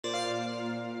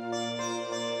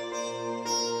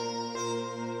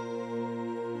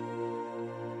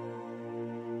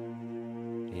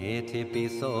อิติปิ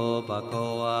โสภะคะ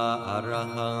วะอะระ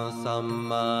หังสัม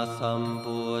มาสัม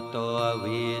พุทโธ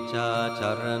วิชาจ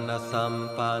ารณสัม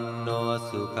ปันโน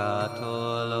สุขโต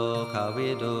โลก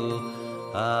วิดู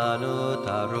อานุตต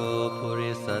โรปุ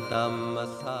ริสธัมมส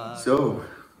สะ So,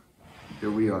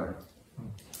 here we are.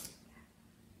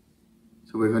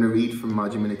 So we're going to read from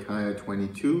Majjhima Nikaya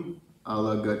 22,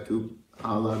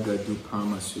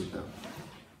 Alagaddupama Sutta,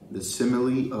 the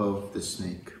simile of the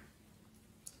snake.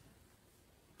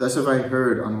 Thus have I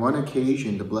heard, on one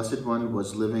occasion the Blessed One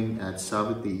was living at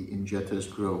Savatthi in Jeta's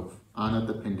grove,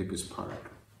 Anathapindika's park.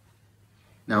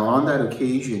 Now on that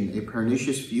occasion a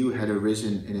pernicious view had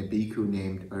arisen in a bhikkhu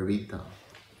named Arittha,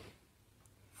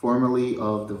 formerly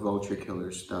of the vulture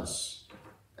killers, thus: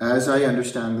 as I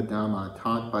understand the Dhamma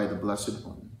taught by the Blessed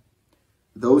One,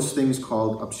 those things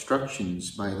called obstructions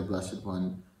by the Blessed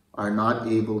One are not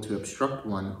able to obstruct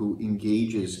one who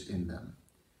engages in them.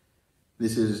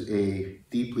 This is a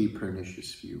deeply pernicious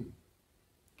view.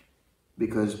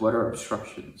 Because what are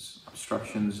obstructions?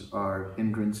 Obstructions are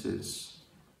hindrances,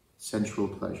 sensual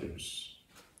pleasures.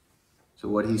 So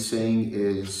what he's saying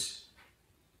is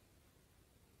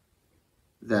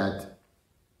that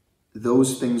those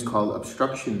things called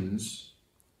obstructions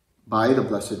by the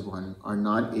Blessed One are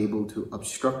not able to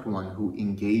obstruct one who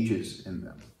engages in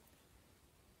them.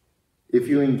 If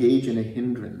you engage in a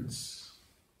hindrance,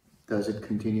 does it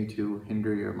continue to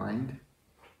hinder your mind?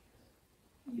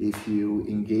 If you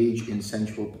engage in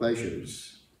sensual pleasures,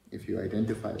 if you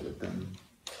identify with them,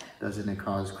 doesn't it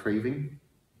cause craving?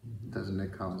 Doesn't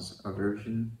it cause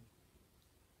aversion?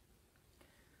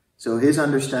 So his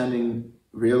understanding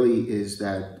really is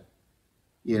that,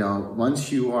 once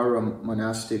you are a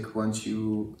monastic, once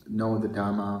you know the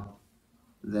Dhamma,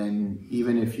 then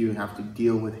even if you have to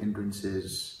deal with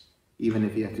hindrances, even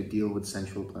if you have to deal with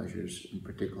sensual pleasures in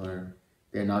particular,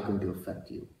 they're not going to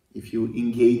affect you. If you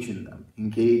engage in them,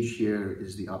 engage here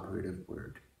is the operative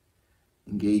word.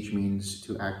 Engage means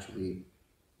to actually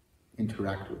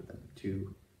interact with them, to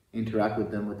interact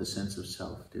with them with a sense of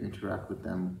self, to interact with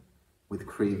them with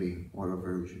craving or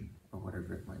aversion or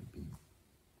whatever it might be.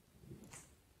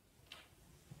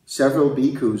 Several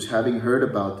bhikkhus, having heard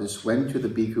about this, went to the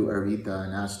bhikkhu Arittha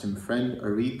and asked him, "Friend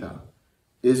Arittha,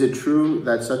 is it true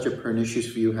that such a pernicious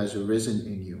view has arisen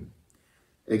in you?"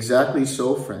 "Exactly so,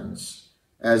 friends.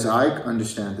 As I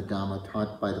understand the Dhamma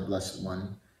taught by the Blessed One,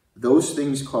 those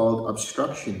things called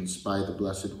obstructions by the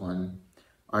Blessed One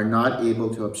are not able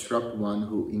to obstruct one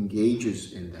who engages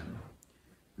in them."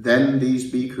 Then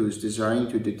these bhikkhus, desiring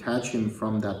to detach him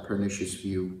from that pernicious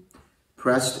view,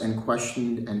 pressed and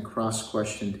questioned and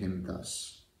cross-questioned him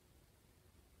thus: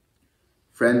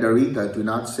 "Friend Arittha, do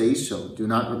not say so. Do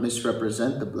not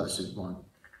misrepresent the Blessed One.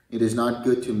 It is not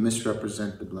good to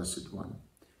misrepresent the Blessed One.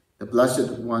 The Blessed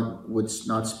One would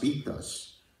not speak thus,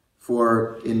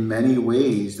 for in many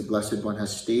ways the Blessed One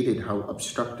has stated how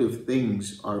obstructive things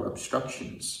are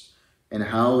obstructions, and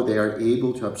how they are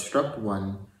able to obstruct one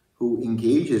who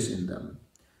engages in them.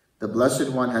 The Blessed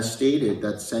One has stated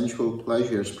that sensual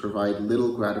pleasures provide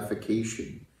little gratification,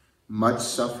 much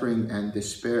suffering and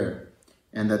despair,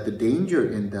 and that the danger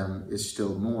in them is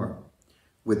still more.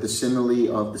 With the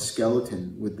simile of the skeleton,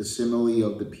 with the simile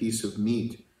of the piece of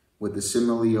meat, with the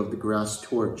simile of the grass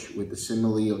torch, with the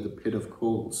simile of the pit of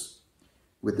coals,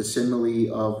 with the simile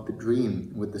of the dream,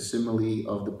 with the simile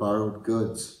of the borrowed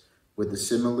goods, with the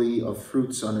simile of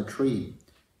fruits on a tree,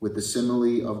 with the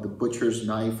simile of the butcher's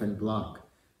knife and block,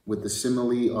 with the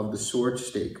simile of the sword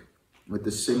stake, with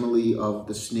the simile of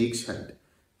the snake's head,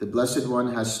 the Blessed One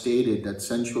has stated that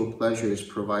sensual pleasures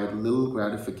provide little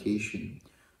gratification,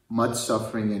 much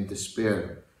suffering and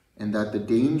despair, and that the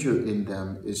danger in them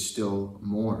is still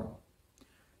more.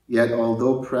 Yet,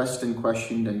 although pressed and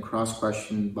questioned and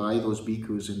cross-questioned by those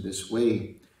bhikkhus in this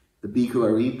way, the bhikkhu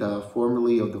Arittha,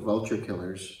 formerly of the vulture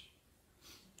killers,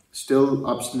 still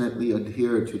obstinately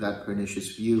adhered to that pernicious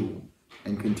view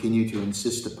and continued to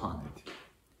insist upon it.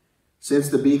 Since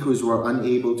the bhikkhus were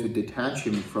unable to detach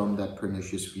him from that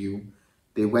pernicious view,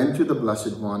 they went to the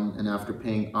Blessed One, and after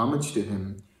paying homage to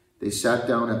him, they sat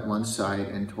down at one side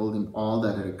and told him all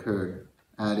that had occurred,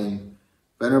 adding,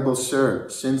 "Venerable Sir,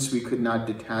 since we could not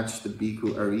detach the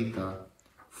bhikkhu Arittha,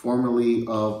 formerly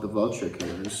of the vulture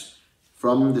killers,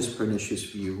 from this pernicious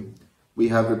view, we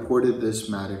have reported this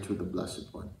matter to the Blessed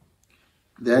One."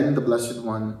 Then the Blessed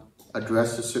One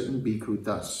addressed a certain bhikkhu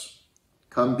thus: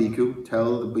 "Come, bhikkhu, tell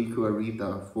the bhikkhu Arittha,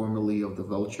 formerly of the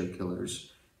vulture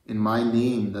killers, in my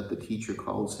name that the teacher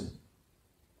calls him."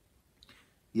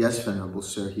 "Yes, Venerable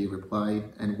Sir," he replied,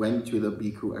 and went to the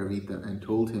bhikkhu Arittha and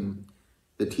told him,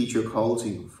 "The teacher calls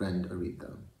you, friend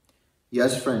Arittha."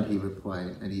 Yes, friend, he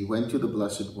replied, and he went to the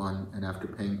Blessed One, and after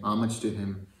paying homage to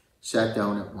him, sat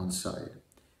down at one side.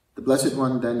 The Blessed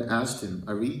One then asked him,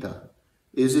 Arittha,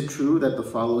 is it true that the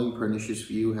following pernicious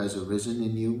view has arisen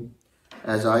in you?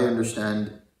 As I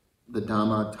understand the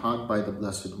Dhamma taught by the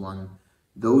Blessed One,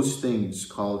 those things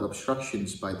called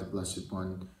obstructions by the Blessed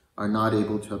One are not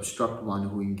able to obstruct one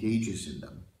who engages in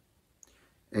them.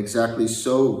 Exactly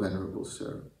so, Venerable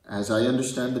Sir. As I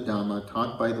understand the Dhamma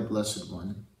taught by the Blessed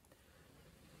One,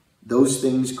 those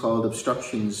things called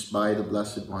obstructions by the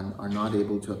Blessed One are not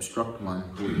able to obstruct one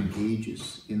who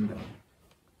engages in them.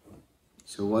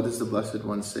 So what does the Blessed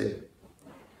One say?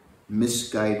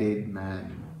 Misguided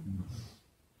man.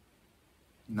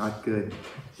 Not good.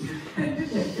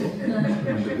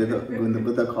 When the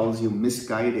Buddha calls you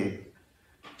misguided,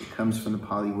 it comes from the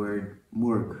Pali word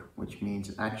murg, which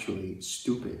means actually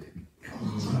stupid.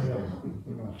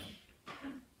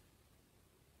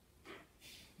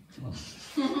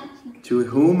 To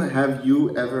whom have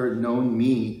you ever known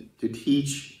me to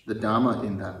teach the Dhamma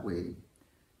in that way?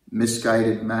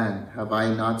 Misguided man, have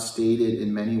I not stated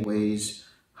in many ways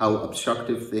how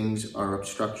obstructive things are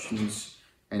obstructions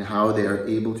and how they are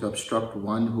able to obstruct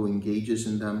one who engages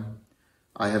in them?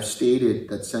 I have stated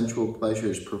that sensual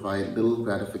pleasures provide little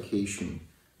gratification,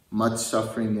 much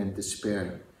suffering and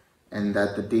despair, and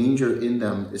that the danger in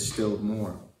them is still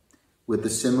more. With the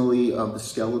simile of the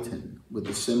skeleton, with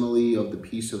the simile of the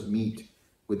piece of meat,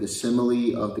 with the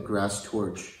simile of the grass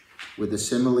torch, with the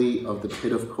simile of the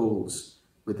pit of coals,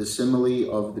 with the simile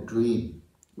of the dream,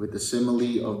 with the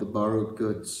simile of the borrowed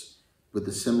goods, with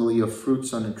the simile of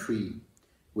fruits on a tree,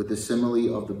 with the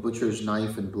simile of the butcher's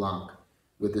knife and block,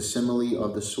 with the simile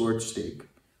of the sword stake,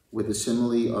 with the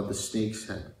simile of the snake's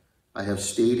head, I have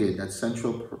stated that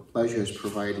sensual pleasures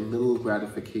provide little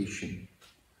gratification,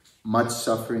 much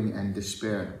suffering and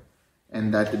despair,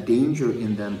 and that the danger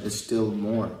in them is still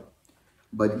more.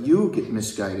 But you,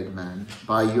 misguided man,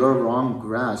 by your wrong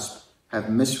grasp have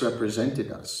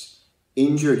misrepresented us,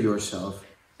 injured yourself,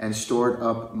 and stored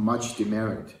up much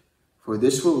demerit, for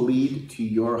this will lead to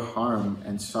your harm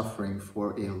and suffering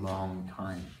for a long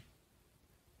time.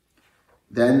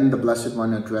 Then the Blessed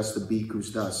One addressed the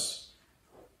bhikkhus thus,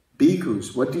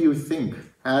 Bhikkhus, what do you think?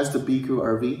 Has the bhikkhu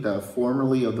Arittha,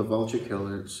 formerly of the vulture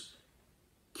killers,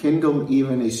 kindled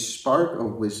even a spark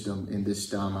of wisdom in this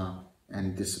Dhamma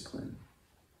and discipline?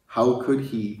 How could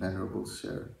he, Venerable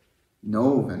Sir?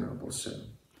 No, Venerable Sir.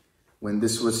 When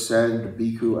this was said, the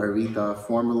bhikkhu Arittha,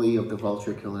 formerly of the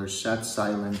vulture killers, sat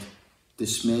silent,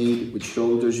 dismayed, with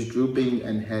shoulders drooping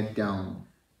and head down,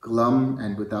 glum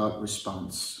and without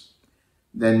response.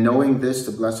 Then, knowing this,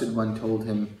 the Blessed One told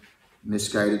him,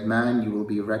 Misguided man, you will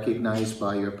be recognized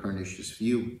by your pernicious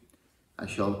view. I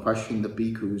shall question the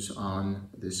bhikkhus on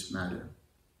this matter.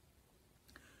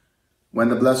 When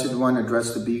the Blessed One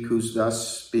addressed the bhikkhus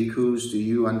thus, Bhikkhus, do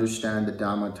you understand the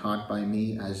Dhamma taught by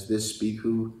me as this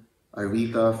bhikkhu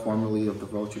Arittha, formerly of the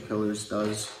vulture killers,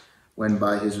 does, when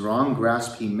by his wrong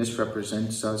grasp he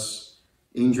misrepresents us,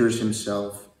 injures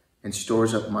himself, and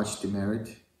stores up much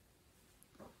demerit?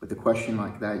 With a question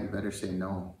like that, you better say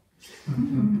no.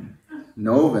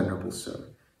 No, Venerable Sir,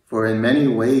 for in many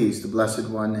ways the Blessed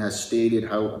One has stated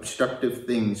how obstructive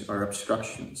things are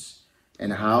obstructions,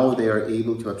 and how they are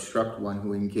able to obstruct one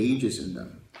who engages in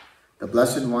them. The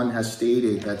Blessed One has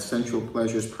stated that sensual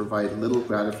pleasures provide little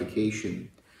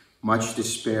gratification, much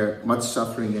despair, much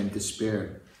suffering and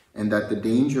despair, and that the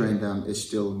danger in them is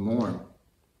still more.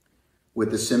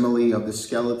 With the simile of the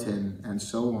skeleton and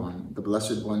so on, the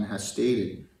Blessed One has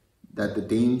stated that the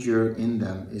danger in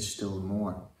them is still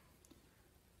more.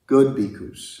 Good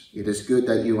bhikkhus, it is good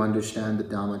that you understand the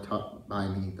Dhamma taught by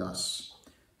me thus.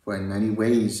 For in many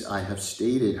ways I have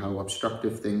stated how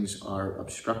obstructive things are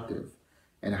obstructive,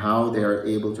 and how they are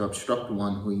able to obstruct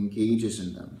one who engages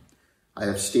in them. I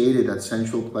have stated that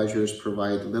sensual pleasures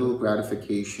provide little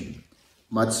gratification,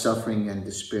 much suffering and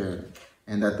despair,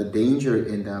 and that the danger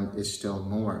in them is still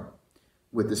more.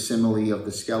 With the simile of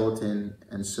the skeleton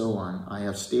and so on, I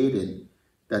have stated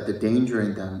that the danger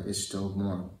in them is still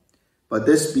more. But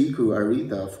this bhikkhu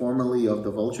Arittha, formerly of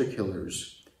the vulture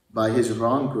killers, by his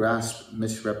wrong grasp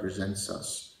misrepresents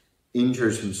us,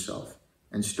 injures himself,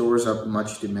 and stores up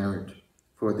much demerit,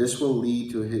 for this will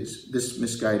lead to this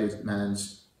misguided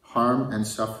man's harm and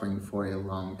suffering for a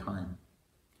long time.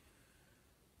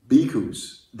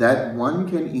 Bhikkhus, that one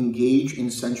can engage in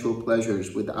sensual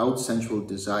pleasures without sensual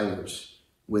desires,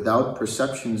 without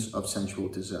perceptions of sensual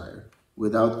desire,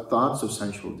 without thoughts of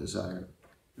sensual desire,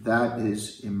 that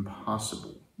is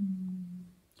impossible.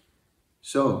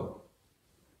 So,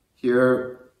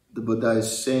 here the Buddha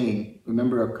is saying,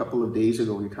 remember a couple of days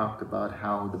ago we talked about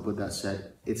how the Buddha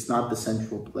said, it's not the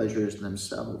sensual pleasures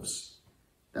themselves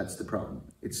that's the problem.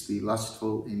 It's the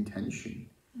lustful intention,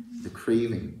 the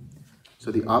craving.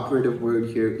 So the operative word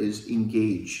here is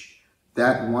engage.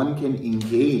 That one can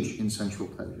engage in sensual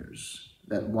pleasures,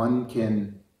 that one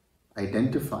can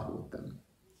identify with them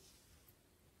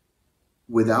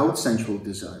without sensual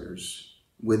desires,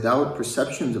 without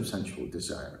perceptions of sensual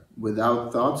desire,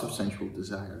 without thoughts of sensual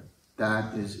desire.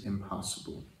 That is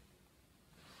impossible.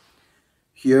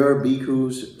 Here,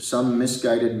 bhikkhus, some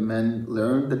misguided men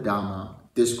learn the Dhamma,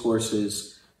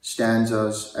 discourses,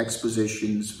 stanzas,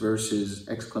 expositions, verses,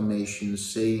 exclamations,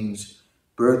 sayings,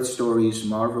 birth stories,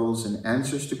 marvels, and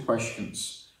answers to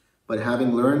questions. But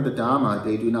having learned the Dhamma,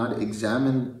 they do not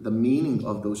examine the meaning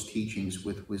of those teachings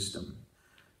with wisdom.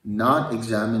 Not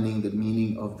examining the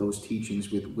meaning of those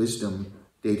teachings with wisdom,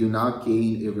 they do not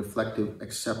gain a reflective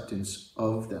acceptance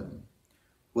of them.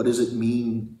 What does it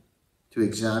mean to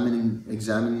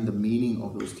examine the meaning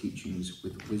of those teachings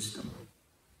with wisdom?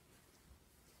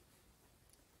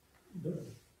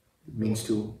 It means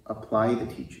to apply the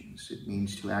teachings. It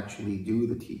means to actually do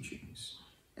the teachings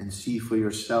and see for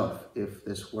yourself if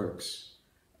this works.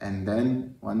 And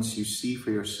then, once you see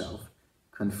for yourself,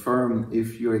 confirm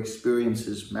if your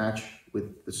experiences match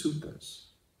with the suttas.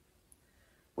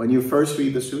 When you first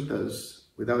read the suttas,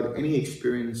 without any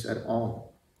experience at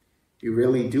all, you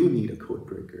really do need a code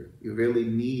breaker. You really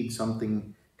need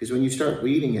something, because when you start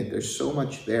reading it, there's so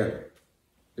much there.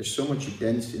 There's so much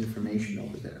dense information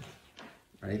over there,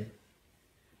 right?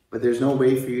 But there's no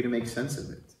way for you to make sense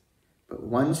of it. But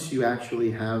once you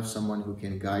actually have someone who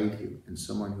can guide you, and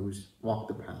someone who's walked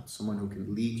the path, someone who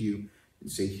can lead you and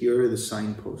say, here are the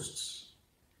signposts,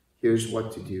 here's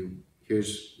what to do,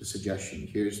 here's the suggestion,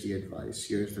 here's the advice,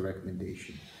 here's the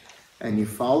recommendation. And you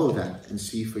follow that and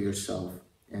see for yourself,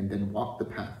 and then walk the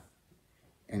path.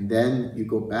 And then you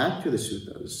go back to the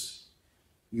suttas,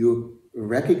 you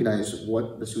recognize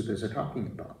what the suttas are talking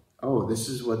about. Oh, this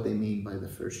is what they mean by the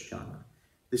first jhana.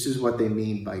 This is what they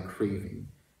mean by craving.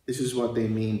 This is what they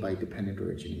mean by dependent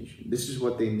origination. This is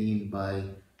what they mean by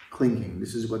clinging.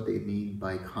 This is what they mean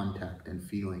by contact and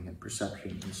feeling and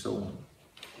perception and so on.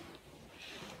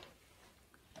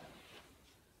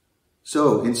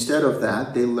 So instead of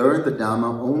that, they learn the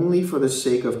Dhamma only for the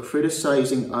sake of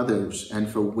criticizing others and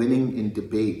for winning in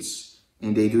debates,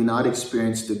 and they do not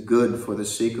experience the good for the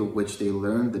sake of which they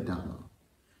learn the Dhamma.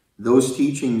 Those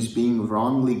teachings, being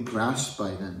wrongly grasped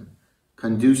by them,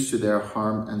 conduce to their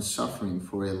harm and suffering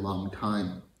for a long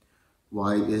time.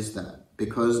 Why is that?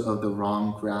 Because of the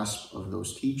wrong grasp of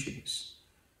those teachings.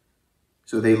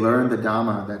 So they learn the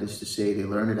Dhamma, that is to say, they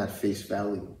learn it at face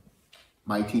value.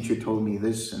 My teacher told me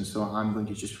this, and so I'm going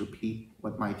to just repeat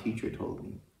what my teacher told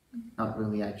me. Not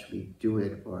really actually do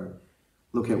it or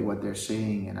look at what they're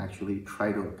saying and actually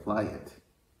try to apply it.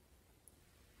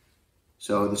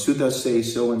 So the suttas say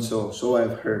so and so, so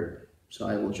I've heard. So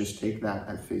I will just take that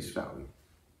at face value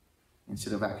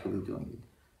instead of actually doing it.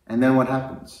 And then what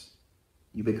happens?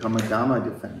 You become a Dhamma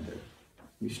defender.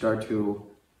 You start to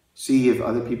see if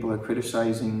other people are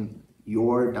criticizing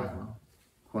your Dhamma,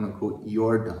 quote unquote,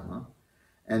 your Dhamma,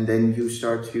 and then you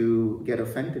start to get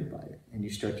offended by it and you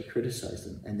start to criticize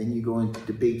them. And then you go into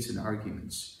debates and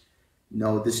arguments.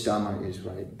 No, this Dhamma is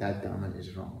right, that Dhamma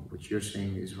is wrong, what you're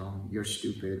saying is wrong, you're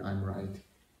stupid, I'm right.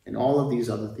 And all of these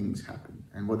other things happen.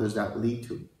 And what does that lead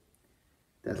to?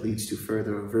 That leads to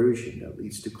further aversion, that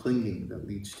leads to clinging, that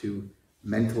leads to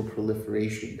mental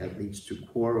proliferation, that leads to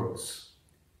quarrels,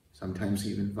 sometimes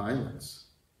even violence.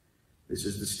 This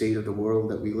is the state of the world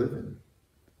that we live in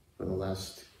for the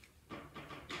last,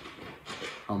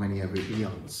 how many ever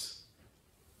eons.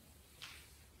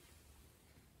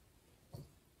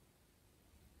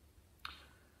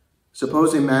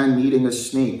 Suppose a man meeting a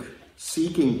snake,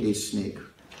 seeking a snake,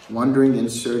 wandering in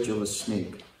search of a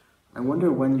snake. I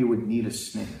wonder when you would need a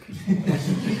snake.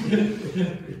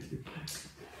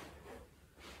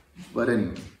 But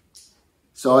anyway,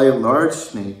 saw a large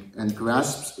snake and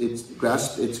grasped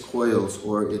its coils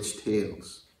or its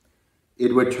tails.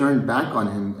 It would turn back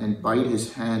on him and bite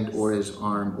his hand or his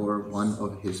arm or one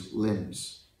of his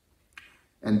limbs.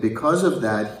 And because of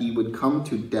that, he would come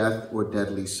to death or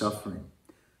deadly suffering.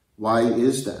 Why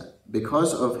is that?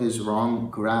 Because of his wrong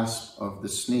grasp of the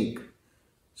snake.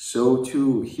 So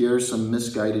too, here some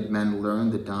misguided men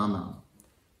learn the Dhamma.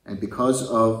 And because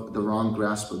of the wrong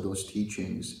grasp of those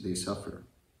teachings, they suffer.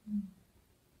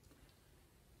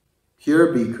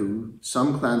 Here, bhikkhu,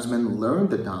 some clansmen learn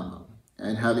the Dhamma.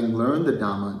 And having learned the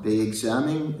Dhamma, they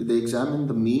examine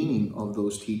the meaning of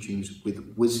those teachings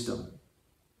with wisdom.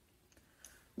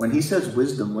 When he says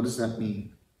wisdom, what does that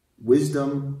mean?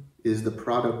 Wisdom is the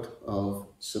product of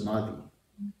samadhi,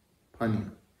 panya.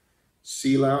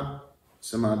 Sila,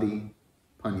 samadhi,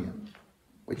 panya.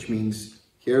 Which means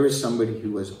here is somebody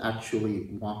who has actually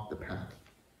walked the path.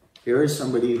 Here is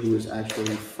somebody who has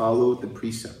actually followed the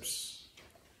precepts.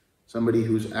 Somebody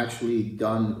who's actually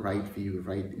done right view,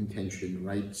 right intention,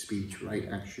 right speech, right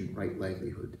action, right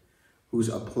livelihood. Who's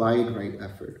applied right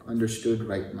effort, understood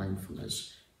right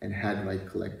mindfulness, and had right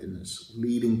collectedness,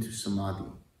 leading to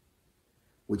samadhi,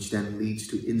 which then leads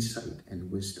to insight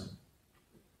and wisdom.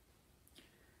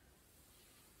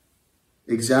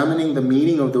 Examining the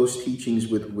meaning of those teachings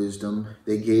with wisdom,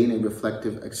 they gain a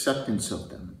reflective acceptance of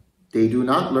them. They do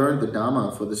not learn the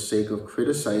Dhamma for the sake of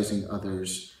criticizing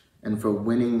others and for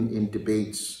winning in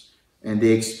debates, and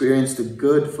they experience the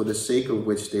good for the sake of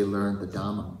which they learn the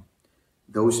Dhamma.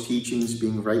 Those teachings,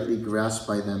 being rightly grasped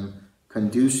by them,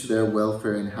 conduce to their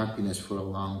welfare and happiness for a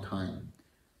long time.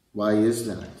 Why is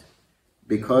that?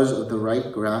 Because of the right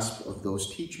grasp of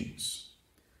those teachings.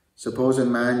 Suppose a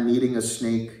man needing a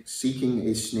snake, seeking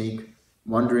a snake,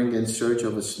 wandering in search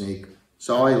of a snake,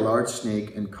 saw a large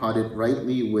snake and caught it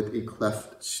rightly with a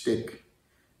cleft stick,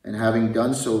 and having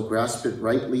done so, grasped it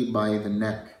rightly by the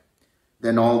neck.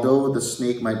 Then although the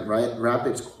snake might wrap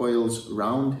its coils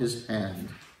round his hand,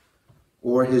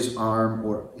 or his arm,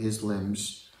 or his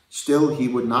limbs, still he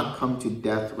would not come to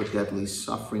death or deadly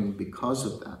suffering because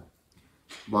of that.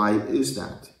 Why is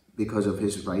that? Because of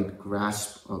his right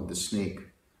grasp of the snake.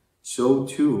 So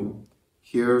too,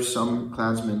 here some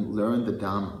clansmen learn the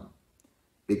Dhamma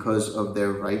because of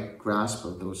their right grasp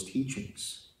of those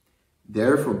teachings.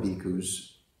 Therefore,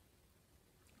 bhikkhus,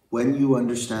 when you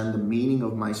understand the meaning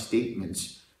of my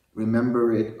statements,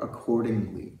 remember it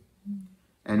accordingly.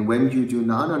 And when you do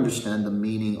not understand the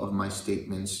meaning of my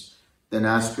statements, then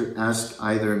ask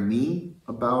either me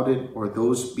about it or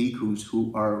those bhikkhus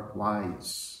who are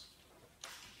wise.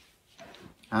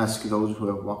 Ask those who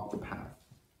have walked the path.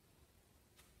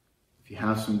 If you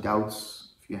have some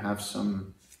doubts, if you have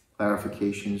some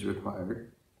clarifications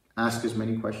required, ask as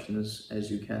many questions as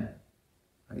you can,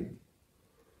 right?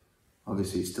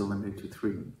 Obviously, it's still limited to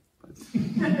 3,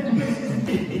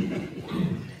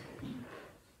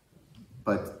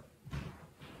 but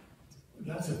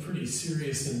that's a pretty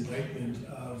serious indictment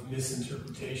of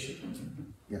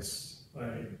misinterpretation. Yes.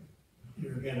 Like,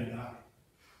 you're gonna die.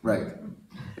 Right.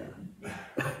 Yeah.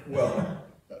 Well,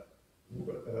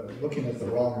 looking at the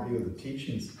wrong view of the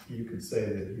teachings, you could say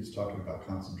that he's talking about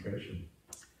concentration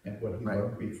and what he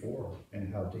learned before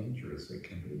and how dangerous it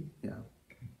can be. Yeah.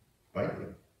 It can bite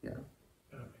you. Yeah.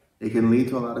 It can lead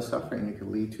to a lot of suffering. It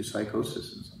can lead to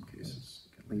psychosis in some cases.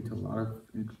 It can lead to a lot of,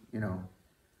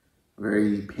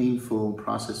 very painful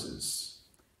processes.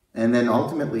 And then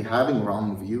ultimately having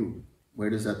wrong view, where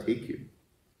does that take you?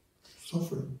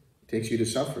 Suffering. It takes you to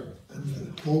suffer. And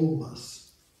that whole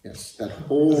mass. Yes, that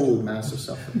whole mass of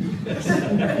suffering.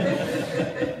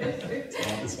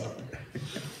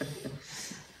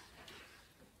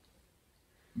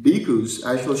 Bhikkhus,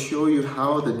 I shall show you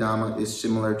how the Dhamma is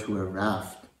similar to a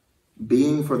raft,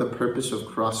 being for the purpose of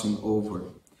crossing over,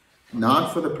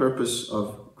 not for the purpose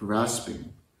of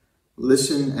grasping.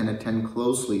 Listen and attend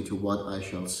closely to what I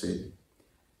shall say.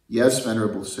 Yes,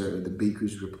 Venerable Sir, the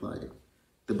bhikkhus replied.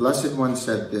 The Blessed One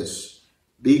said this,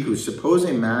 Bhikkhus, suppose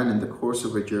a man in the course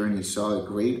of a journey saw a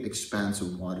great expanse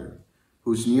of water,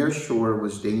 whose near shore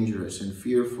was dangerous and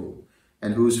fearful,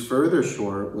 and whose further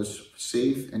shore was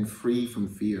safe and free from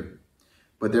fear.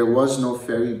 But there was no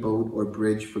ferry boat or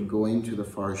bridge for going to the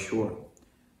far shore.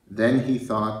 Then he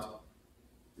thought,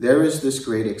 there is this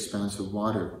great expanse of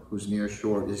water, whose near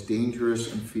shore is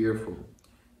dangerous and fearful,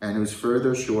 and whose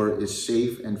further shore is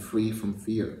safe and free from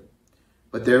fear.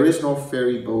 But there is no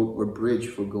ferry boat or bridge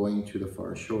for going to the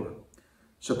far shore.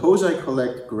 Suppose I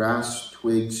collect grass,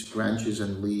 twigs, branches,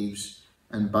 and leaves,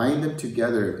 and bind them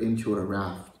together into a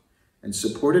raft, and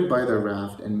supported by the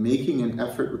raft, and making an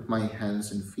effort with my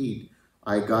hands and feet,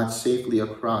 I got safely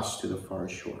across to the far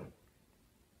shore.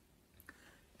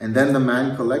 And then the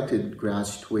man collected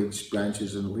grass, twigs,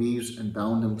 branches, and leaves, and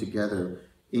bound them together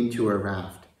into a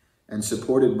raft, and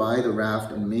supported by the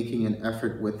raft, and making an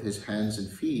effort with his hands and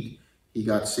feet, he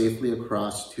got safely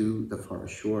across to the far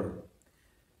shore.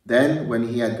 Then, when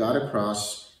he had got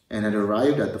across and had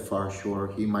arrived at the far shore,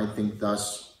 he might think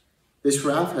thus, this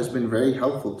raft has been very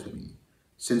helpful to me,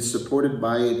 since supported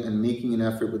by it and making an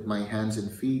effort with my hands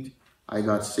and feet, I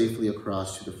got safely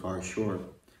across to the far shore.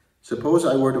 Suppose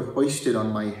I were to hoist it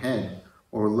on my head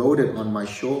or load it on my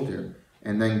shoulder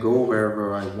and then go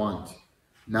wherever I want.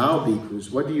 Now,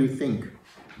 bhikkhus, what do you think?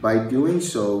 By doing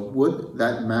so, would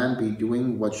that man be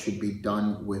doing what should be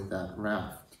done with that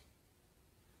raft?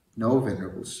 No,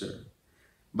 Venerable Sir.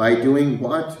 By doing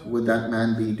what would that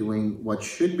man be doing what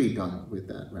should be done with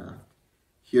that raft?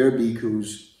 Here,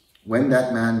 bhikkhus, when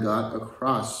that man got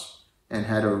across and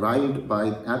had arrived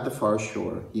at the far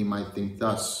shore, he might think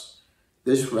thus: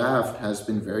 this raft has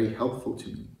been very helpful to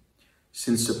me.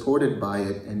 Since supported by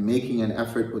it and making an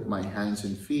effort with my hands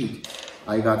and feet,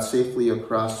 I got safely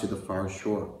across to the far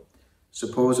shore.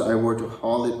 Suppose I were to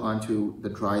haul it onto the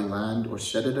dry land or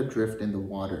set it adrift in the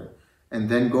water, and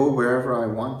then go wherever I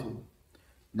wanted.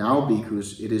 Now,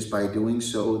 bhikkhus, it is by doing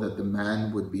so that the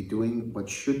man would be doing what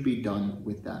should be done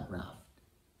with that raft.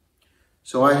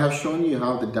 So I have shown you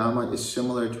how the Dhamma is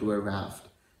similar to a raft,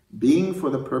 being for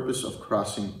the purpose of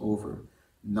crossing over,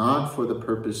 not for the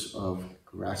purpose of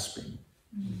grasping.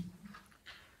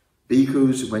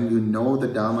 Bhikkhus, when you know the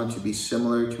Dhamma to be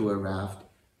similar to a raft,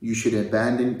 you should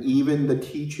abandon even the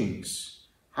teachings.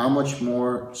 How much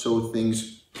more so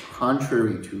things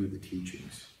contrary to the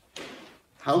teachings?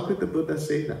 How could the Buddha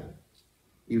say that?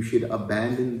 You should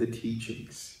abandon the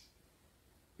teachings.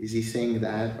 Is he saying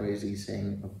that, or is he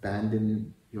saying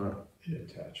abandon your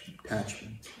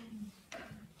attachment?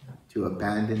 To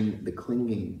abandon the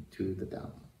clinging to the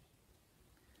Dhamma.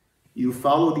 You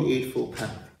follow the Eightfold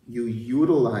Path. You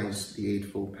utilize the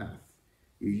Eightfold Path.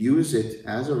 You use it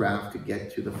as a raft to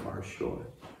get to the far shore,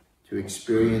 to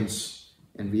experience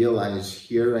and realize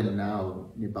here and now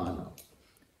Nibbana,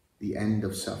 the end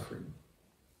of suffering.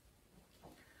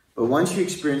 But once you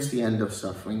experience the end of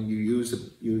suffering,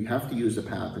 you have to use the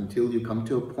path until you come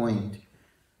to a point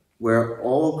where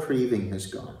all craving has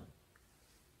gone,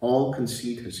 all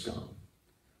conceit has gone,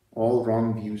 all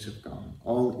wrong views have gone,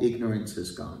 all ignorance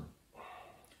has gone.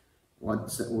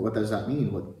 What does that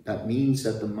mean? That means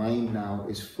that the mind now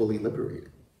is fully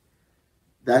liberated.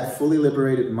 That fully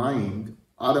liberated mind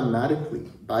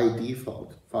automatically, by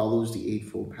default, follows the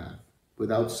Eightfold Path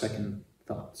without second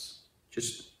thoughts.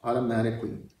 Just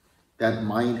automatically, that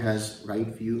mind has right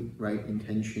view, right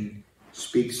intention,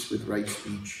 speaks with right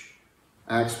speech,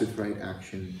 acts with right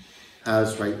action,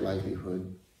 has right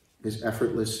livelihood, is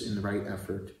effortless in the right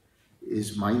effort,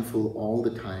 is mindful all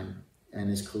the time, and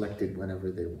is collected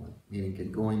whenever they want. Meaning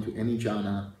can go into any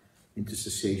jhana, into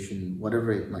cessation,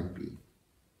 whatever it might be.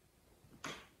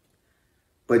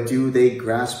 But do they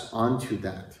grasp onto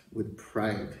that with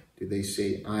pride? Do they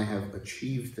say, I have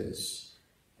achieved this,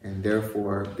 and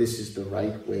therefore this is the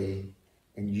right way,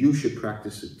 and you should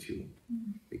practice it too,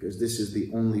 because this is the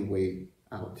only way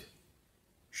out?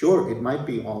 Sure, it might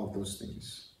be all of those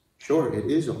things. Sure,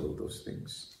 it is all of those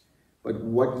things. But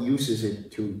what use is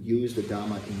it to use the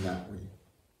Dhamma in that way?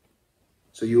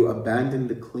 So you abandon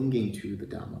the clinging to the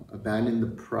Dhamma, abandon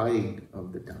the pride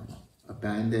of the Dhamma,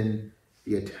 abandon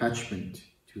the attachment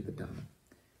to the Dhamma.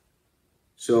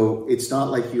 So it's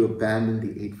not like you abandon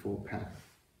the Eightfold Path.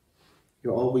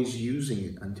 You're always using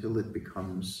it until it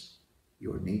becomes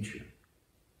your nature.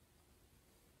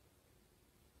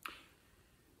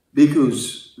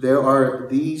 Bhikkhus, there are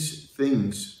these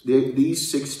things,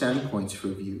 these 6 standpoints for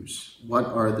views. What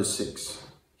are the 6?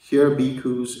 Here,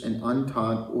 bhikkhus, an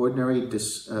untaught, ordinary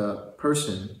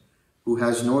person who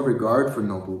has no regard for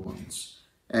noble ones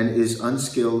and is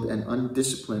unskilled and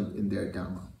undisciplined in their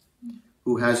Dhamma,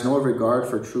 who has no regard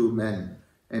for true men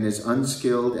and is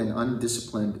unskilled and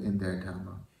undisciplined in their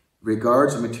Dhamma,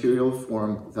 regards material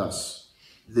form thus: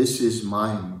 this is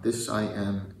mine, this I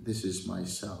am, this is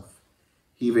myself.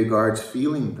 He regards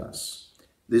feeling thus: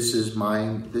 this is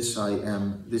mine, this I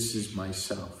am, this is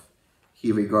myself.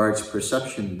 He regards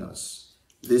perception thus: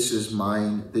 this is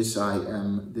mine, this I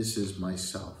am, this is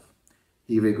myself.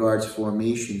 He regards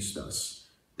formations thus: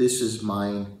 this is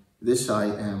mine, this I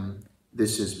am,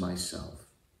 this is myself.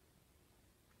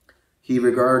 He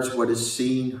regards what is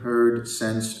seen, heard,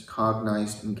 sensed,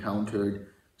 cognized, encountered,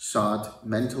 sought,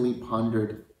 mentally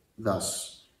pondered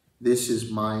thus: this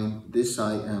is mine, this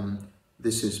I am,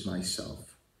 this is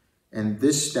myself. And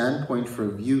this standpoint for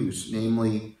views,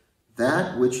 namely,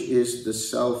 that which is the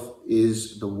self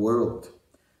is the world.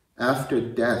 After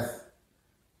death,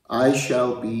 I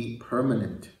shall be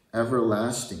permanent,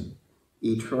 everlasting,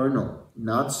 eternal,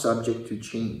 not subject to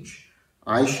change.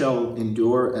 I shall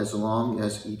endure as long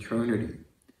as eternity.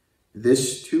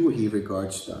 This too he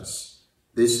regards thus: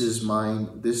 this is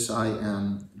mine, this I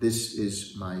am, this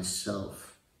is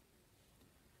myself.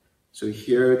 So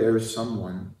here there is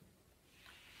someone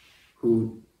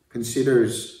who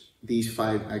considers these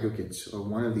 5 aggregates, or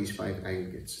one of these 5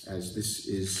 aggregates, as this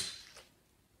is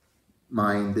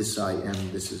mine, this I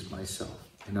am, this is myself.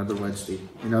 In other words,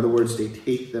 they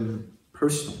take them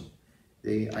personally.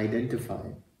 They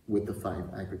identify with the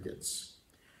 5 aggregates.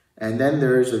 And then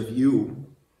there is a view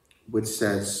which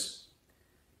says,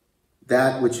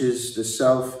 That which is the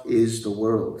self is the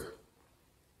world.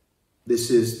 This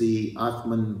is the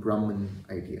Atman Brahman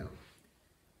idea,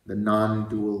 the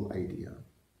non-dual idea.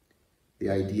 The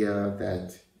idea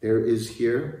that there is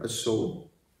here a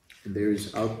soul, and there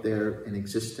is out there an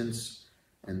existence,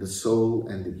 and the soul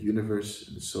and the universe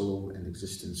and the soul and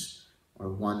existence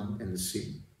are one and the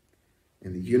same.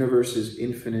 And the universe is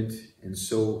infinite, and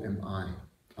so am I,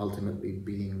 ultimately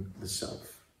being the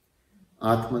self.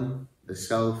 Atman, the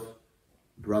self,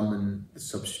 Brahman, the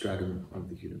substratum of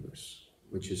the universe,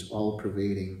 which is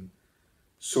all-pervading,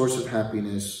 source of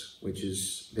happiness, which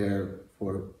is there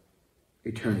for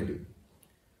eternity.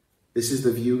 This is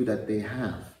the view that they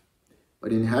have.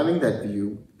 But in having that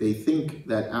view, they think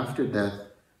that after death,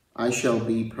 I shall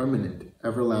be permanent,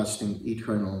 everlasting,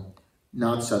 eternal,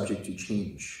 not subject to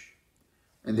change.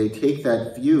 And they take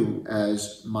that view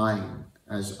as mine,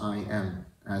 as I am,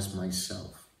 as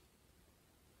myself.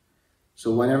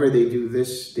 So whenever they do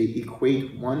this, they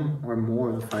equate one or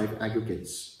more of the five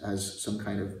aggregates as some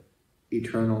kind of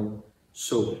eternal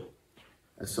soul,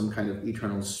 as some kind of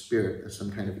eternal spirit, as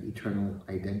some kind of eternal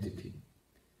identity.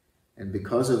 And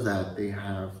because of that, they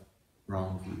have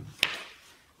wrong view.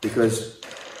 Because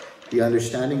the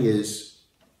understanding is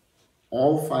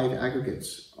all five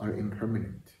aggregates are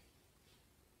impermanent.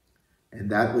 And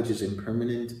that which is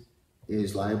impermanent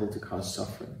is liable to cause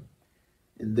suffering.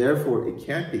 And therefore, it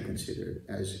can't be considered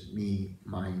as me,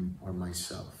 mine, or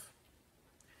myself.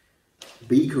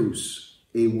 Bhikkhus,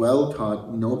 a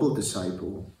well-taught, noble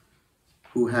disciple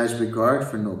who has regard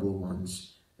for noble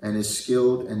ones and is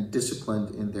skilled and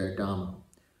disciplined in their Dhamma,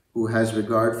 who has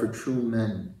regard for true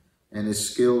men and is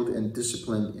skilled and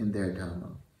disciplined in their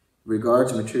Dhamma,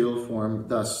 regards material form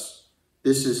thus: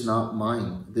 this is not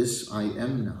mine, this I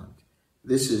am not,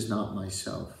 this is not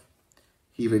myself.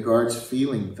 He regards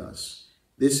feeling thus: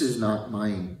 this is not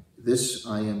mine, this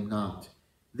I am not,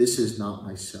 this is not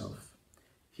myself.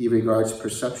 He regards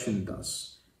perception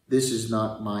thus: this is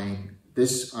not mine,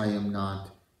 this I am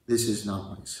not, this is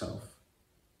not myself.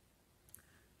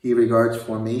 He regards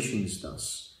formations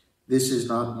thus: this is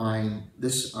not mine,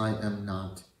 this I am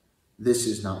not, this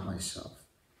is not myself.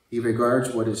 He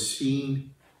regards what is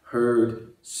seen,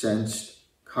 heard, sensed,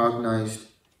 cognized,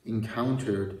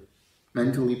 encountered,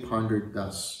 mentally pondered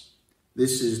thus: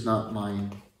 this is not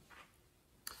mine,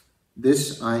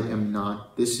 this I am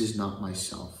not, this is not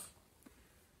myself.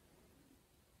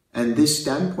 And this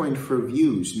standpoint for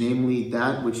views, namely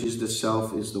that which is the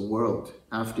self is the world.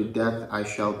 After death I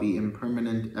shall be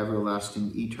impermanent,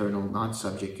 everlasting, eternal, not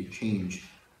subject to change.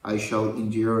 I shall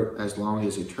endure as long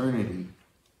as eternity.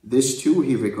 This too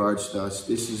he regards thus: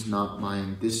 this is not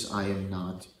mine, this I am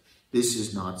not, this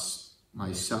is not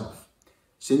myself.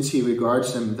 Since he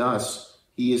regards them thus,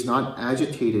 he is not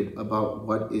agitated about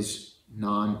what is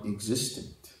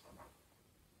non-existent.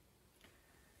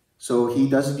 So he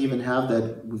doesn't even have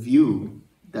that view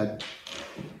that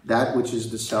that which is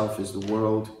the self is the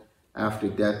world. After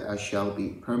death I shall be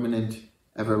permanent,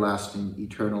 everlasting,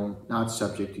 eternal, not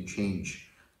subject to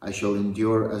change. I shall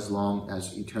endure as long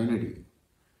as eternity.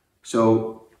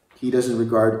 So he doesn't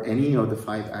regard any of the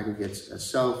five aggregates as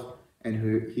self,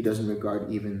 and he doesn't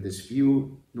regard even this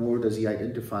view, nor does he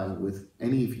identify with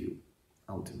any view,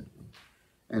 ultimately.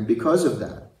 And because of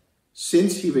that,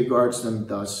 since he regards them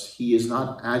thus, he is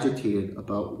not agitated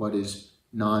about what is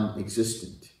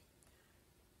non-existent.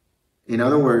 In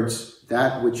other words,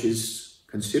 that which is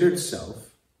considered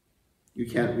self, you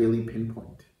can't really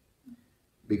pinpoint,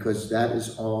 because that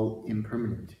is all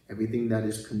impermanent. Everything that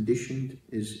is conditioned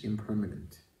is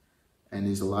impermanent and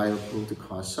is liable to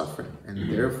cause suffering, and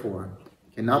therefore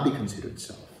cannot be considered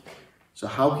self. So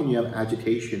how can you have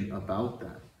agitation about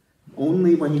that?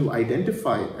 Only when you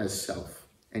identify it as self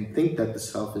and think that the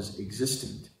self is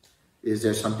existent is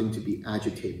there something to be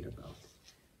agitated about.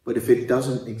 But if it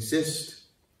doesn't exist,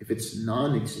 if it's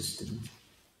non-existent,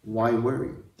 why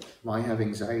worry? Why have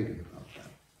anxiety about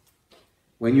that?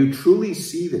 When you truly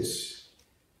see this,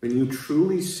 when you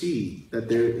truly see that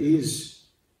there is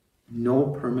no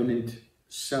permanent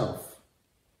self,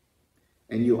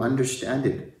 and you understand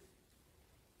it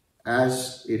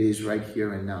as it is right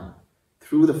here and now,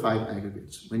 through the five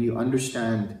aggregates, when you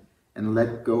understand and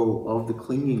let go of the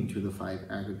clinging to the five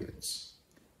aggregates,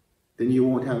 then you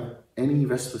won't have any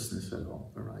restlessness at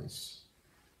all arise.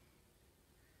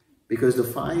 Because the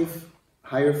five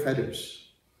higher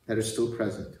fetters that are still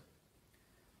present,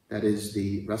 that is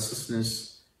the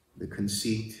restlessness, the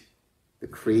conceit, the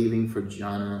craving for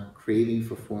jhana, craving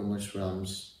for formless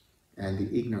realms, and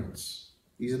the ignorance.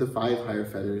 These are the five higher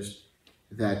fetters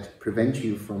that prevent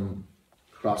you from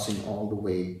crossing all the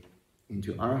way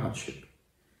into arhatship.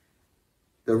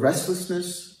 The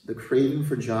restlessness, the craving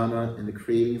for jhana, and the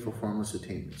craving for formless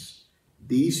attainments.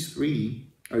 These three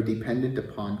are dependent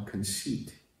upon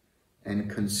conceit. And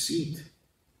conceit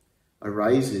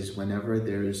arises whenever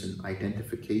there is an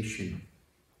identification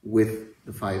with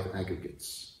the five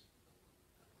aggregates.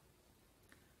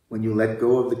 When you let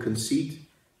go of the conceit,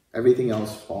 everything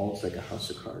else falls like a house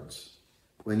of cards.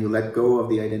 When you let go of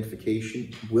the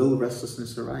identification, will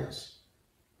restlessness arise?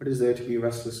 What is there to be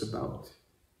restless about?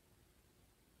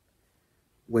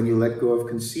 When you let go of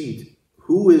conceit,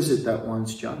 who is it that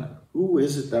wants jhana? Who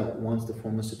is it that wants the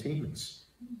formless attainments?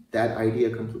 That idea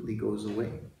completely goes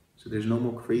away. So there's no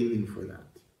more craving for that.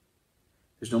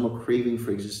 There's no more craving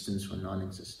for existence or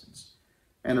non-existence.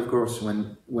 And of course,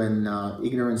 when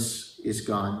ignorance is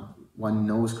gone, one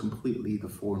knows completely the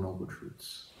Four Noble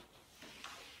Truths.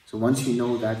 So once you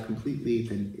know that completely,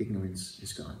 then ignorance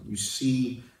is gone. You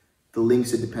see the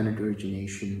links of dependent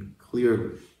origination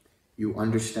clearly. You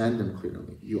understand them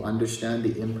clearly. You understand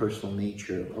the impersonal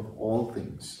nature of all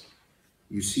things.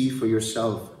 You see for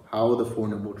yourself how the Four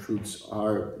Noble Truths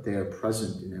are there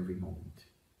present in every moment.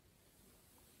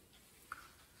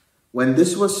 When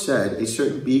this was said, a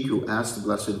certain bhikkhu asked the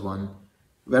Blessed One,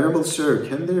 "Venerable Sir,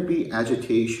 can there be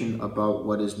agitation about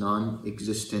what is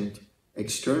non-existent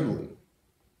externally?"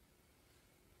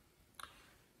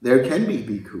 "There can be,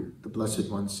 bhikkhu," the Blessed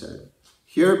One said.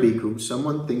 "Here, bhikkhu,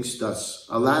 someone thinks thus,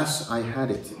 alas, I had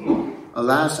it.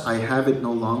 Alas, I have it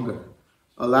no longer.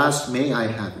 Alas, may I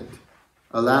have it.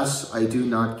 Alas, I do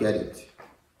not get it.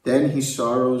 Then he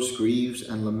sorrows, grieves,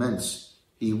 and laments.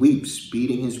 He weeps,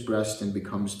 beating his breast, and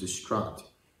becomes distraught.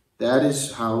 That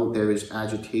is how there is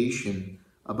agitation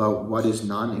about what is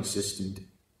non-existent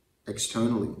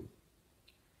externally."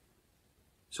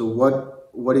 So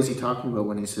what is he talking about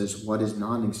when he says what is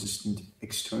non-existent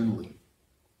externally?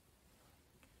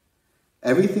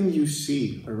 Everything you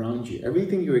see around you,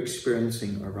 everything you're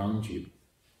experiencing around you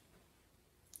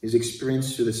is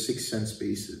experienced through the six sense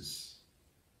bases.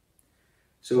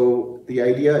 So the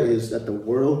idea is that the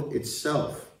world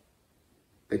itself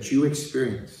that you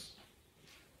experience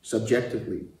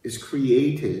subjectively is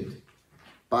created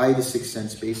by the six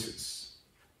sense bases.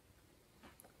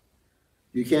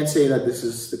 You can't say that this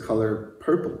is the color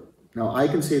purple. Now I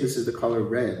can say this is the color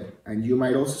red, and you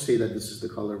might also say that this is the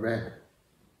color red,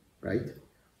 right?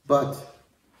 But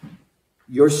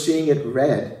you're seeing it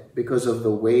red because of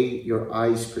the way your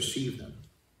eyes perceive them.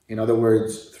 In other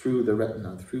words, through the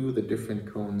retina, through the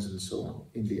different cones and so on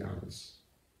in the eyes.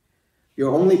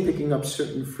 You're only picking up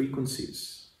certain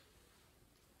frequencies.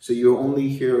 So you only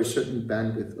hear a certain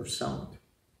bandwidth of sound.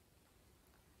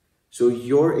 So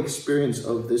your experience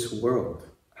of this world,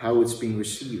 how it's being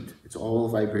received, it's all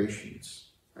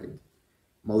vibrations, right?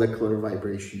 Molecular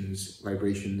vibrations,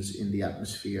 vibrations in the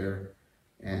atmosphere,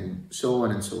 and so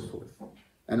on and so forth.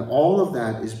 And all of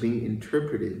that is being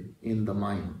interpreted in the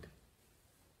mind.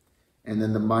 And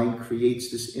then the mind creates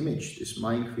this image. This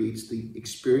mind creates the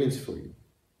experience for you.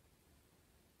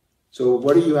 So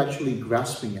what are you actually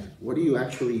grasping at? What are you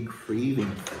actually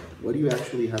craving for? What are you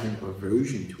actually having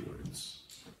aversion towards?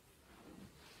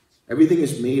 Everything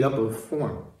is made up of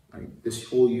form, right? This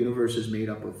whole universe is made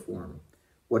up of form.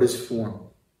 What is form?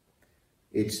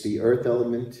 It's the earth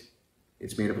element.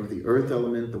 It's made up of the earth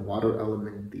element, the water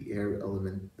element, the air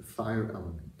element, the fire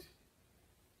element.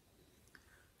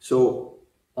 So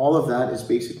all of that is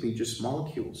basically just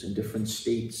molecules in different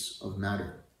states of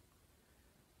matter.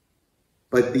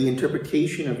 But the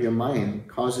interpretation of your mind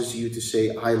causes you to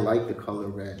say, I like the color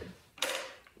red.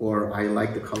 Or I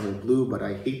like the color blue, but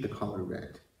I hate the color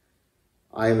red.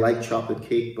 I like chocolate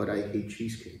cake, but I hate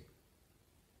cheesecake.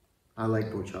 I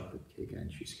like both chocolate cake and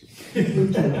cheesecake.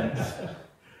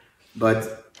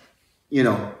 But, you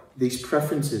know, these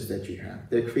preferences that you have,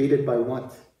 they're created by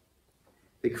what?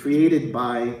 They're created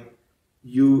by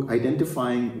you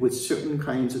identifying with certain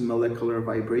kinds of molecular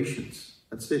vibrations.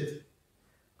 That's it.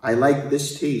 I like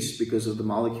this taste because of the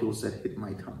molecules that hit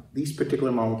my tongue. These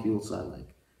particular molecules I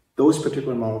like. Those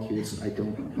particular molecules I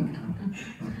don't like.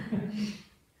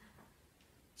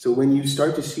 So when you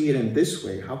start to see it in this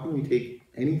way, how can you take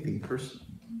anything personal?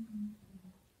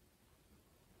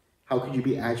 How could you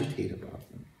be agitated about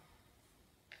them?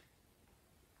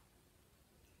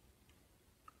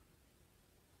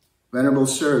 Venerable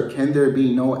Sir, can there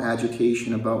be no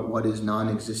agitation about what is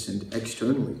non-existent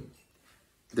externally?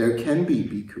 There can be,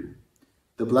 bhikkhu.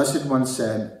 The Blessed One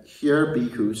said, Here,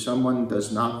 bhikkhu, someone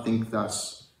does not think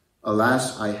thus.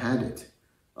 Alas, I had it.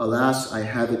 Alas, I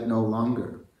have it no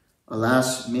longer.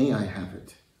 Alas, may I have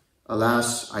it.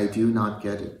 Alas, I do not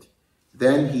get it.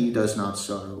 Then he does not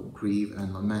sorrow, grieve,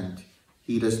 and lament.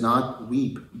 He does not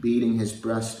weep, beating his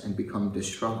breast and become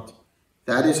distraught.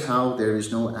 That is how there is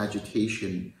no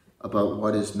agitation about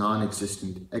what is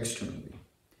non-existent externally.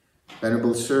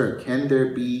 Venerable Sir, can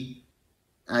there be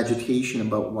agitation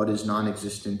about what is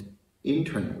non-existent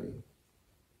internally?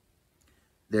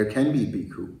 There can be,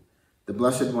 Bhikkhu. The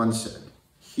Blessed One said,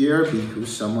 here, Bhikkhu,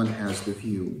 someone has the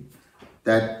view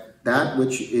that that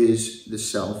which is the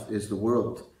self is the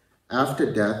world.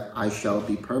 After death, I shall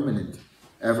be permanent,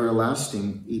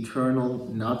 everlasting, eternal,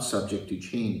 not subject to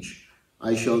change.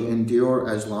 I shall endure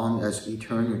as long as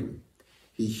eternity.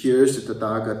 He hears the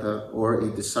Tathagata, or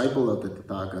a disciple of the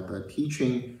Tathagata,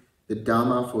 teaching the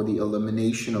Dhamma for the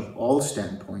elimination of all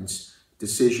standpoints,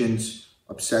 decisions,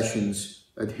 obsessions,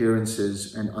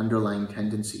 adherences, and underlying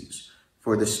tendencies,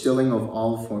 for the stilling of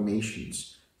all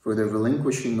formations, for the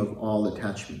relinquishing of all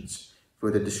attachments,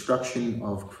 for the destruction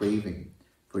of craving,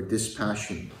 for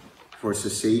dispassion, for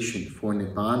cessation, for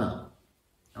Nibbana.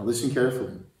 Now listen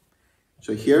carefully.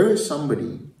 So here is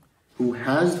somebody who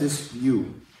has this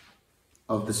view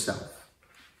of the self,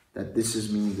 that this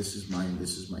is me, this is mine,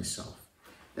 this is myself,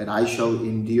 that I shall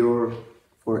endure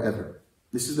forever.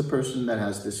 This is the person that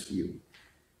has this view.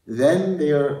 Then they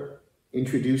are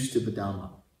introduced to the Dhamma.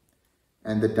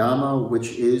 And the Dhamma, which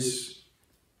is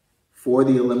for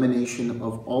the elimination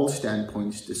of all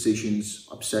standpoints, decisions,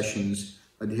 obsessions,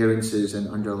 adherences, and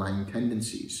underlying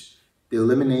tendencies. The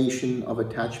elimination of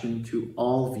attachment to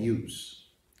all views,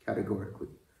 categorically.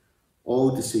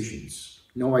 All decisions.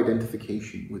 No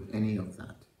identification with any of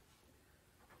that.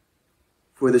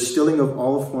 For the stilling of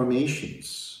all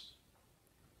formations.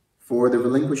 For the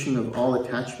relinquishing of all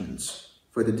attachments.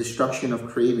 For the destruction of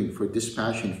craving, for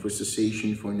dispassion, for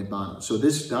cessation, for Nibbana. So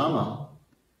this Dhamma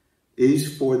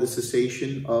is for the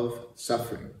cessation of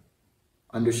suffering.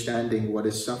 Understanding what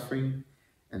is suffering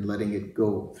and letting it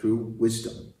go through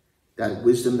wisdom. That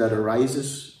wisdom that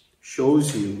arises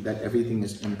shows you that everything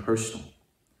is impersonal.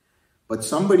 But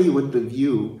somebody with the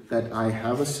view that I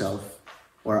have a self,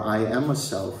 or I am a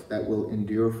self that will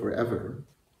endure forever,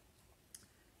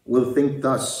 will think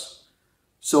thus,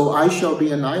 so I shall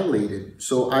be annihilated,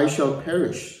 so I shall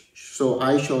perish, so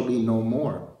I shall be no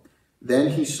more. Then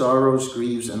he sorrows,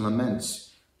 grieves, and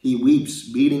laments. He weeps,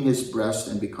 beating his breast,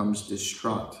 and becomes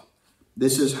distraught.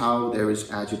 This is how there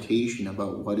is agitation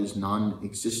about what is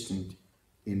non-existent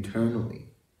internally.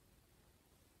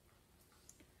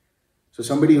 So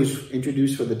somebody who's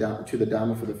introduced to the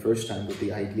Dhamma for the first time with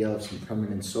the idea of some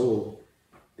permanent soul,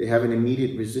 they have an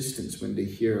immediate resistance when they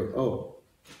hear, oh,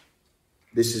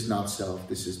 this is not self,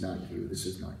 this is not you, this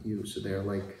is not you. So they're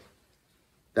like,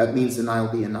 that means then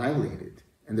I'll be annihilated.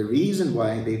 And the reason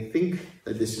why they think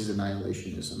that this is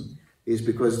annihilationism is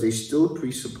because they still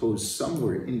presuppose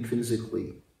somewhere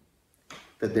intrinsically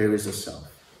that there is a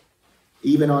self.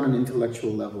 Even on an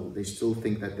intellectual level, they still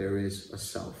think that there is a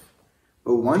self.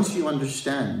 But once you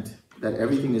understand that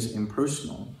everything is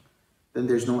impersonal, then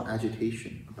there's no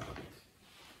agitation about it.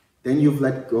 Then you've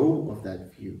let go of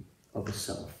that view of a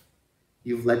self.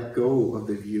 You've let go of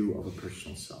the view of a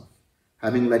personal self.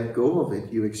 Having let go of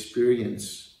it, you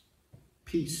experience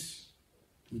peace.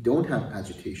 You don't have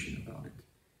agitation about it.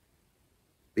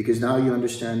 Because now you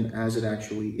understand as it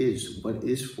actually is. What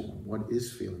is form? What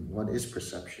is feeling? What is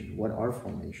perception? What are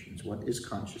formations? What is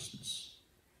consciousness?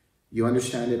 You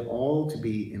understand it all to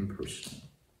be impersonal.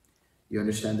 You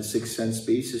understand the sixth sense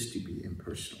basis to be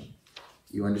impersonal.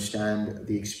 You understand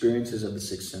the experiences of the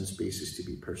sixth sense basis to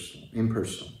be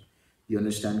impersonal. You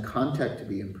understand contact to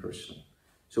be impersonal.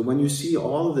 So when you see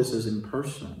all of this as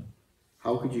impersonal,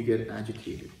 how could you get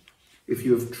agitated? If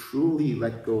you have truly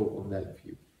let go of that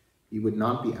view, you would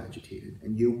not be agitated.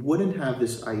 And you wouldn't have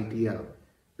this idea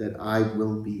that I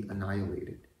will be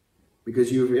annihilated.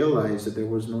 Because you realize that there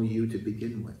was no you to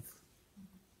begin with.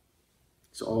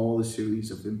 It's all a series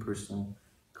of impersonal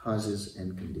causes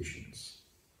and conditions.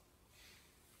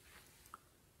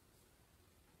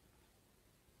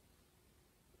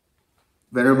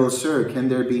 Venerable Sir, can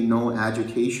there be no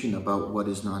agitation about what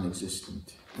is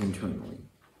non-existent internally?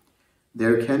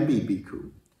 There can be,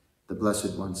 Bhikkhu, the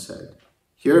Blessed One said.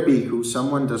 Here, Bhikkhu,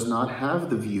 someone does not have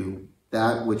the view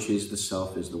that which is the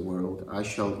self is the world. I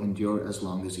shall endure as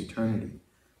long as eternity.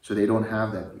 So they don't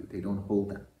have that view. They don't hold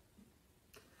that.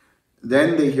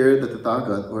 Then they hear the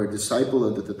Tathagata, or a disciple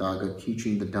of the Tathagata,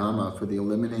 teaching the Dhamma for the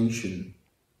elimination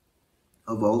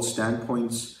of all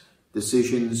standpoints,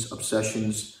 decisions,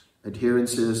 obsessions,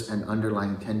 adherences, and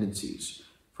underlying tendencies,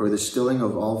 for the stilling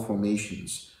of all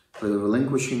formations, for the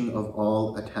relinquishing of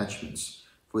all attachments,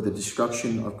 for the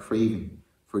destruction of craving,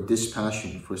 for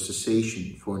dispassion, for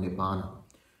cessation, for Nibbana.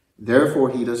 Therefore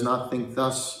he does not think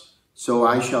thus, so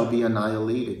I shall be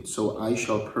annihilated, so I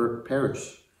shall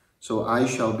perish, so I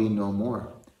shall be no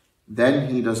more.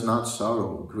 Then he does not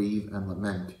sorrow, grieve, and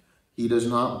lament. He does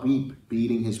not weep,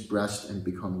 beating his breast and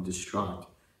become distraught.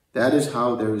 That is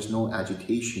how there is no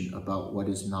agitation about what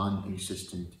is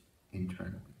non-existent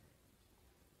internally.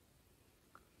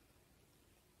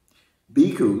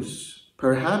 Bhikkhus,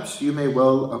 perhaps you may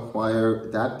well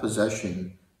acquire that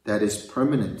possession that is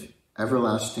permanent,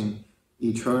 everlasting,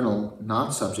 eternal,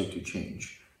 not subject to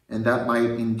change, and that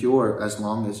might endure as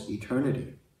long as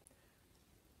eternity.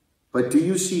 But do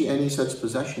you see any such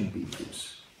possession,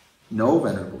 bhikkhus? No,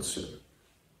 Venerable Sir.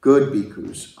 Good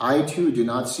bhikkhus, I too do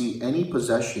not see any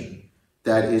possession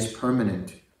that is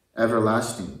permanent,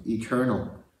 everlasting, eternal,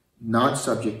 not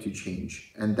subject to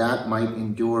change, and that might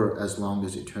endure as long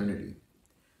as eternity.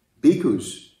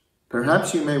 Bhikkhus,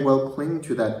 perhaps you may well cling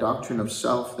to that doctrine of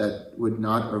self that would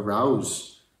not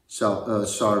arouse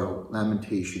sorrow,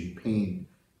 lamentation, pain,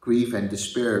 grief, and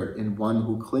despair in one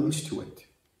who clings to it.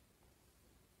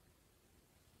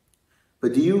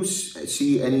 But do you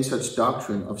see any such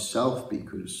doctrine of self,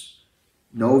 bhikkhus?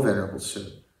 No, Venerable Sir.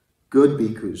 Good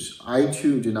bhikkhus, I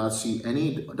too do not see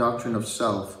any doctrine of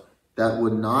self that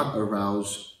would not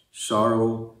arouse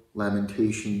sorrow,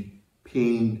 lamentation,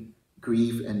 pain,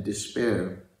 grief, and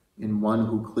despair in one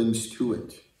who clings to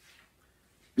it.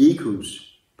 Bhikkhus,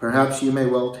 perhaps you may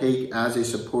well take as a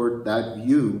support that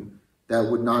view that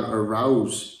would not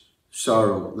arouse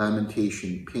sorrow,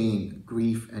 lamentation, pain,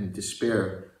 grief, and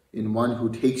despair in one who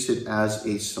takes it as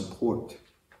a support.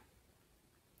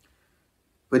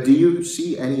 But do you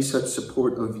see any such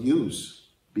support of views,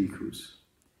 bhikkhus?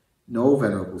 No,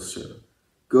 Venerable Sir.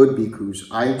 Good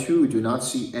bhikkhus, I too do not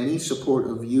see any support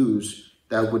of views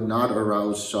that would not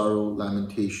arouse sorrow,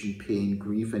 lamentation, pain,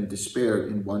 grief, and despair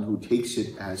in one who takes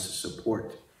it as a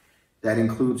support. That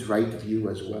includes right view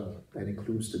as well. That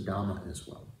includes the Dhamma as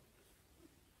well.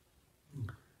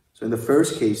 So in the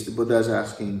first case, the Buddha is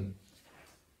asking,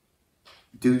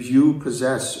 do you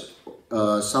possess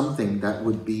something that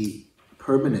would be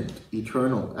permanent,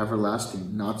 eternal,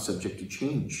 everlasting, not subject to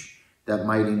change, that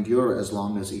might endure as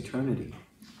long as eternity?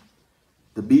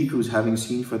 The bhikkhus, having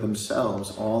seen for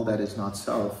themselves all that is not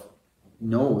self,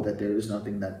 know that there is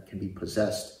nothing that can be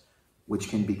possessed, which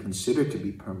can be considered to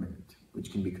be permanent,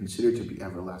 which can be considered to be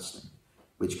everlasting,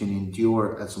 which can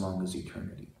endure as long as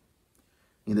eternity.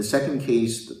 In the second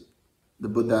case, the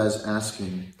Buddha is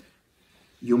asking,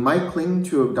 you might cling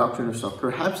to a doctrine of self.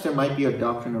 Perhaps there might be a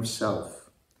doctrine of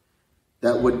self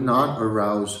that would not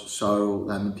arouse sorrow,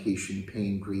 lamentation,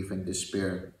 pain, grief, and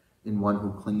despair in one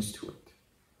who clings to it.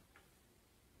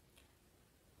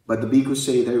 But the bhikkhus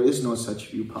say there is no such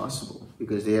view possible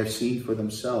because they have seen for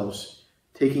themselves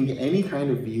taking any kind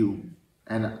of view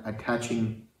and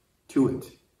attaching to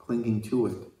it, clinging to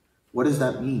it. What does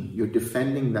that mean? You're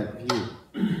defending that view.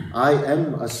 I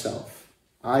am a self.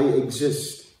 I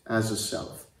exist as a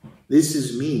self. This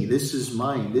is me. This is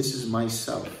mine. This is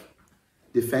myself.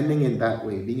 Defending in that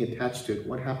way, being attached to it,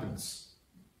 what happens?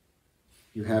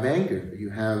 You have anger. You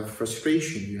have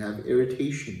frustration. You have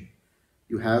irritation.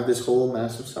 You have this whole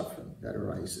mass of suffering that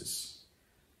arises.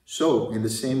 So, in the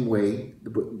same way, the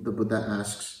Buddha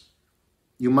asks,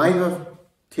 you might well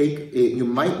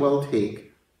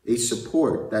take a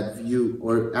support, that view,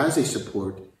 or as a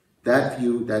support, that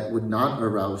view that would not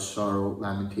arouse sorrow,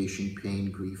 lamentation, pain,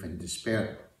 grief, and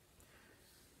despair.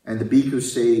 And the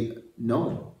bhikkhus say,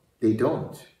 no, they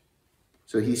don't.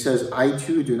 So he says, I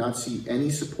too do not see any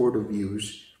support of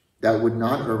views that would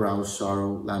not arouse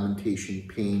sorrow, lamentation,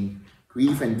 pain,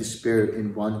 grief, and despair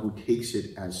in one who takes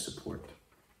it as support.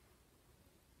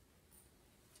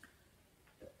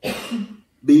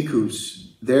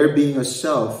 Bhikkhus, there being a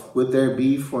self, would there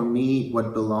be for me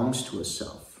what belongs to a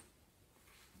self?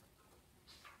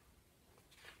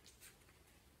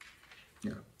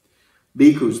 Yeah.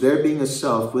 Bhikkhus, there being a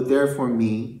self, would there be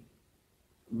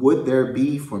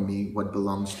for me what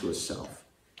belongs to a self?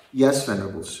 Yes,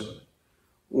 Venerable Sir.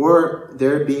 Or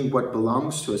there being what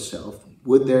belongs to a self,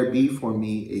 would there be for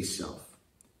me a self?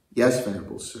 Yes,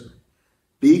 Venerable Sir.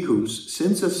 Bhikkhus,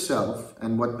 since a self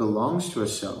and what belongs to a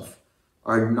self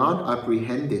are not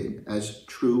apprehended as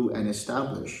true and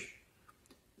established,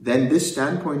 then this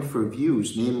standpoint for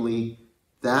views, namely,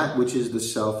 that which is the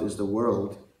self is the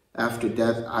world, after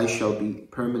death I shall be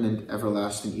permanent,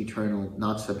 everlasting, eternal,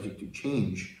 not subject to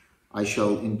change, I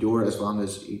shall endure as long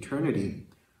as eternity,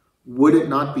 would it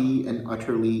not be an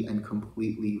utterly and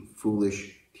completely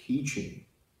foolish teaching?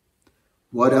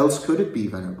 What else could it be,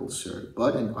 Venerable Sir,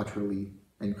 but an utterly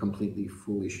and completely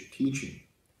foolish teaching?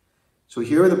 So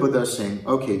here the Buddha is saying,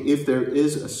 okay, if there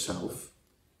is a self,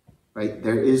 right,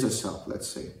 there is a self, let's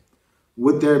say,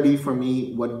 would there be for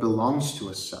me what belongs to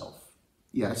a self?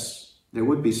 Yes. There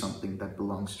would be something that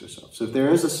belongs to a self. So if there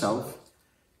is a self,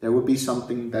 there would be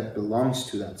something that belongs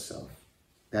to that self.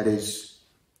 That is,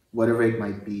 whatever it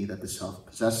might be that the self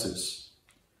possesses.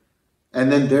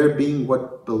 And then there being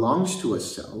what belongs to a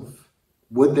self,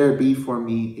 would there be for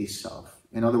me a self?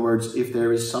 In other words, if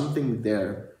there is something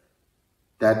there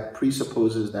that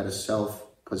presupposes that a self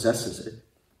possesses it,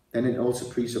 then it also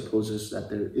presupposes that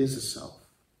there is a self.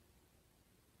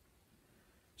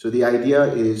 So the idea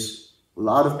is, a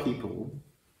lot of people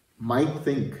might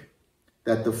think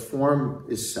that the form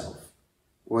is self,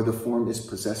 or the form is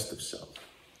possessed of self,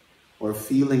 or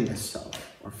feeling is self,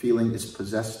 or feeling is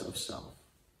possessed of self.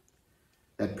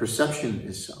 That perception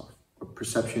is self, or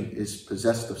perception is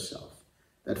possessed of self.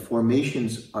 That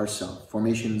formations are self,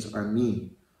 formations are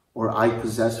me, or I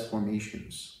possess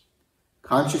formations.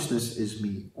 Consciousness is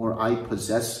me, or I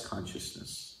possess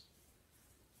consciousness.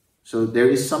 So there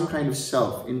is some kind of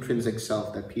self, intrinsic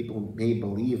self, that people may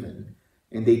believe in,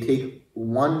 and they take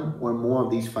one or more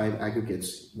of these 5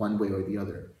 aggregates one way or the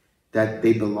other. That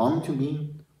they belong to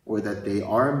me, or that they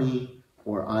are me,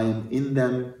 or I am in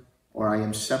them, or I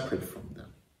am separate from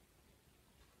them.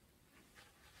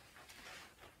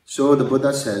 So the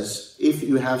Buddha says, if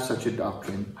you have such a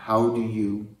doctrine, how do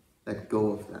you let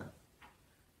go of that?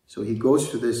 So he goes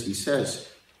to this, he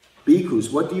says,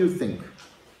 Bhikkhus, what do you think?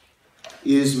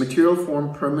 Is material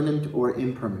form permanent or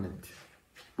impermanent?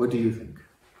 What do you think?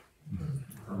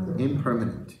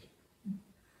 Impermanent.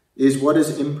 Is what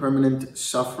is impermanent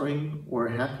suffering or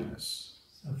happiness?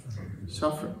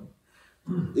 Suffering.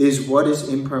 Is what is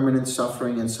impermanent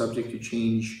suffering and subject to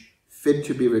change fit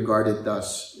to be regarded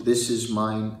thus? This is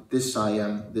mine, this I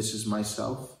am, this is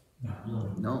myself?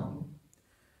 No.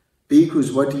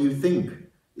 Bhikkhus, what do you think?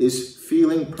 Is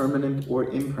feeling permanent or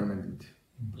impermanent?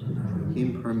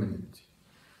 Impermanent.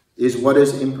 Is what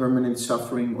is impermanent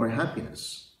suffering or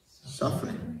happiness?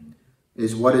 Suffering.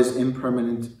 Is what is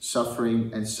impermanent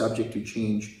suffering and subject to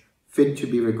change fit to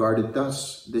be regarded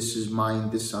thus? This is mine,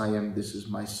 this I am, this is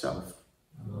myself?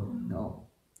 No.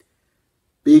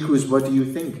 Bhikkhus, what do you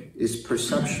think? Is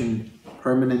perception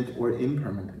permanent or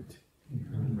impermanent?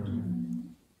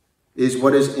 Is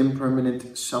what is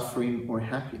impermanent suffering or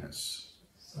happiness?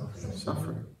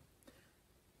 Suffering.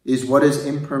 Is what is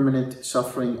impermanent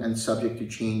suffering and subject to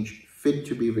change fit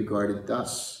to be regarded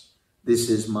thus? This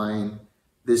is mine,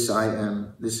 this I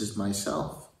am, this is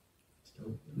myself?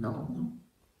 No.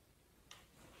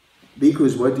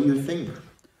 Bhikkhus, what do you think?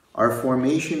 Are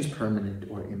formations permanent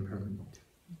or impermanent?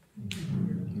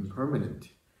 Impermanent.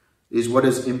 Is what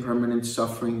is impermanent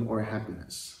suffering or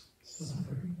happiness?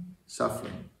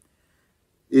 Suffering.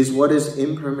 Is what is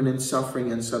impermanent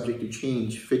suffering and subject to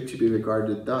change fit to be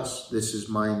regarded thus? This is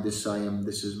mine, this I am,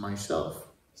 this is myself?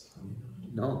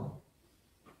 No.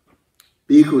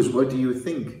 Bhikkhus, what do you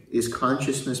think? Is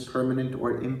consciousness permanent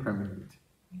or impermanent?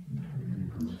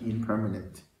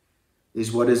 Impermanent.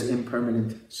 Is what is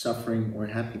impermanent suffering or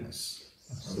happiness?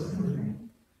 Suffering.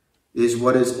 Is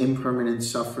what is impermanent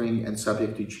suffering and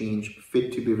subject to change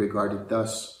fit to be regarded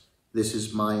thus? This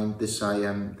is mine, this I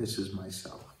am, this is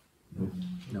myself?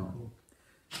 No.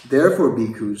 Therefore,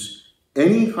 bhikkhus,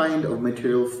 any kind of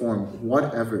material form,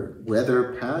 whatever,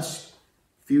 whether past,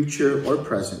 future, or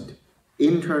present,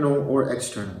 internal or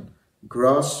external,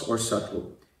 gross or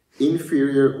subtle,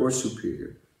 inferior or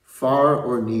superior, far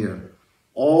or near,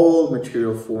 all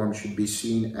material form should be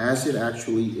seen as it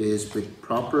actually is with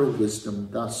proper wisdom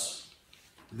thus.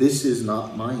 This is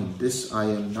not mine, this I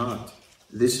am not,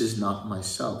 this is not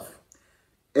myself.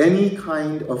 Any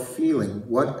kind of feeling,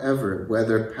 whatever,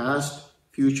 whether past,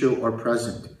 future, or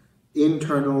present,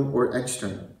 internal or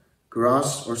external,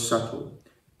 gross or subtle,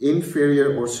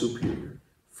 inferior or superior,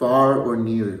 far or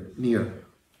near,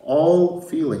 all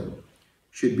feeling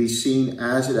should be seen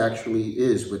as it actually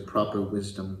is with proper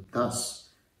wisdom thus.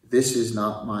 This is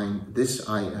not mine, this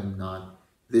I am not,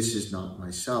 this is not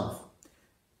myself.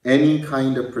 Any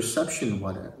kind of perception,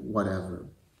 whatever,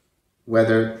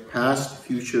 whether past,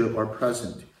 future, or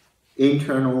present,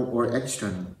 internal or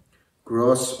external,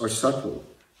 gross or subtle,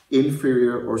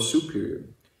 inferior or superior,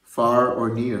 far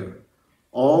or near,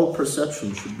 all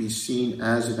perception should be seen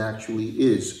as it actually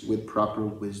is with proper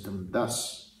wisdom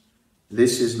thus.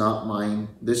 This is not mine,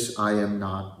 this I am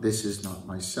not, this is not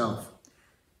myself.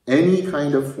 Any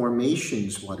kind of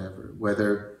formations, whatever,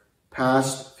 whether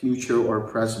past, future, or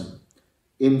present,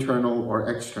 internal or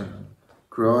external,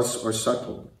 gross or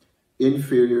subtle,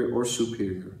 inferior or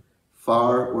superior,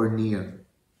 far or near,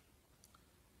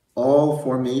 all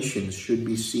formations should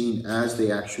be seen as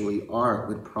they actually are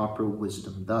with proper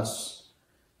wisdom thus.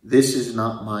 This is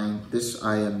not mine, this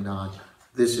I am not,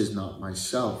 this is not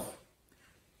myself.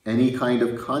 Any kind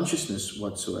of consciousness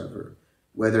whatsoever,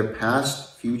 whether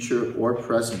past, future, or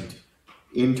present,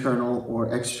 internal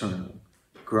or external,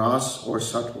 gross or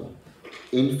subtle,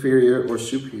 inferior or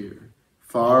superior,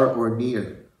 far or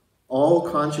near. All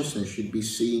consciousness should be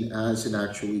seen as it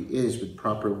actually is with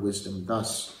proper wisdom.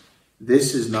 Thus,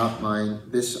 this is not mine,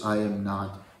 this I am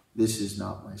not, this is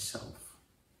not myself.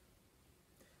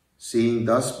 Seeing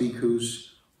thus, bhikkhus,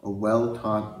 a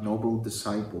well-taught, noble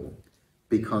disciple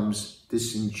becomes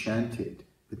disenchanted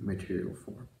with material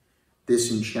form,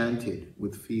 disenchanted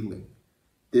with feeling,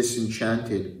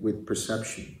 disenchanted with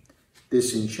perception,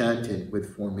 disenchanted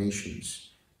with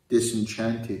formations,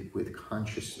 disenchanted with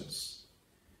consciousness.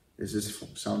 Does this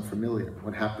sound familiar?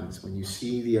 What happens when you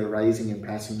see the arising and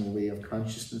passing away of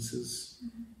consciousnesses?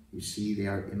 You see they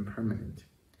are impermanent.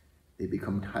 They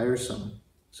become tiresome,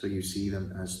 so you see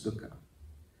them as dukkha.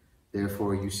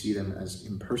 Therefore, you see them as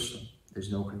impersonal.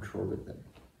 There's no control of them.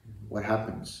 What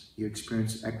happens? You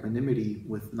experience equanimity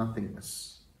with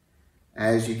nothingness.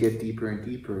 As you get deeper and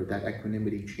deeper, that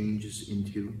equanimity changes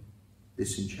into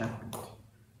disenchantment.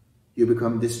 You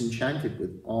become disenchanted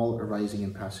with all arising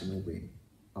and passing away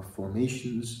of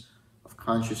formations, of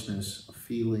consciousness, of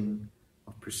feeling,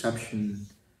 of perception,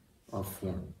 of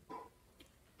form.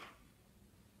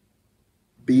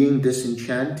 Being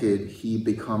disenchanted, he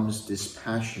becomes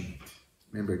dispassionate.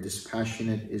 Remember,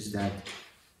 dispassionate is that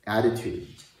attitude,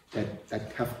 that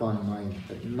Teflon mind,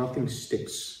 that nothing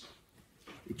sticks.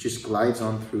 It just glides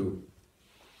on through.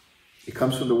 It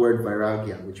comes from the word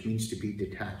vairagya, which means to be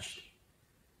detached.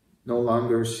 No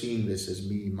longer seeing this as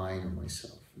me, mine, or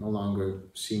myself. No longer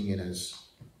seeing it as,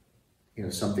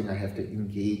 something I have to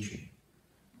engage in.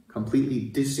 Completely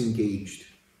disengaged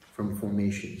from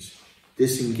formations,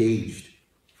 disengaged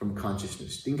from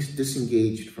consciousness,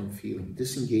 disengaged from feeling,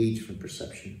 disengaged from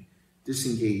perception,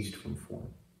 disengaged from form.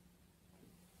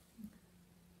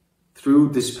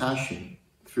 Through dispassion,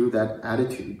 through that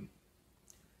attitude,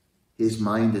 his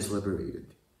mind is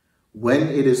liberated. When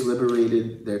it is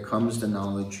liberated, there comes the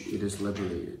knowledge it is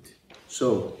liberated.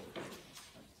 So,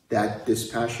 that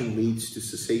dispassion leads to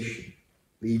cessation,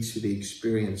 leads to the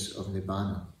experience of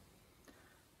Nibbana.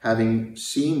 Having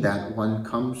seen that,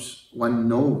 one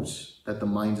knows that the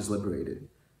mind is liberated,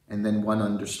 and then one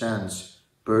understands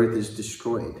birth is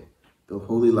destroyed. The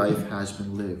holy life has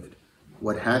been lived.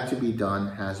 What had to be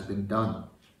done has been done.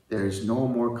 There is no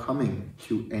more coming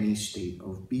to any state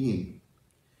of being.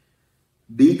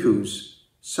 Bhikkhus,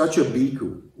 such a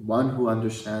bhikkhu, one who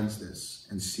understands this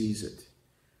and sees it,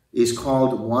 is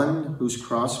called one whose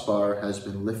crossbar has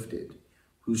been lifted,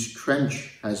 whose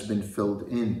trench has been filled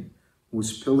in,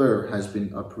 whose pillar has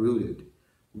been uprooted,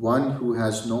 one who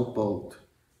has no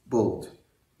bolt,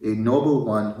 a noble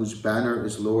one whose banner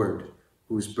is lowered,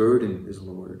 whose burden is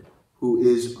lowered, who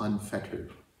is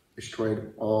unfettered,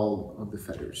 destroyed all of the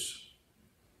fetters.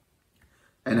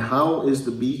 And how is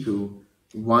the bhikkhu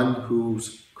one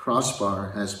whose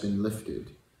crossbar has been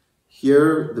lifted?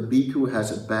 Here the bhikkhu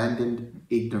has abandoned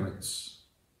ignorance,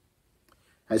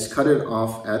 has cut it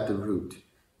off at the root,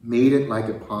 made it like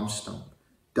a palm stump,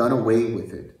 done away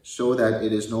with it, so that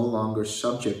it is no longer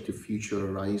subject to future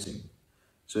arising.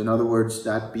 So in other words,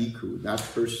 that bhikkhu, that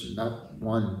person, that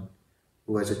one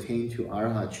who has attained to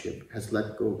arhatship has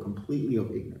let go completely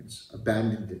of ignorance,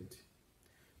 abandoned it,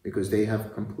 because they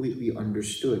have completely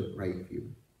understood right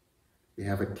view. They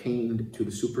have attained to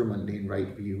the supra-mundane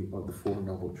right view of the Four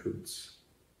Noble Truths.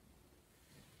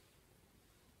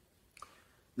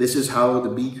 This is how the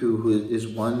bhikkhu who is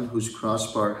one whose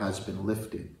crossbar has been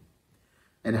lifted.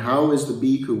 And how is the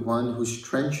bhikkhu one whose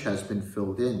trench has been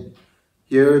filled in?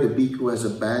 Here the bhikkhu has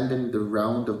abandoned the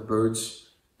round of birds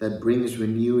that brings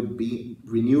renewed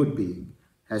being,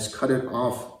 has cut it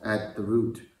off at the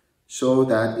root, so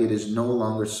that it is no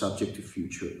longer subject to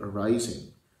future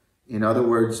arising. In other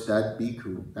words, that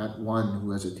bhikkhu, that one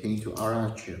who has attained to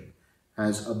arhatship,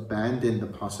 has abandoned the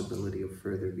possibility of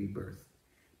further rebirth,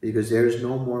 because there is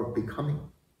no more becoming,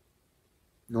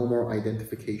 no more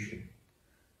identification,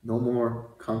 no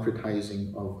more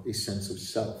concretizing of a sense of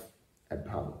self at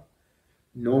power,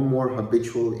 no more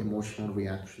habitual emotional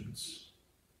reactions,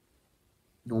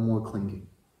 no more clinging.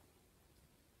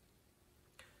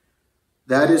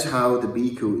 That is how the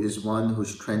bhikkhu is one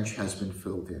whose trench has been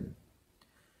filled in.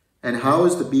 And how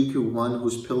is the bhikkhu one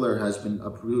whose pillar has been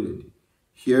uprooted?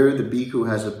 Here the bhikkhu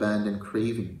has abandoned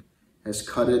craving, has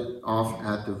cut it off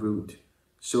at the root,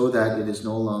 so that it is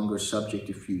no longer subject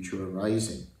to future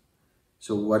arising.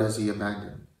 So what has he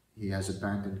abandoned? He has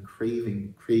abandoned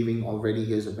craving. Craving already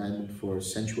he has abandoned for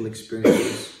sensual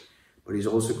experiences, but he's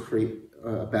also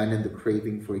abandoned the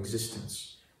craving for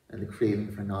existence and the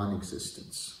craving for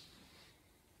non-existence.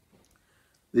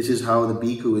 This is how the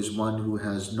bhikkhu is one who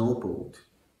has no bolt,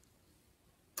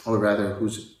 or rather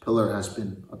whose pillar has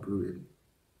been uprooted.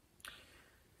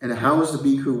 And how is the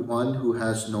bhikkhu one who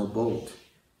has no bolt?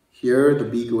 Here the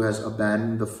bhikkhu has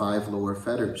abandoned the 5 lower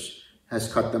fetters,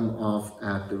 has cut them off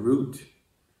at the root,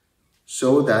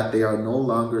 so that they are no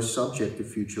longer subject to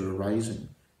future arising.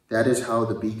 That is how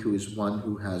the bhikkhu is one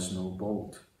who has no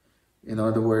bolt. In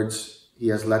other words, he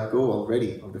has let go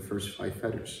already of the first 5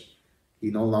 fetters. He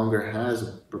no longer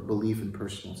has a belief in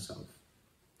personal self.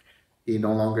 He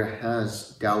no longer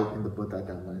has doubt in the Buddha,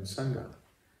 Dhamma, and Sangha.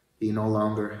 He no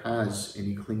longer has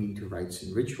any clinging to rites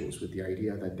and rituals with the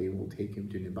idea that they will take him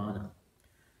to Nibbana.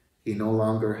 He no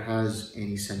longer has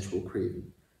any sensual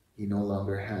craving. He no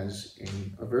longer has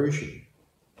any aversion.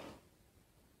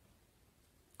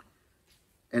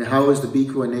 And how is the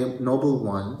bhikkhu a noble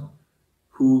one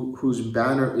whose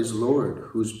banner is lowered,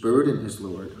 whose burden is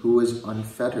lowered, who is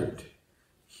unfettered?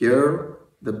 Here,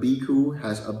 the bhikkhu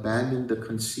has abandoned the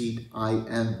conceit I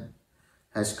am,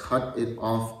 has cut it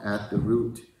off at the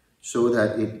root, so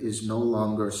that it is no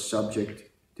longer subject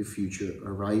to future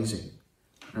arising.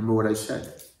 Remember what I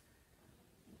said?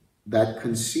 That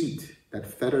conceit,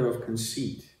 that fetter of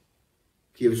conceit,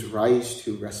 gives rise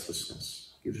to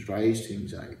restlessness, gives rise to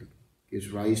anxiety, gives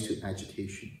rise to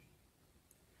agitation,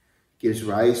 gives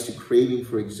rise to craving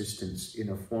for existence in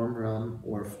a form realm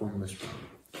or a formless realm.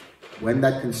 When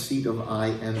that conceit of I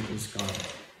am is gone,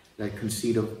 that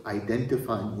conceit of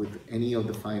identifying with any of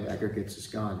the 5 aggregates is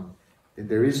gone, then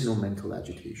there is no mental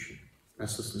agitation.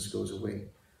 Restlessness goes away.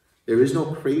 There is no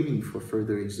craving for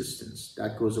further existence.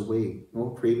 That goes away.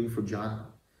 No craving for jhana.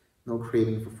 No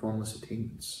craving for formless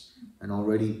attainments. And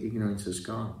already ignorance is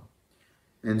gone.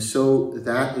 And so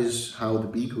that is how the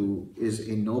bhikkhu is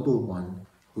a noble one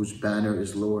whose banner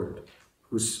is lowered,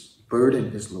 whose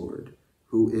burden is lowered,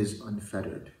 who is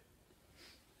unfettered.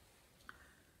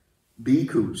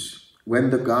 Bhikkhus, when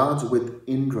the gods with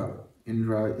Indra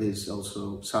is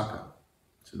also Sakha,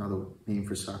 it's another name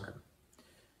for Sakha,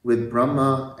 with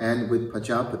Brahma and with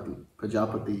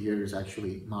Pajapati here is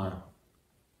actually Mara,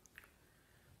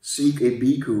 seek a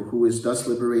bhikkhu who is thus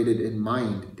liberated in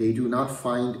mind, they do not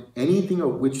find anything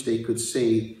of which they could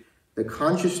say, the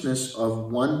consciousness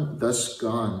of one thus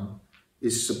gone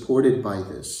is supported by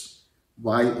this.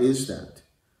 Why is that?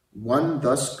 One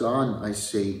thus gone, I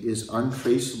say, is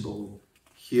untraceable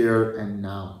here and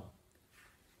now.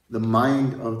 The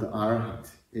mind of the Arhat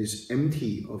is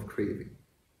empty of craving.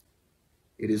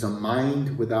 It is a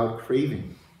mind without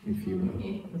craving, if you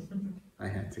will. I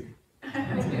had to.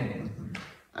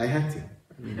 I had to.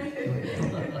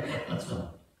 That's fine.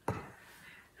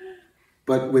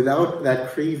 But without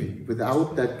that craving,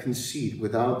 without that conceit,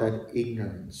 without that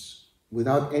ignorance,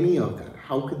 without any of that,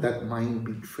 how could that mind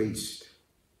be traced?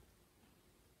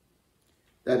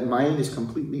 That mind is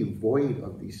completely void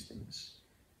of these things.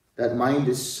 That mind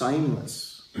is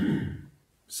signless.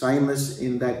 Signless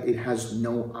in that it has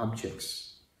no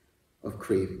objects of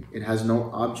craving. It has no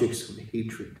objects of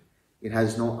hatred. It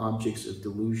has no objects of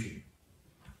delusion.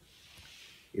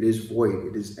 It is void.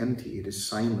 It is empty. It is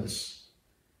signless.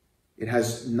 It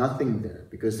has nothing there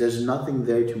because there's nothing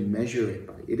there to measure it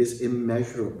by. It is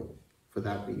immeasurable for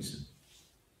that reason.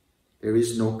 There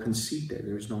is no conceit there.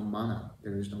 There is no mana.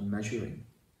 There is no measuring.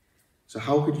 So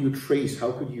how could you trace?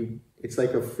 How could you? It's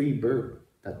like a free bird,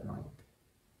 that mind.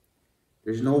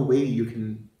 There's no way you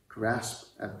can grasp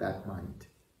at that mind.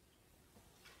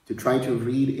 To try to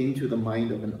read into the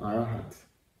mind of an Arhat,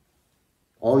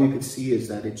 all you could see is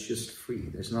that it's just free.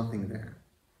 There's nothing there.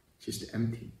 It's just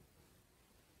empty.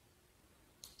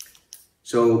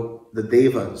 So the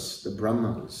Devas, the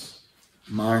Brahmas,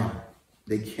 Mara,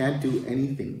 they can't do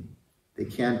anything. They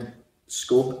can't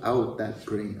scope out that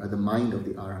brain or the mind of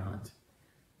the Arhat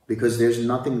because there's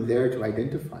nothing there to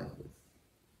identify with.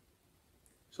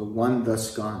 So one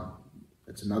thus gone.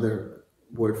 That's another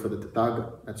word for the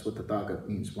Tathagat. That's what Tathagat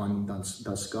means. One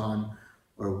thus gone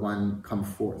or one come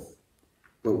forth.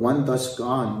 But one thus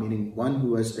gone, meaning one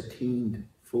who has attained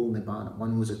full Nibbana,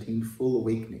 one who has attained full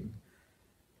awakening.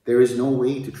 There is no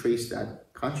way to trace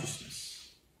that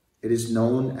consciousness. It is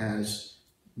known as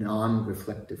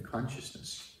non-reflective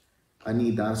consciousness.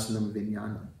 Anidasanam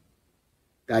vinyana.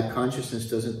 That consciousness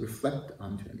doesn't reflect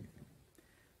onto anything.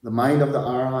 The mind of the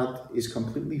Arhat is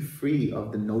completely free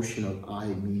of the notion of I,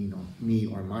 me,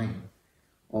 or mine.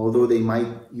 Although they might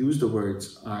use the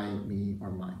words I, me,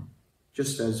 or mine,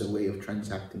 just as a way of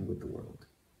transacting with the world.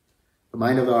 The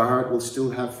mind of the Arhat will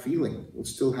still have feeling, will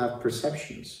still have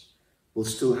perceptions, will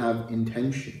still have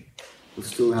intention, will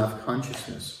still have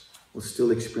consciousness, will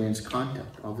still experience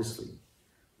contact, obviously,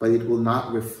 but it will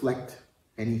not reflect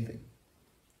anything.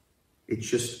 It's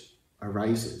just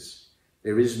arises.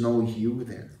 There is no you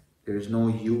there. There is no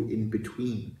you in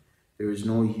between. There is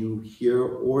no you here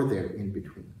or there in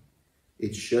between.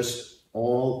 It's just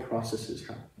all processes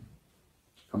happening,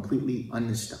 completely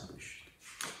unestablished.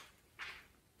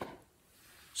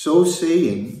 So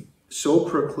saying, so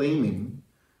proclaiming,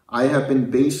 I have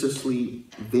been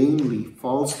baselessly, vainly,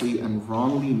 falsely, and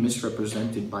wrongly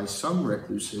misrepresented by some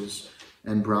recluses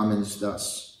and Brahmins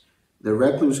thus. The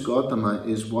recluse Gautama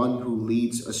is one who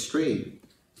leads astray.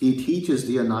 He teaches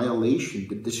the annihilation,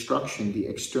 the destruction, the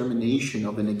extermination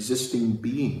of an existing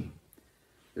being.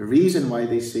 The reason why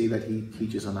they say that he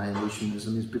teaches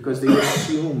annihilationism is because they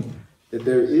assume that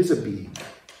there is a being.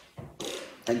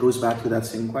 That goes back to that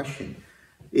same question.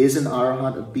 Is an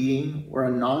arhat a being or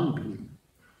a non-being?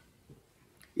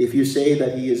 If you say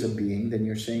that he is a being, then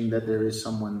you're saying that there is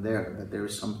someone there, that there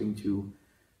is something to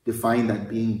define that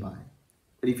being by.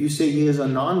 But if you say he is a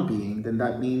non-being, then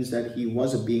that means that he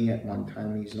was a being at one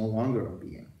time and he's no longer a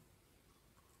being.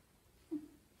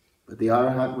 But the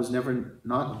Arhat was never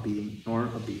not a being nor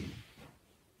a being.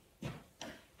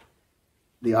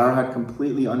 The Arhat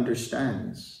completely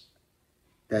understands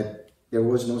that there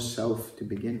was no self to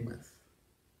begin with.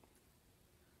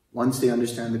 Once they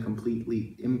understand the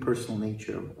completely impersonal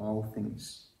nature of all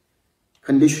things,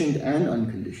 conditioned and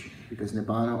unconditioned, because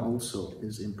Nibbana also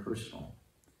is impersonal,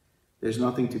 there's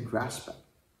nothing to grasp at.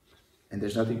 And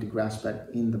there's nothing to grasp at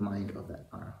in the mind of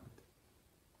that Arhat.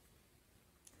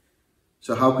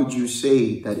 So how could you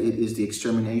say that it is the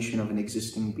extermination of an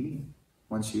existing being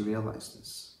once you realize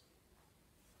this?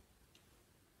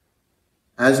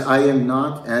 As I do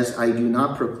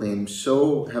not proclaim,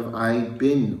 so have I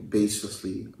been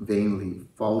baselessly, vainly,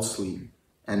 falsely,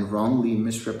 and wrongly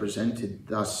misrepresented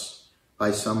thus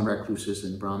by some recluses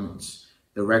and Brahmins.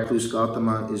 The recluse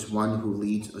Gautama is one who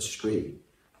leads astray.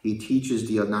 He teaches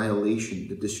the annihilation,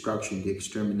 the destruction, the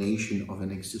extermination of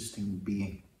an existing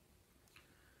being.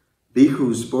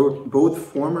 Bhikkhus, both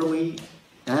formerly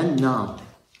and now,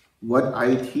 what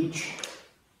I teach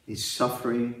is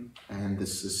suffering and the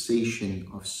cessation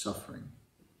of suffering.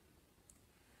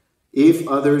 If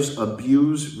others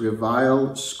abuse,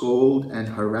 revile, scold, and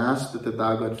harass the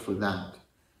Tathagat for that,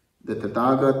 the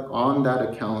Tathagat on that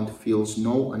account feels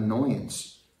no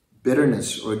annoyance,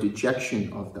 bitterness, or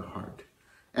dejection of the heart.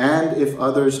 And if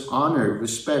others honor,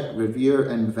 respect, revere,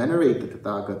 and venerate the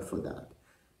Tathagat for that,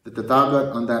 the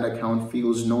Tathagat on that account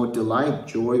feels no delight,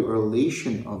 joy, or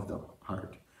elation of the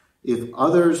heart. If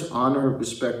others honor,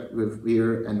 respect,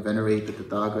 revere, and venerate the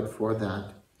Tathagat for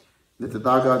that, the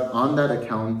Tathagat on that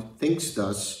account thinks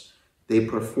thus, they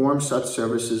perform such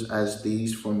services as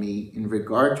these for me in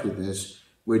regard to this,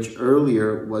 which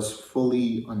earlier was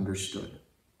fully understood.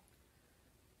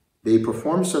 They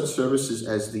perform such services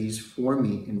as these for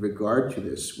me in regard to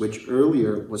this, which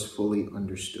earlier was fully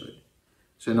understood.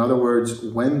 So in other words,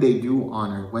 when they do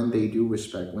honor, when they do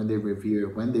respect, when they revere,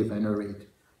 when they venerate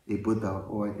a Buddha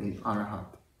or a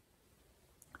Arhat,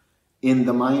 in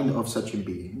the mind of such a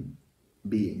being,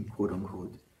 quote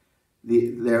unquote,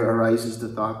 there arises the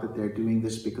thought that they're doing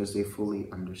this because they fully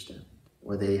understand,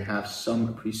 or they have some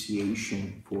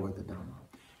appreciation for the Dhamma.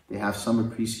 They have some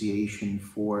appreciation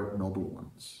for noble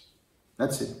ones.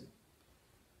 That's it.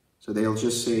 So they'll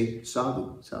just say,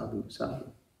 sadhu, sadhu,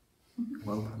 sadhu.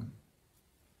 Well done.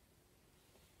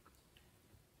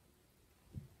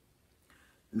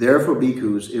 Therefore,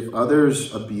 bhikkhus, if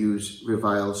others abuse,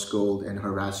 revile, scold, and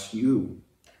harass you,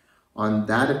 on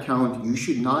that account you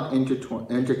should not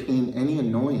entertain any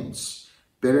annoyance,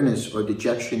 bitterness, or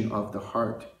dejection of the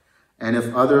heart. And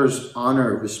if others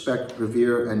honor, respect,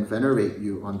 revere, and venerate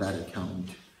you on that account,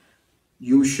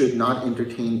 you should not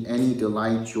entertain any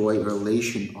delight, joy, or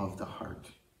elation of the heart.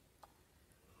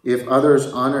 If others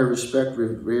honor, respect,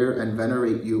 revere, and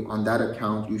venerate you on that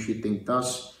account, you should think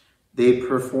thus, they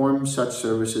perform such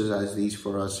services as these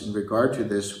for us in regard to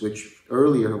this, which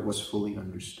earlier was fully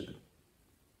understood.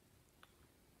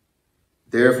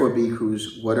 Therefore,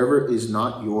 bhikkhus, whatever is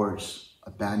not yours,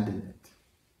 abandon it.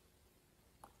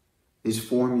 Is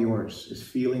form yours? Is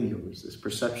feeling yours? Is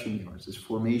perception yours? Is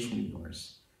formation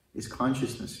yours? Is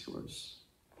consciousness yours?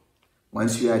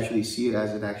 Once you actually see it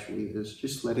as it actually is,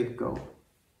 just let it go.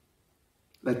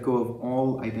 Let go of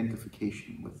all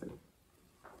identification with it.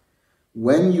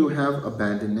 When you have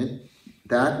abandoned it,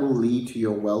 that will lead to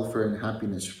your welfare and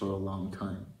happiness for a long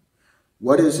time.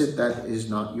 What is it that is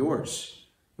not yours?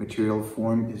 Material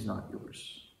form is not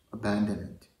yours. Abandon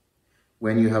it.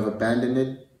 When you have abandoned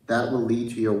it, that will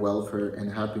lead to your welfare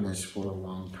and happiness for a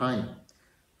long time.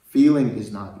 Feeling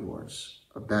is not yours.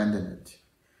 Abandon it.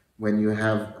 When you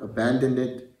have abandoned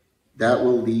it, that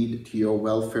will lead to your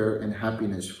welfare and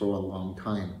happiness for a long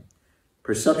time.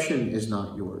 Perception is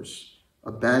not yours.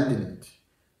 Abandon it.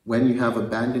 When you have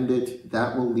abandoned it,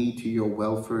 that will lead to your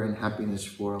welfare and happiness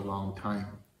for a long time.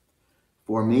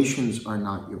 Formations are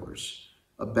not yours.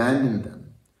 Abandon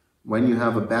them. When you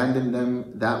have abandoned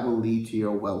them, that will lead to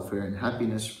your welfare and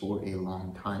happiness for a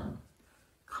long time.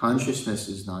 Consciousness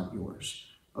is not yours.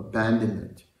 Abandon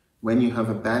it. When you have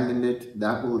abandoned it,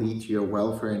 that will lead to your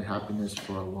welfare and happiness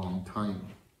for a long time.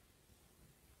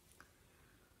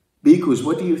 Bhikkhus,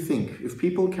 what do you think? If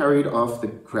people carried off the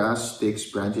grass, sticks,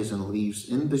 branches, and leaves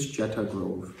in this Jeta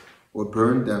grove, or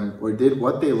burned them, or did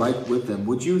what they liked with them,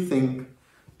 would you think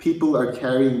people are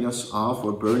carrying us off,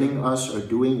 or burning us, or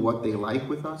doing what they like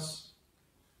with us?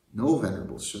 No,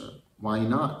 Venerable Sir. Why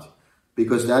not?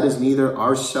 Because that is neither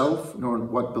our self nor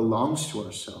what belongs to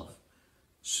ourself.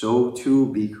 So too,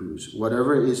 bhikkhus,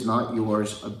 whatever is not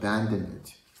yours, abandon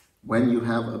it. When you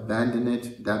have abandoned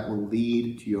it, that will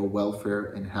lead to your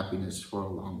welfare and happiness for a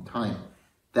long time.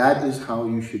 That is how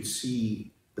you should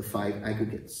see the 5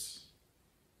 aggregates.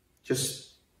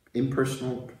 Just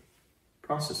impersonal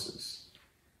processes.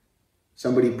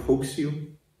 Somebody pokes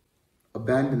you,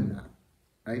 abandon that,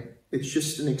 right? It's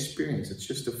just an experience. It's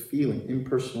just a feeling,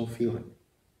 impersonal feeling.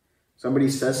 Somebody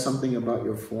says something about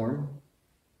your form,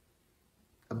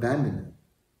 abandon it.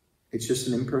 It's just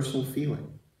an impersonal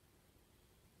feeling.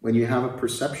 When you have a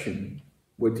perception,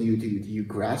 what do? Do you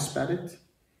grasp at it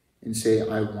and say,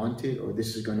 I want it, or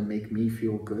this is going to make me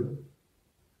feel good?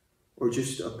 Or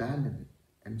just abandon it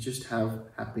and just have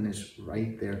happiness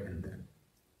right there and then.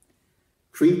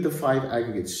 Treat the 5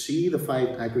 aggregates. See the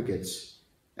 5 aggregates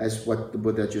as what the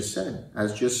Buddha just said,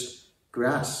 as just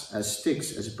grass, as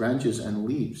sticks, as branches and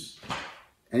leaves.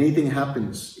 Anything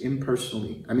happens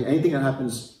impersonally. Anything that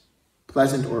happens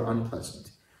pleasant or unpleasant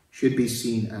should be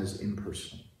seen as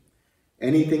impersonal.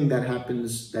 Anything that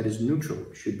happens that is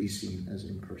neutral should be seen as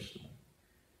impersonal.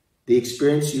 The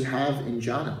experience you have in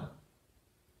jhana,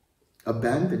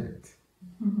 abandon it.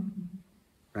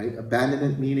 Right? Abandon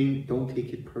it meaning don't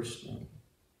take it personally.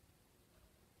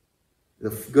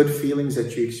 The good feelings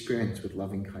that you experience with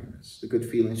loving kindness, the good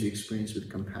feelings you experience with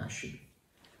compassion,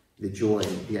 the joy,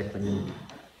 the equanimity.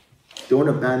 Don't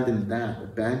abandon that.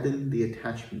 Abandon the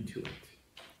attachment to it.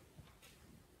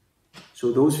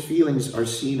 So those feelings are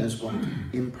seen as what?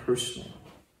 Impersonal.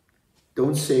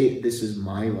 Don't say, this is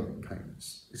my loving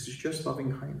kindness. This is just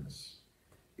loving kindness.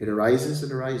 It arises,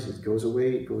 it arises. It goes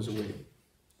away, it goes away.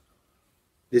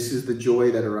 This is the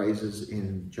joy that arises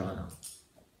in jhana.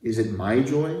 Is it my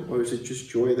joy, or is it just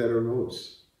joy that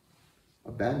arose?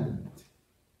 Abandon it.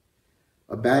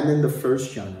 Abandon the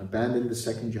first jhana, abandon the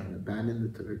second jhana, abandon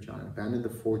the third jhana, abandon the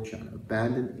fourth jhana,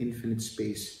 abandon infinite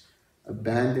space,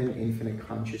 abandon infinite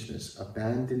consciousness,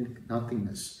 abandon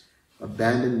nothingness,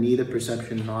 abandon neither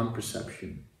perception,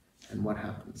 non-perception. And what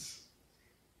happens?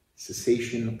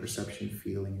 Cessation of perception,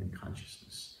 feeling, and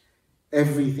consciousness.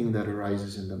 Everything that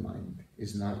arises in the mind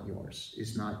is not yours,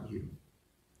 is not you.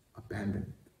 Abandon it.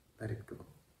 Let it go.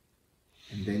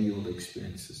 And then you will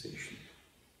experience cessation.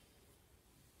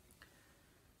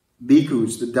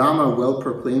 Bhikkhus, the Dhamma well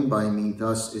proclaimed by me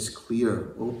thus is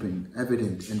clear, open,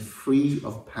 evident, and free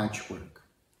of patchwork.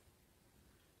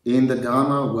 In the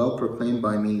Dhamma well proclaimed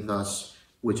by me thus,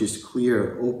 which is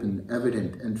clear, open,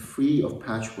 evident, and free of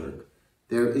patchwork,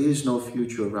 there is no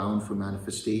future round for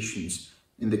manifestations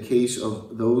in the case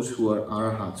of those who are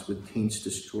arahats with taints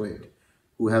destroyed,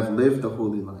 who have lived the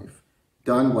holy life,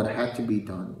 done what had to be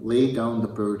done, laid down the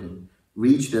burden,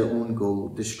 reached their own goal,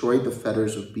 destroyed the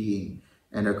fetters of being,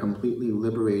 and are completely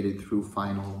liberated through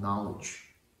final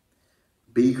knowledge.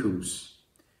 Bhikkhus,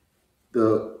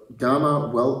 the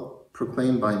Dhamma well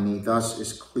proclaimed by me thus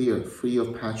is clear, free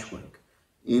of patchwork.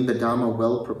 In the Dhamma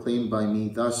well proclaimed by me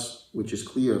thus, which is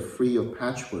clear, free of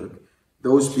patchwork,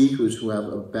 those bhikkhus who have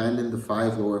abandoned the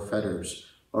 5 lower fetters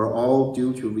are all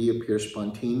due to reappear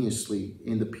spontaneously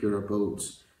in the pure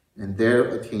abodes, and there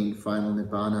attain final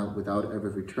Nibbana without ever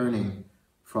returning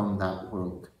from that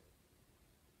world.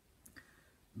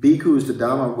 Bhikkhus, the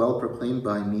Dhamma well proclaimed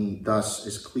by me thus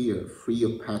is clear, free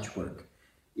of patchwork.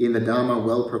 In the Dhamma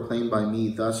well proclaimed by me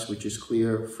thus, which is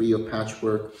clear, free of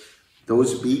patchwork,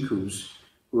 those bhikkhus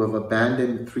who have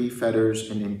abandoned 3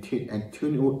 fetters and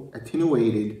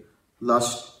attenuated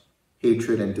lust,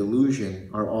 hatred, and delusion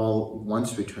are all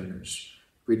once returners,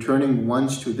 returning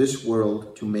once to this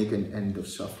world to make an end of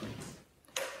suffering.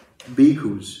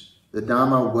 Bhikkhus, the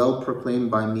Dhamma well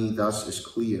proclaimed by me thus is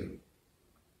clear,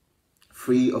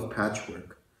 free of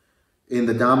patchwork. In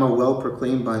the Dhamma well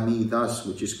proclaimed by me thus,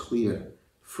 which is clear,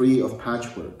 free of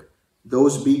patchwork,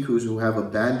 those bhikkhus who have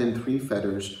abandoned 3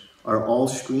 fetters are all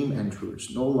stream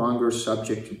enterers, no longer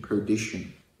subject to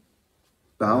perdition,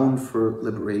 bound for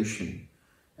liberation,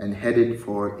 and headed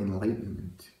for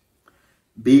enlightenment.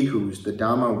 Bhikkhus, the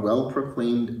Dhamma well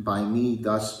proclaimed by me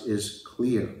thus is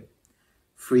clear,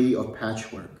 free of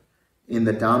patchwork. In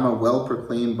the Dhamma well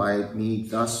proclaimed by me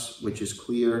thus, which is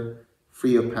clear,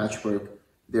 free of patchwork,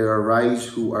 there arise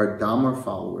who are Dhamma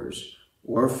followers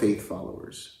or faith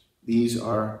followers. These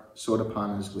are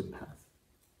Sotapannas with path,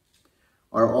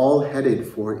 are all headed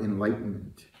for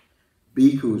enlightenment.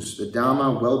 Bhikkhus, the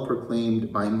Dhamma well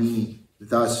proclaimed by me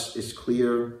thus is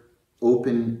clear,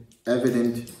 open,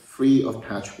 evident, free of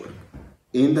patchwork.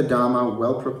 In the Dhamma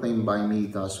well proclaimed by me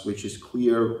thus, which is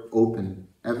clear, open,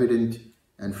 evident,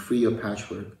 and free of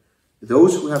patchwork,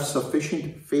 those who have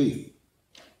sufficient faith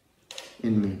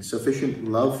in me, sufficient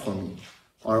love for me,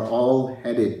 are all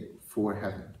headed for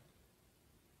heaven.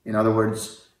 In other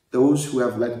words, those who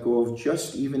have let go of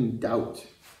just even doubt,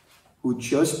 who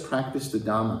just practice the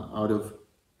Dhamma out of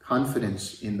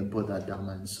confidence in the Buddha,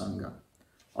 Dhamma, and Sangha,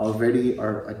 already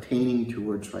are attaining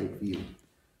towards right view,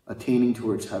 attaining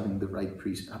towards having the right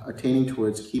attaining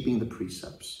towards keeping the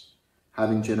precepts,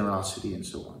 having generosity, and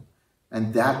so on.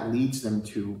 And that leads them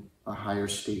to a higher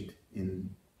state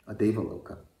in a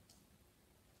Devaloka.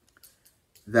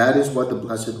 That is what the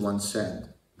Blessed One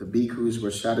said. The bhikkhus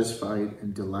were satisfied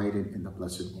and delighted in the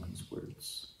Blessed One's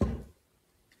words.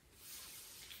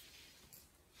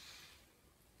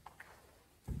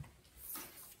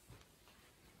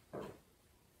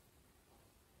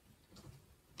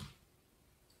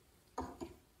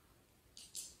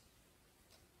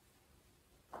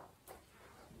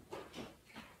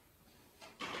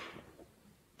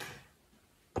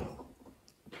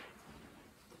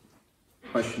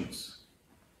 Questions?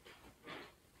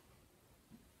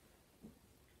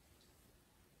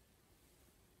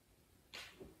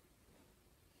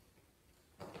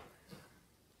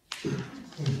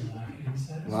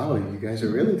 Wow, you guys are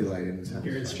really delighted in this.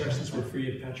 Your instructions were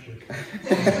free of patchwork.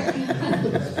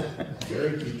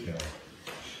 Very detailed.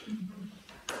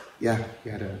 Yeah,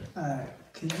 you had a...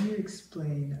 Could you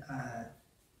explain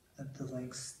the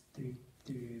links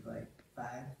through like 5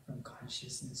 from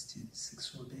consciousness to the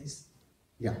 6-fold base?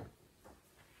 Yeah.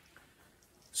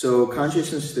 So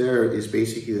consciousness there is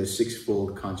basically the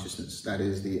 6-fold consciousness. That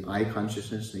is the eye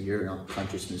consciousness, the ear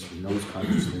consciousness, the nose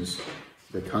consciousness,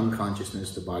 the tongue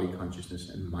consciousness, the body consciousness,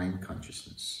 and mind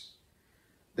consciousness.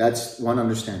 That's one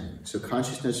understanding. So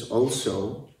consciousness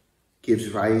also gives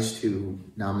rise to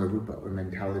nama rupa, or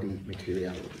mentality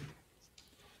materiality.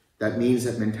 That means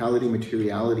that mentality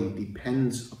materiality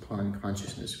depends upon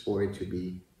consciousness for it to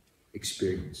be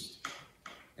experienced.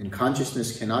 And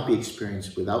consciousness cannot be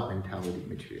experienced without mentality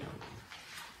materiality.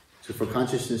 So for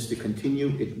consciousness to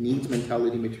continue, it needs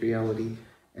mentality materiality,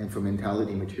 and for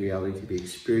mentality materiality to be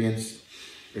experienced,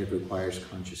 it requires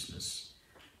consciousness.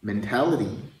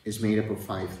 Mentality is made up of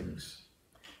 5 things.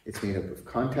 It's made up of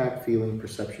contact, feeling,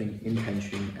 perception,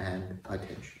 intention, and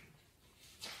attention.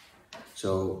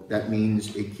 So that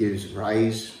means it gives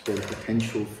rise for the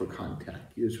potential for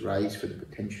contact, gives rise for the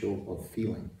potential of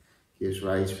feeling, gives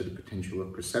rise for the potential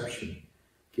of perception,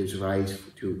 gives rise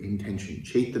to intention,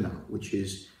 chaitana, which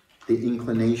is the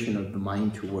inclination of the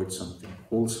mind towards something,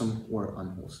 wholesome or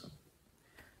unwholesome.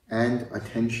 And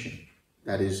attention,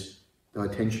 that is, the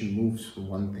attention moves from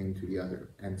one thing to the other,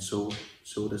 and so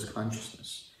does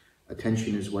consciousness.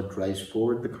 Attention is what drives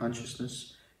forward the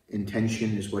consciousness.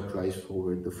 Intention is what drives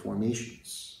forward the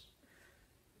formations.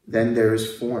 Then there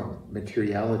is form,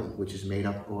 materiality, which is made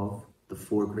up of the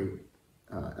 4 great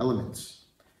elements.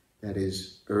 That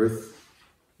is earth,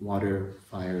 water,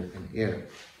 fire, and air.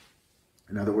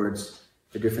 In other words,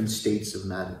 the different states of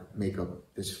matter make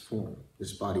up this form,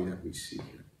 this body that we see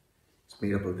here. It's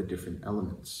made up of the different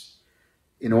elements.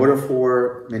 In order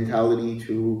for mentality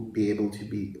to be able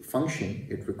to function,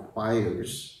 it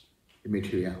requires the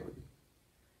materiality.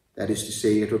 That is to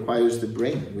say, it requires the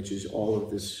brain, which is all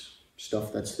of this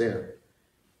stuff that's there.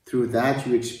 Through that,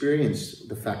 you experience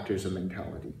the factors of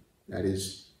mentality. That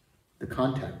is the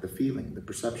contact, the feeling, the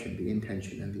perception, the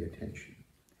intention, and the attention.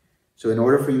 So in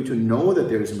order for you to know that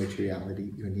there is a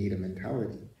materiality, you need a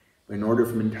mentality. But in order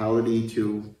for mentality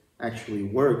to actually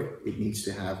work, it needs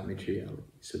to have materiality.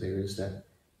 So there is that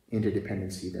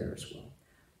interdependency there as well.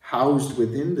 Housed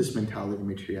within this mentality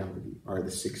materiality are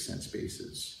the 6 sense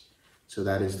bases. So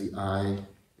that is the eye,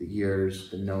 the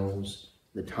ears, the nose,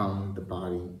 the tongue, the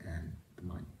body, and the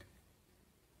mind.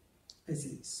 I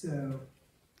see.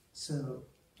 So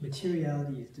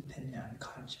materiality is dependent on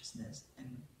consciousness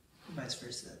and vice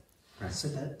versa. Right. So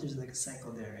that there's like a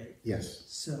cycle there, right? Yes.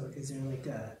 So is there like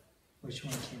which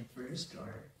one came first,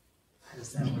 or how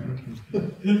does that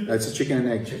work? That's a chicken and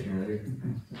egg chicken, right?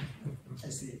 I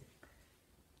see.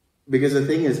 Because the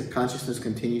thing is, consciousness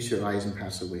continues to arise and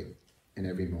pass away in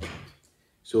every moment.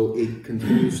 So it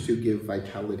continues to give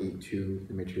vitality to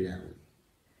the materiality.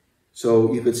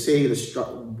 So you could say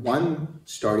one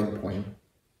starting point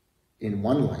in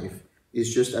one life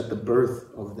is just at the birth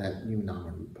of that new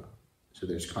Nama Rupa. So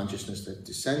there's consciousness that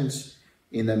descends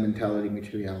in that mentality,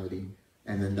 materiality,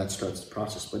 and then that starts the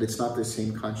process. But it's not the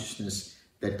same consciousness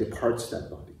that departs that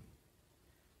body.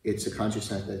 It's a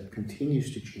consciousness that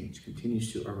continues to change,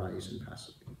 continues to arise and pass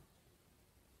away.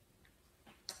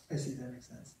 I see, that makes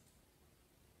sense.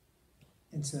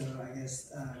 And so I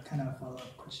guess kind of a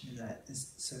follow-up question to that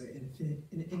is, so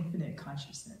in infinite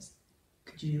consciousness,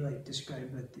 could you like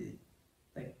describe what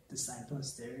the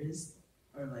signpost there is?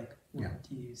 Or like what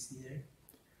do you see there?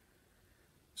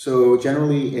 So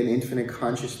generally in infinite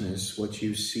consciousness, what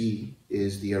you see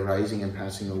is the arising and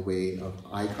passing away of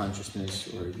I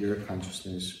consciousness, or your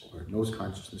consciousness, or nose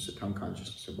consciousness, or tongue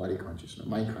consciousness, or body consciousness, or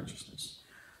mind consciousness.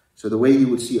 So the way you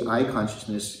would see I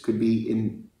consciousness could be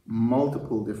in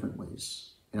multiple different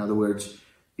ways. In other words,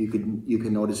 you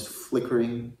can notice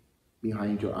flickering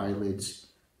behind your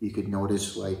eyelids. You could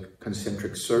notice like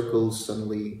concentric circles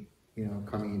suddenly,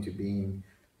 coming into being.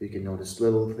 You can notice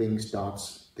little things,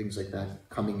 dots, things like that,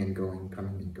 coming and going,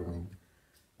 coming and going.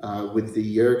 With the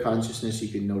your consciousness, you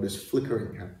can notice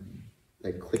flickering happening,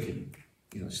 like clicking,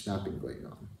 snapping going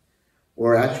on.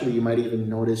 Or actually, you might even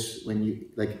notice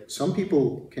some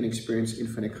people can experience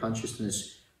infinite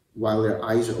consciousness while their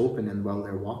eyes are open and while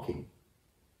they're walking.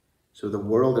 So the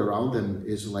world around them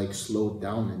is like slowed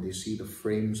down and they see the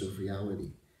frames of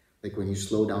reality. Like when you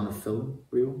slow down a film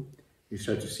reel, you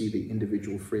start to see the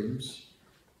individual frames.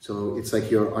 So it's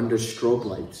like you're under strobe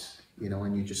lights,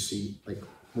 and you just see like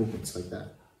movements like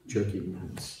that, jerky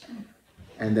movements.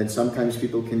 And then sometimes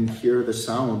people can hear the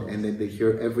sound and then they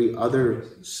hear every other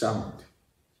sound.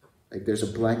 Like there's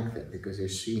a blank there because they're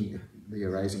seeing the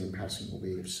arising and passing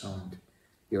away of sound,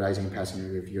 the arising and passing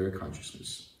away of your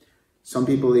consciousness. Some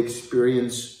people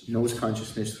experience nose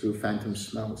consciousness through phantom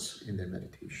smells in their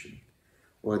meditation,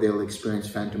 or they'll experience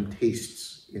phantom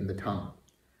tastes in the tongue,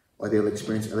 or they'll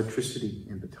experience electricity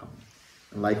in the tongue.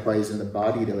 And likewise in the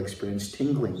body, they'll experience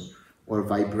tingling or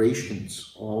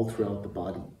vibrations all throughout the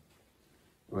body,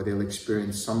 or they'll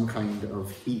experience some kind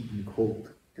of heat and cold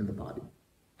in the body.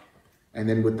 And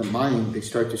then with the mind, they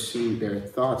start to see their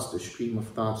thoughts, the stream of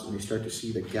thoughts, and they start to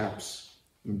see the gaps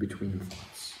in between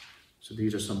thoughts. So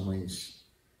these are some ways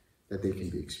that they can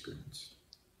be experienced.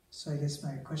 So I guess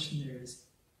my question there is,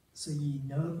 so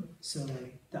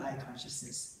like the I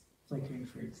consciousness flickering,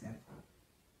 for example.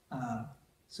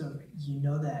 So you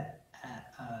know that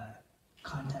at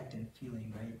contact and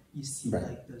feeling, right? You see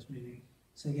like those moving.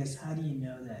 So I guess how do you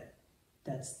know that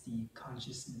that's the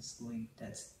consciousness link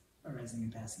that's arising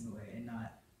and passing away, and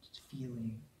not just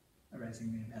feeling arising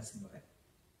and passing away?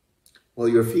 Well,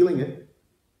 you're feeling it.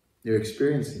 You're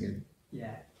experiencing it.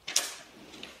 Yeah.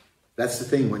 That's the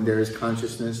thing. When there is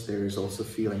consciousness, there is also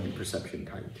feeling and perception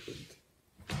tied to it.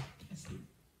 I see.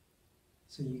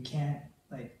 So you can't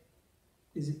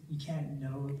you can't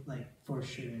know like for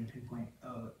sure and pinpoint,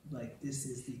 this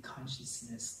is the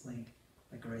consciousness link,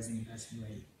 like arising and passing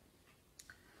away.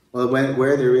 Well,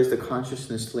 where there is the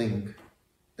consciousness link,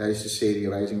 that is to say the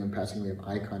arising and passing away of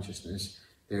I consciousness,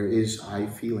 there is I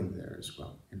feeling there as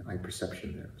well, and I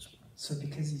perception there as well. So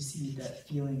because you see that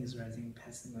feeling is rising and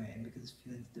passing away, and because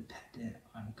feeling is dependent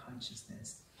on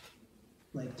consciousness,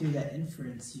 like through that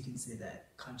inference, you can say that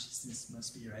consciousness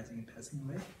must be rising and passing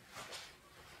away?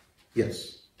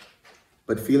 Yes.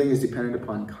 But feeling is dependent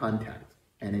upon contact,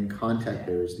 and in contact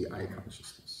there is the I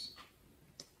consciousness.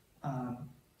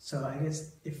 So I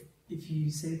guess if you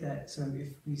say that, so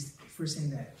if we're saying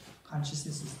that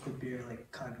consciousness is the bare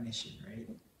like cognition, right?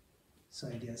 So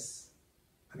I guess,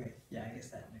 okay, yeah, I guess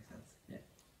that makes sense. Yeah.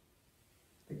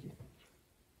 Thank you.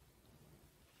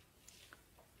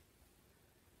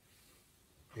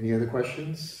 Any other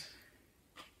questions?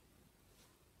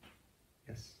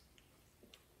 Yes.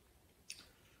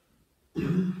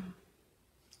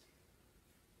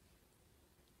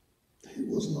 He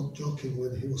was not joking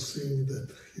when he was saying that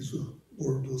his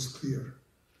word was clear.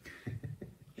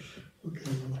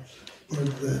 Okay, part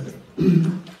of that.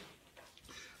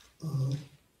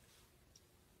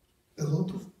 A lot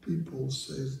of people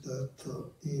says that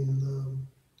in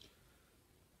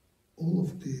all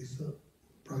of these,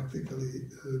 practically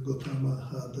Gautama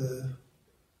had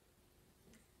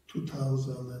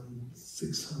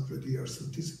 2,600 years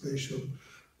anticipation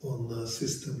on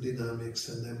system dynamics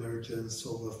and emergence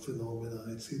of a phenomena,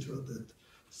 etc., that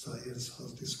science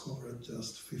has discovered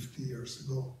just 50 years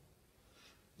ago.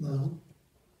 Now,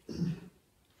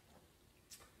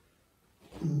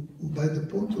 by the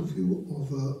point of view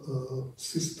of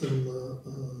system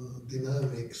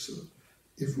dynamics,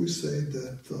 if we say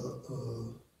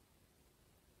that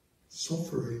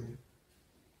suffering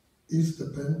is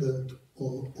dependent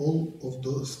on all of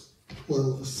those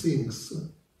 12 things,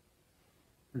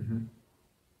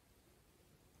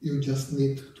 you just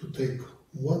need to take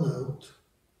one out,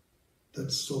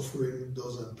 that suffering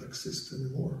doesn't exist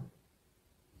anymore.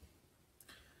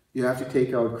 You have to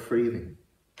take out craving.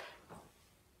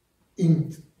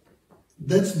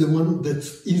 That's the one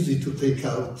that's easy to take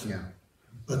out. Yeah.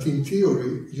 But in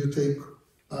theory, you take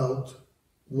out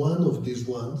one of these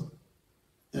ones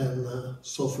and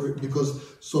suffering, because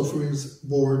suffering is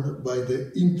born by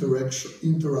the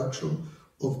interaction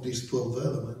of these 12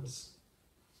 elements.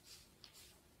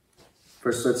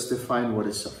 First, let's define what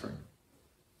is suffering.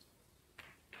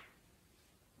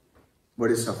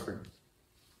 What is suffering?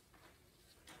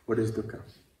 What is dukkha?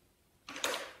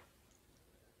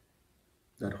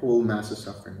 That whole mass of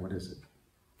suffering, what is it?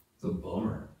 It's a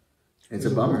bummer. It's a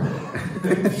bummer.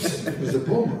 It's a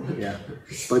bummer. Yeah.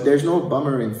 But there's no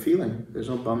bummer in feeling. There's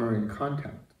no bummer in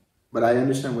contact. But I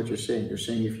understand what you're saying. You're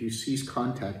saying if you cease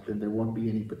contact, then there won't be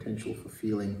any potential for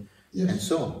feeling, and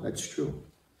so on. That's true.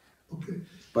 Okay.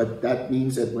 But that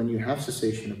means that when you have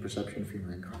cessation of perception,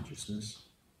 feeling, and consciousness,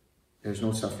 there's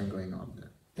no suffering going on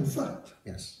there. In fact.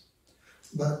 Yes.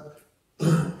 But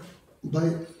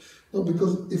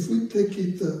because if we take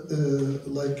it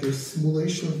like a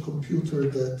simulation computer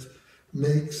that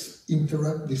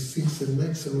interact these things and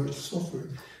makes emerge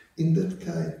suffering, in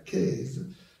that case,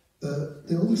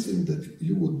 the only thing that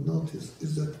you would notice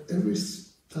is that every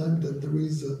time that there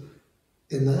is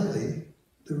an I,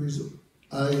 there is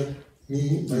I,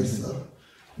 me, myself,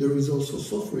 there is also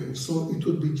suffering. So it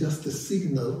would be just a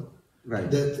signal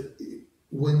that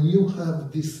when you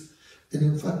have this, and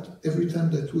in fact, every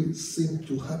time that we sink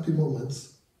to happy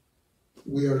moments,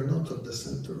 we are not at the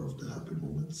center of the happy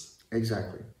moments.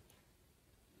 Exactly.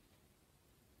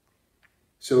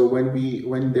 So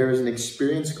when there is an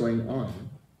experience going on,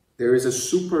 there is a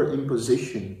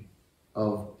superimposition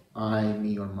of I,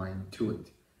 me, or mine to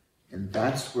it. And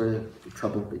that's where the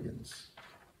trouble begins.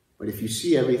 But if you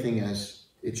see everything as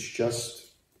it's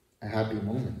just a happy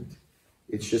moment,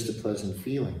 it's just a pleasant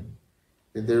feeling,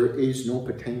 then there is no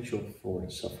potential for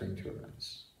suffering to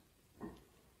arise.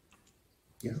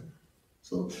 Yeah.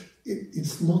 So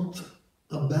it's not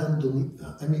abandoning.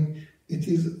 I mean, it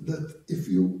is that if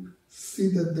you see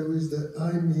that there is the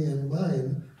I, me, and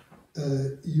mine,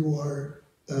 you are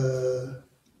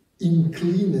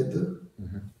inclined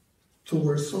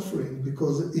towards suffering,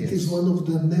 because it is one of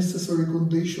the necessary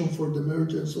conditions for the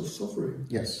emergence of suffering.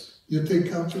 Yes. You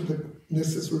take out the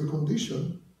necessary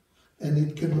condition, and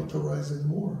it cannot arise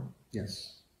anymore.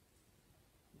 Yes.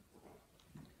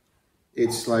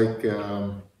 It's like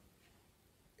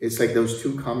those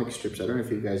two comic strips. I don't know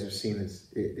if you guys have seen this.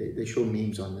 They show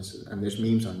memes on this, and there's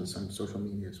memes on this on social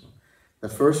media as well. The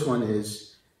first one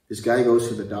is this guy goes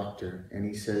to the doctor and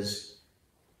he says,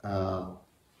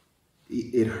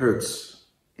 it hurts,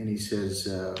 and he says,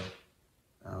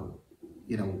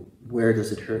 where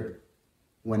does it hurt?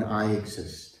 When I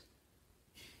exist.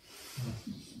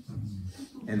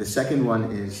 And the second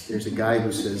one is, there's a guy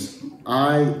who says,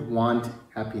 I want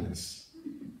happiness.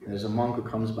 And there's a monk who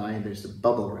comes by and there's the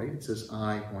bubble, right? It says,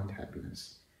 I want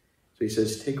happiness. So he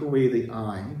says, take away the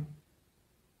I,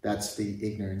 that's the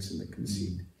ignorance and the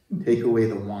conceit. Take away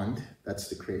the want, that's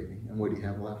the craving. And what do you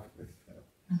have left with?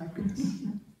 Happiness.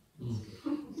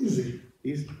 Easy.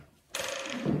 Easy.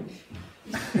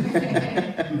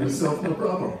 No self, no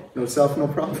problem. No self, no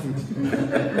problem.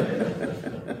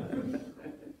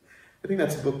 I think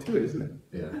that's a book too, isn't it?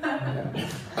 Yeah.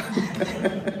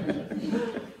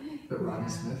 The Ronnie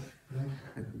Smith.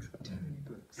 I think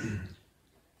so.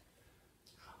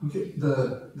 Okay.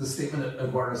 The statement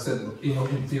Eduardo said,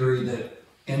 in theory, that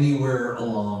anywhere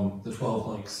along the 12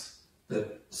 links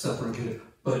that suffering could,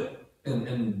 but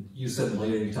and you said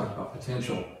later you talked about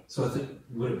potential. So I think,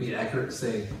 would it be accurate to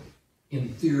say, in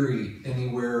theory,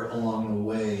 anywhere along the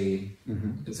way,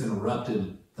 it's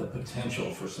interrupted, the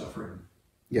potential for suffering?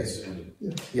 Yes.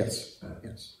 Yeah. Yes.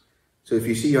 Yes. So if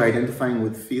you see you're identifying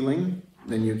with feeling,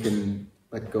 then you can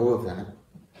let go of that,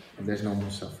 and there's no more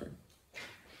suffering.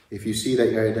 If you see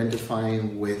that you're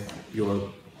identifying with your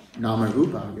nama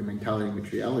rupa, your mentality and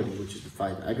materiality, which is the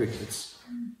 5 aggregates,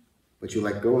 but you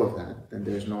let go of that, then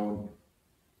there's no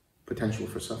potential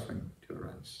for suffering to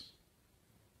arise.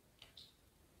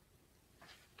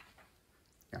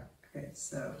 Yeah. Okay,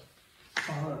 so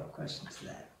follow-up question to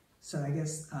that. So I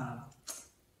guess,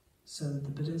 so the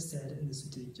Buddha said in the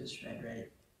Sutta you just read,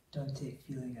 right? Don't take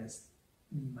feeling as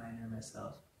me, mine, or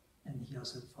myself. And he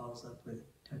also follows up with,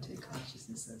 don't take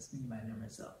consciousness as me, mind, and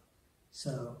myself.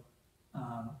 So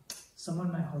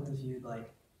someone might hold the view like,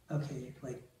 okay,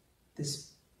 like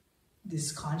this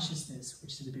consciousess,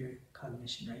 which is the bare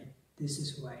cognition, right? This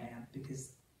is who I am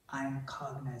because I'm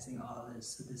cognizing all this,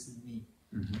 so this is me.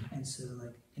 And so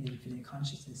like in infinite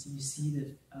consciousness, you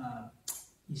see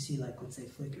like, let's say,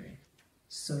 flickering.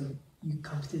 So you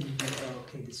come to the view, oh,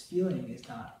 okay, this feeling is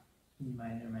not me,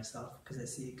 mind, or myself because I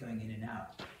see it going in and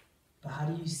out. But how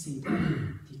do you see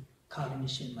the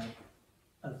cognition, like,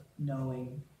 of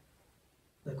knowing,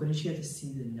 like, wouldn't you have to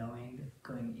see the knowing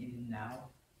going in and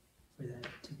out for that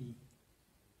to be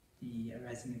the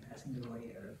arising and passing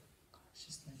away of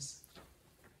consciousness?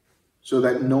 So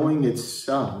that knowing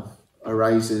itself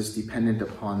arises dependent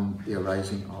upon the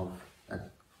arising of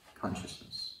that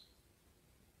consciousness.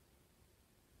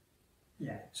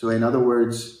 Yeah. So in other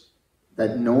words,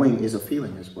 that knowing is a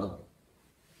feeling as well.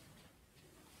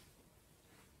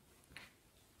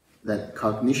 That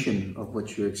cognition of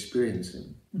what you're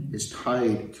experiencing is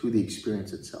tied to the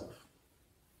experience itself.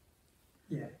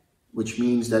 Yeah. Which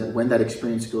means that when that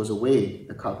experience goes away,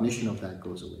 the cognition of that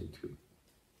goes away too.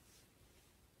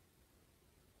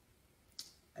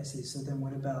 I see. So then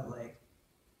what about like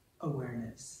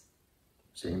awareness?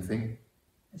 Same thing.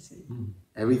 I see.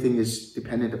 Everything is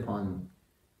dependent upon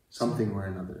something or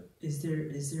another. Is there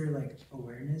like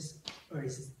awareness, or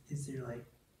is there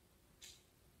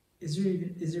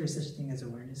such a thing as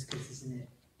awareness? Because isn't it?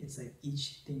 It's like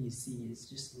each thing you see is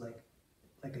just like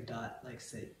a dot, like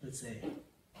let's say,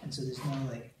 and so there's no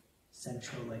like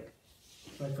central like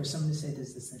for someone to say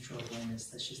there's the central awareness,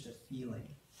 that's just a feeling,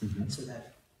 and so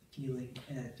that feeling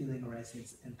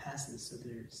arises and passes, so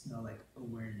there's no like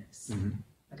awareness.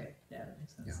 Okay, yeah, that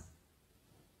makes sense. Yeah.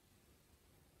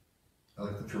 I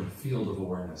like the term field of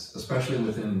awareness, especially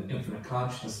within infinite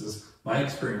consciousnesses. My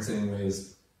experience anyway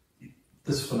is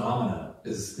this phenomena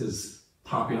is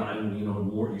popping on, and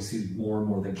you see more and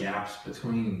more the gaps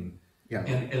between. Yeah.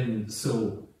 And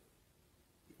so,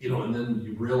 and then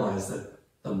you realize that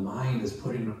the mind is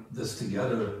putting this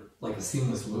together like a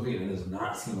seamless movie, and it is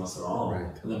not seamless at all.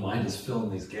 Right. And the mind is filling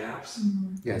these gaps.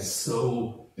 Yes.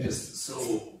 Just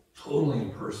so totally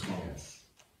impersonal. Yes.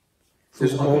 So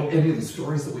like any of the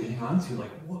stories that we hang on to,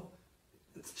 like, what?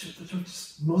 It's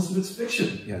just most of it's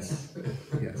fiction. Yes.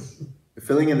 Yes.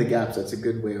 Filling in the gaps, that's a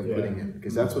good way of putting it,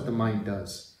 because that's what the mind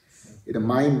does. The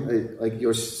mind, like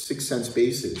your sixth sense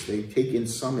bases, they take in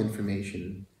some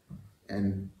information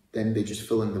and then they just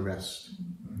fill in the rest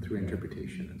through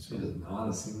interpretation and so on. It is not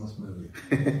a seamless movie.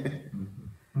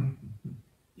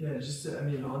 Yeah,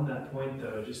 on that point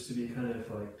though, just to be kind of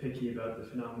like picky about the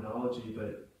phenomenology,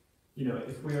 but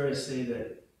if we are to say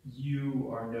that you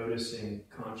are noticing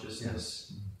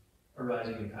consciousness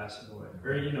arising and passing away,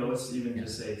 or let's even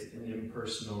just say it's an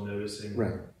impersonal noticing.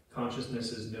 Right.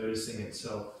 Consciousness is noticing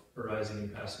itself arising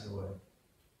and passing away.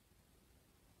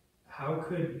 How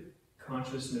could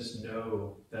consciousness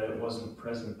know that it wasn't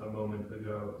present a moment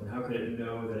ago, and how could it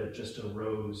know that it just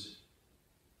arose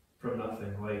from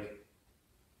nothing? Like,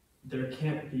 there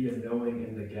can't be a knowing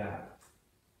in the gap,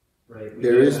 right?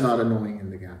 There is not a knowing in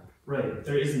the gap. Right,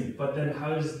 there isn't. But then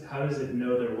how does it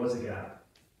know there was a gap?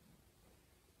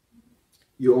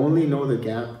 You only know the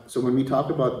gap. So when we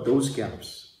talk about those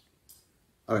gaps,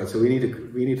 all right. So we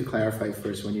need to clarify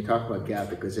first when you talk about gap,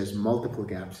 because there's multiple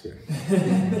gaps here.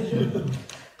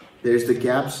 There's the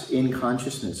gaps in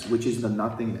consciousness, which is the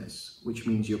nothingness, which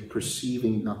means you're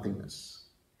perceiving nothingness.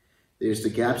 There's the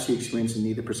gaps you experience in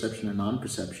neither perception and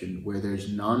non-perception, where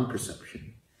there's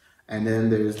non-perception. And then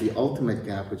there's the ultimate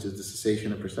gap, which is the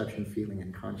cessation of perception, feeling,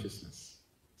 and consciousness.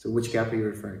 So which gap are you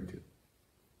referring to?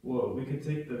 Well, we could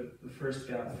take the first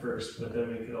gap first, but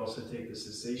then we could also take the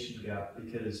cessation gap,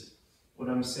 because what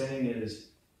I'm saying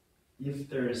is, if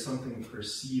there is something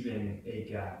perceiving a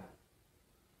gap,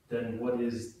 then what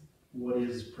is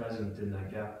present in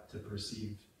that gap to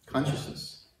perceive?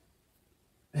 Consciousness.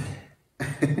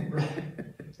 Right.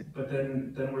 But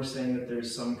then we're saying that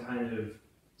there's some kind of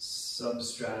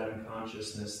substratum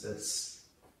consciousness that's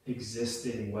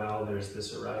existing while there's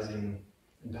this arising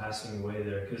and passing away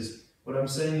there. Because what I'm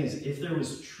saying is, if there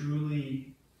was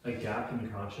truly a gap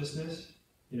in consciousness,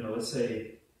 let's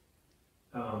say,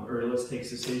 or let's take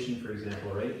cessation for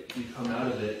example, right? You come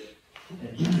out of it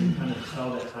and you can kind of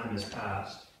tell that time has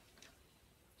passed,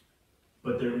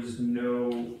 but there was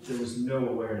no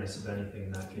awareness of anything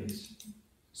in that case.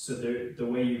 So the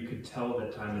way you could tell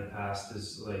that time had passed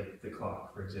is like the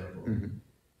clock, for example.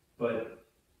 But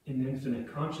in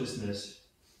infinite consciousness,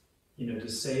 to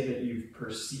say that you've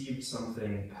perceived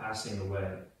something passing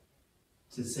away,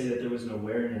 to say that there was an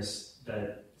awareness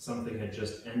that something had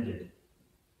just ended,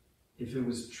 if it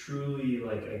was truly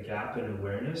like a gap in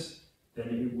awareness, then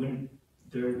you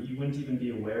wouldn't even be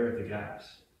aware of the gaps.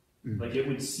 Like it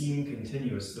would seem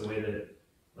continuous the way that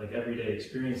like everyday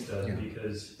experience does,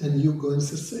 because... And you go in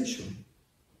cessation.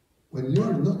 When you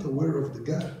are not aware of the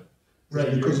gap,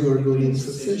 right, because you are going in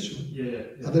cessation. Yeah.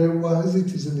 Otherwise, it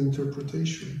is an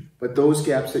interpretation. But those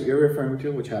gaps that you're referring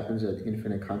to, which happens at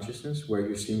infinite consciousness, where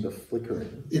you're seeing the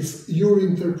flickering. It's your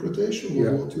interpretation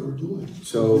of what you're doing.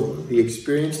 So the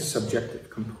experience is subjective,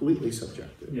 completely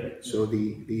subjective. Yeah. So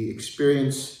the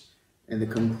experience and the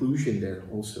conclusion there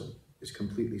also is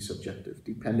completely subjective,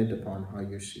 dependent upon how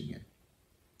you're seeing it.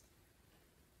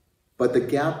 But the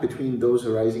gap between those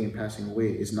arising and passing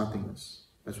away is nothingness.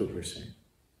 That's what we're saying.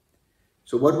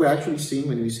 So what we're actually seeing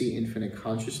when we see infinite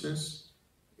consciousness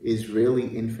is really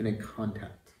infinite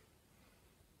contact.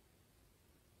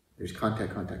 There's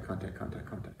contact.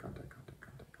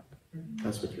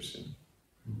 That's what you're seeing.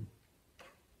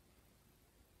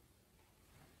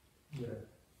 Yeah.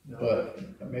 No.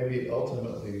 But maybe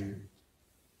ultimately,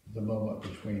 the moment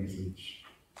between each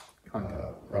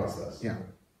process. Yeah.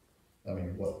 I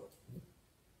mean,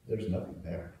 there's nothing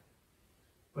there.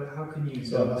 But how can you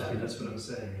So know that? That's what I'm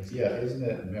saying. Yeah, isn't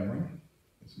it memory?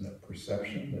 Isn't it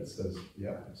perception that says,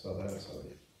 yeah, I saw that, I saw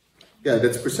that? Yeah,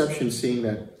 that's perception, seeing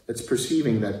that, that's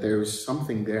perceiving that there was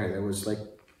something there. There was like...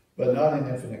 But not in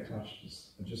infinite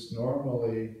consciousness. Just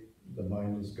normally, the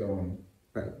mind is going.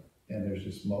 Right. And there's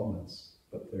just moments,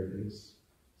 but there is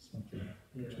something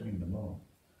between the moment.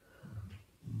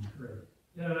 Right.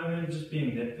 Yeah, I mean, just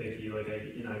being nitpicky, like I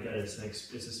get it, it's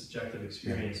a subjective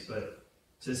experience, but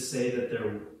to say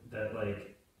that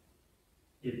like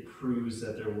it proves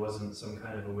that there wasn't some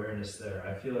kind of awareness there,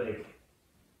 I feel like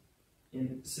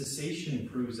in cessation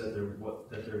proves that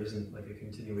there isn't like a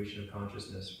continuation of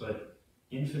consciousness, but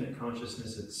infinite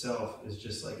consciousness itself is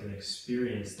just like an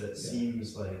experience that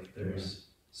seems like there's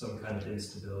some kind of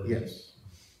instability. Yes.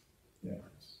 Yeah.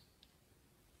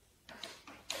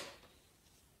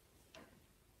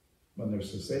 When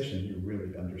there's cessation, you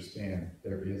really understand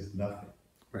there is nothing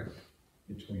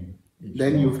between each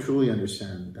Then moment. you truly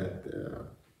understand that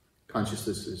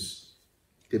consciousness is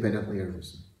dependently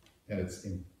arisen. And it's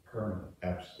impermanent,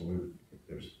 absolute.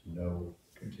 There's no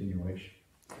continuation.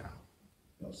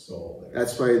 No soul there.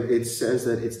 That's why it says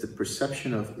that it's the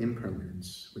perception of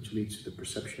impermanence which leads to the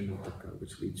perception of dukkha,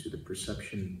 which leads to the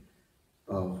perception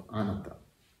of anatta.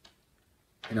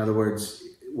 In other words,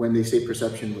 when they say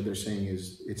perception, what they're saying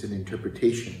is it's an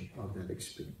interpretation of that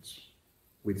experience,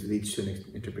 which leads to an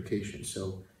interpretation.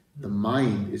 So the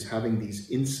mind is having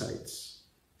these insights,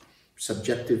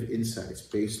 subjective insights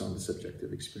based on the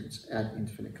subjective experience at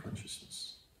infinite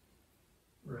consciousness.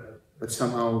 Right. But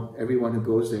somehow everyone who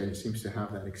goes there seems to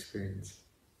have that experience.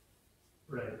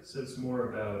 Right. So it's more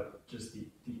about just the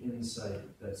insight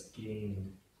that's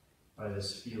gained by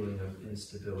this feeling of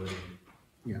instability.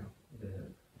 Yeah. Yeah.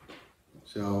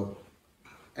 So,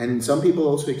 and some people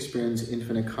also experience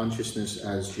infinite consciousness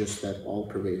as just that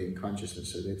all-pervading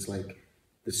consciousness. So it's like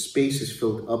the space is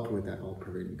filled up with that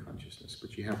all-pervading consciousness,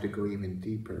 but you have to go even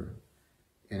deeper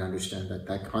and understand that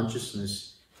that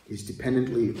consciousness is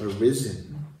dependently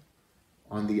arisen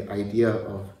on the idea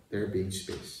of there being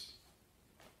space.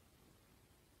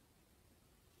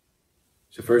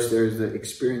 So first there's the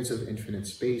experience of infinite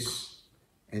space,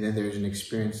 and then there's an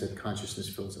experience that consciousness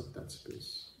fills up that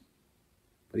space.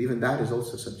 But even that is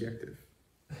also subjective.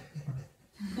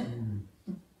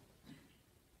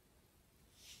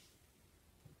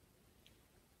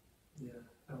 Yeah.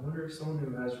 I wonder if someone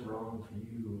who has wrong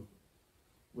view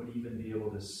would even be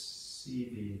able to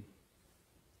see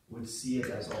it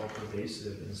as all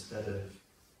pervasive instead of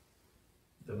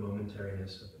the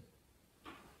momentariness of it.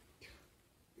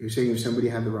 You're saying if somebody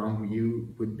had the wrong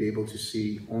view, would be able to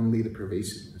see only the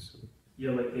pervasiveness of it?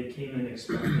 Yeah, like they came in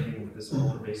expecting this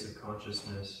all-pervasive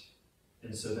consciousness,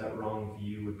 and so that wrong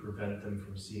view would prevent them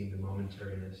from seeing the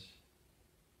momentariness,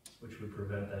 which would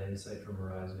prevent that insight from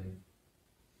arising.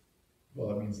 Well,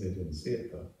 that means they didn't see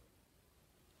it, though.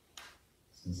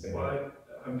 Since they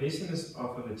I'm basing this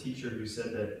off of a teacher who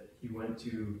said that he went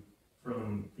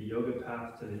from the yoga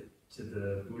path to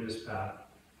the Buddhist path,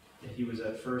 and he was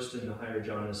at first in the higher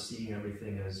jhanas seeing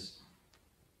everything as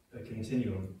a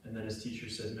continuum, and then his teacher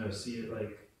said, no, see the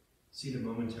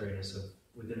momentariness of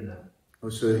within that. Oh,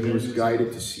 so he was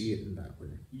guided to see it in that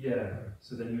way. Yeah,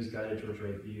 so then he was guided towards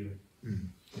right view.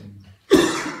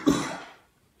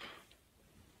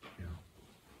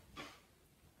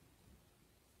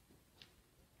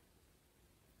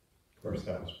 Of course,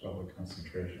 that was probably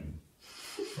concentration.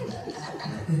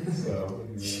 So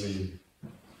it really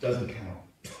doesn't count.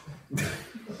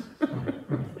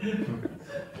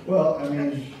 Well, I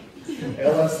mean,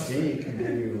 LSD can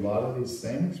give you a lot of these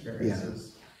same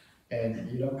experiences, and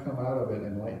you don't come out of it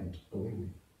enlightened, believe me.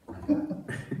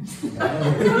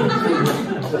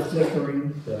 The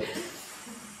flickering,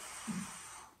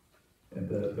 and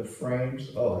the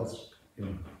frames, that's,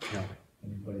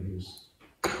 anybody who's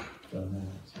done that,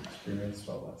 has experienced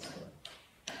all that stuff.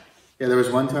 Yeah, there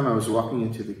was one time I was walking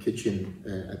into the kitchen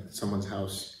at someone's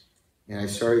house, and I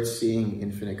started seeing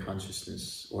infinite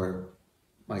consciousness, or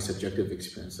my subjective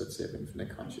experience, let's say, of infinite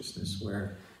consciousness,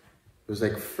 where it was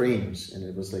like frames, and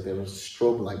it was like there was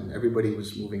strobe light, and everybody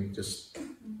was moving.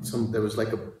 There was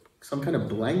like some kind of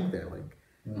blank there, like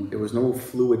there was no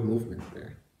fluid movement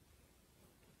there.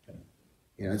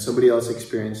 And somebody else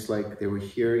experienced like they were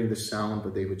hearing the sound,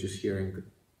 but they were just hearing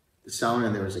the sound,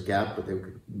 and there was a gap, but it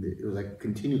was like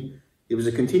continue. It was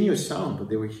a continuous sound, but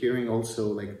they were hearing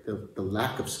also like the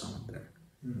lack of sound there,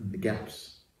 the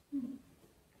gaps.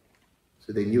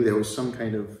 So they knew there was some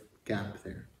kind of gap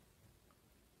there.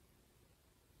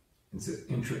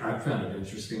 I found it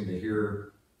interesting to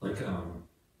hear like a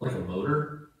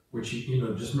motor, which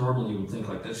just normally you would think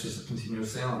like that's just a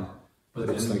continuous sound, but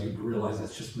then you realize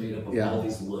it's just made up of all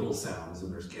these little sounds,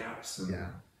 and there's gaps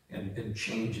and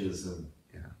changes and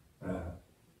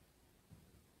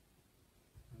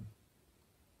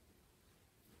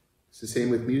It's the same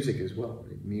with music as well.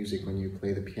 Right? Music, when you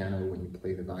play the piano, when you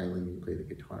play the violin, when you play the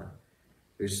guitar,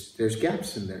 there's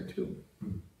gaps in there too.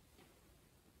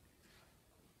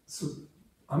 So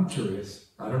I'm curious.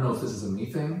 I don't know if this is a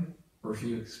me thing or if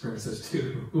you experience this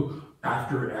too.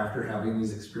 after having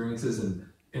these experiences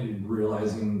and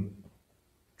realizing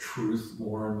truth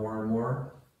more and more and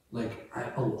more. Like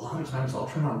a lot of times I'll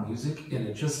turn on music and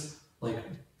it just like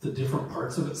the different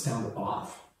parts of it sound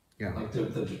off. Yeah. Like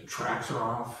the tracks are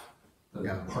off.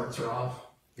 The parts are off.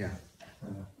 Yeah.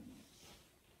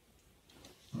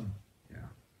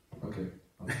 Okay.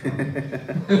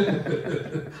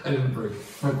 I didn't break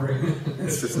my brain.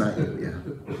 It's just not you,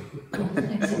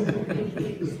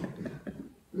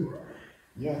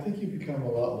 Yeah, I think you become a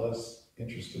lot less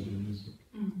interested in music.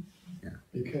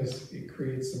 Because it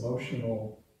creates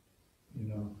emotional,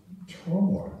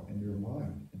 turmoil in your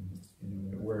mind.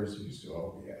 And, whereas you used to,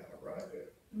 right.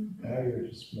 Now you're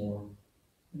just more,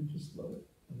 just let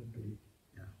it be.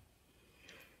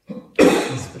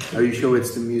 Are you sure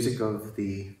it's the music of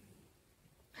the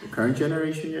current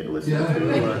generation you're listening to?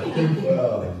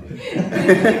 Well,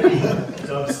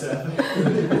 dubstep.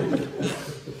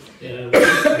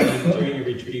 During your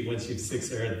retreat, once you've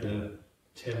heard the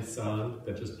 10th song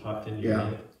that just popped in your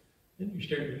head, then you're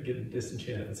starting to get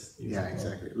disenchantments. Yeah,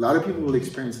 exactly. A lot of people will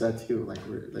experience that too, like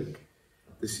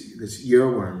this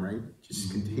earworm, right?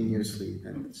 Just continuously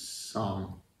that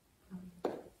song.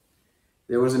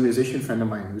 There was a musician friend of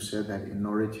mine who said that in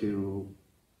order to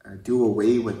do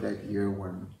away with that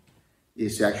earworm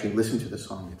is to actually listen to the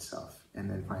song itself, and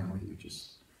then finally you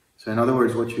just... So in other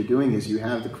words, what you're doing is you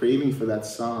have the craving for that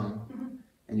song,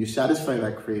 and you satisfy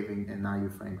that craving, and now you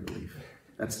find relief.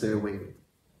 That's their way of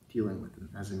dealing with it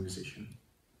as a musician.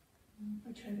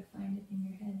 Or try to find it in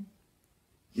your head.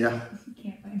 Yeah. You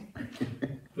can't find it.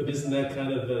 But isn't that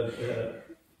kind of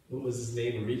what was his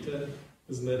name, Arittha?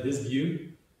 Isn't that his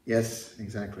view? Yes,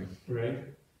 exactly. Right?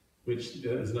 Which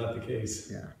is not the case.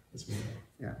 Yeah.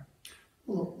 Yeah.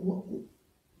 Well,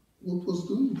 what was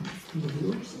doing in the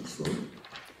lyrics and so?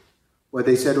 What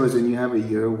they said was when you have a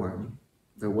earworm,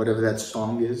 or whatever that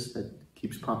song is that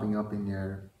keeps popping up in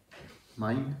your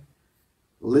mind,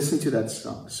 listen to that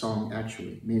song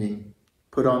actually, meaning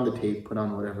put on the tape, put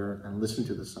on whatever, and listen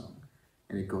to the song,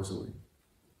 and it goes away.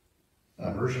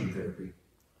 Immersion therapy.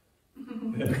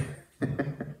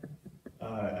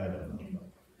 I don't know.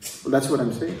 Well, that's what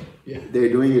I'm saying. Yeah. They're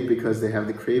doing it because they have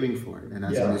the craving for it, and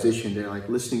as a musician, they're like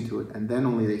listening to it, and then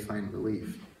only they find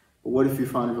relief. But what if you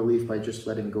found relief by just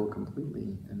letting go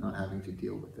completely and not having to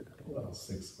deal with it at all? Well,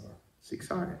 6 are.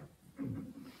 6 are.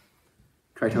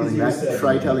 Try telling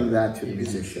that to the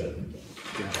musician.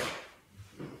 Yeah.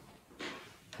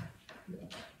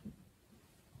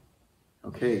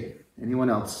 Okay. Anyone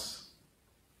else?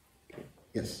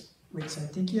 Yes. Wait, so I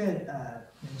think you had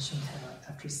mentioned how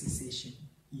after cessation,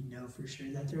 you know for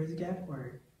sure that there was a gap,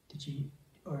 or did you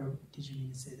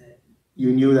mean to say that?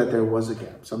 You knew that there was a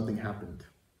gap. Something happened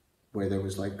where there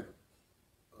was I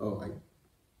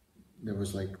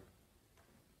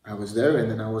was there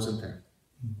and then I wasn't there.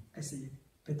 I see.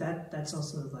 But that's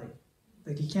also like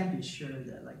you can't be sure of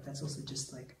that. Like that's also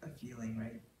just like a feeling,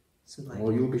 right? So like.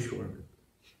 Well, you'll be sure of it.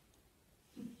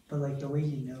 But like the way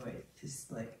you know it is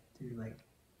like through like.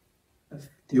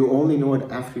 You only know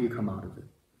it after you come out of it.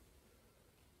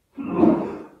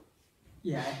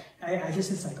 Yeah, I guess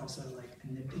it's like also like a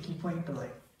nitpicky point, but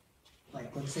like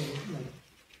like let's say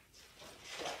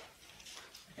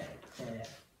like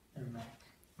never mind.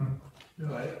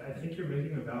 No, I think you're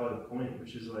making a valid point,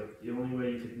 which is like the only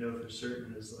way you could know for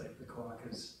certain is like the clock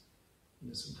is,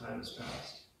 some time has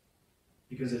passed.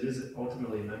 Because it is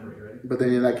ultimately memory, right? But then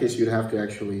in that case, you'd have to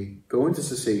actually go into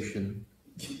cessation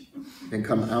and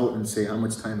come out and say how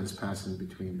much time has passed in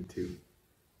between the two.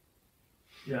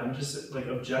 Yeah, I'm just like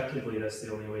objectively, that's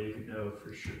the only way you could know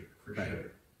for sure.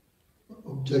 Right.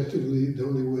 Objectively, the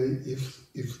only way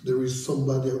if there is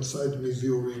somebody outside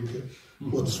measuring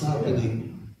what's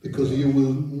happening, because you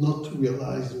will not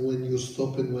realize when you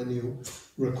stop and when you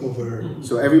recover.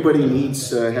 So everybody needs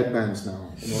headbands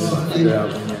now in order to figure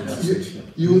out when you're in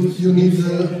cessation. You need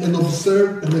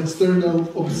an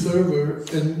external observer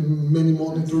and many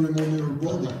monitoring on your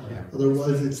body. Yeah.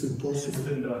 Otherwise, it's impossible. It's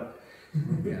been done.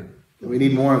 Yeah. We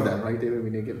need more of that, right, David? We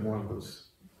need to get more of those.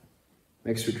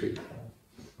 Next retreat.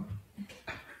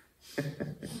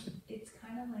 It's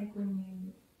kind of like when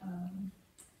you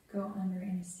go under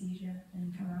anesthesia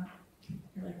and come out,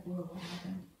 you're like, whoa, what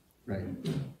happened?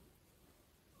 Right.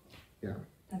 Yeah.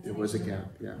 That's There was a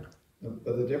gap, yeah.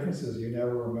 But the difference is you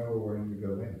never remember when you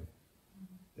go in.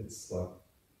 It's like,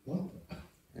 what?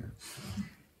 Yeah.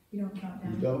 You don't count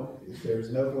down. You don't,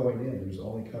 there's no going in, there's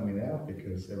only coming out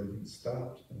because everything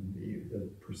stopped, and the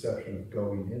perception of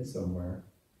going in somewhere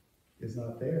is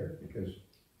not there because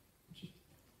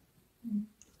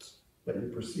but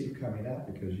you perceive coming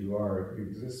out because you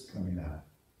exist coming out.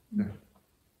 Yeah.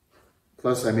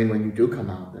 Plus, I mean, when you do come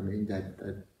out, I mean,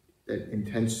 that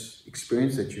intense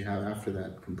experience that you have after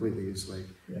that completely is like,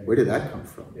 where did that come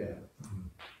from? Yeah.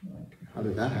 Like, how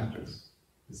did that happen?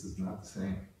 This is not the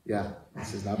same. Yeah,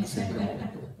 this is not the same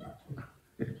at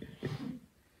all.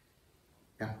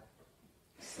 Yeah.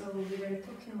 So we were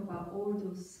talking about all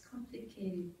those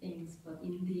complicated things, but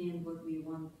in the end what we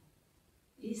want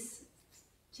is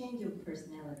change of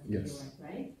personality, yes.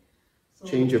 right? So,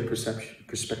 change of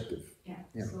perspective. Yeah.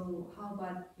 Yeah. So how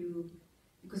about you,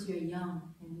 because you're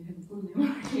young and you have good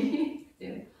memory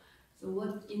still, so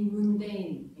what in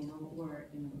mundane, or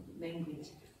language,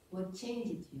 what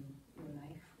changed your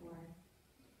life, or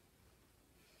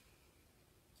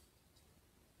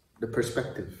the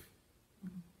perspective,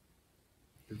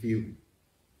 the view.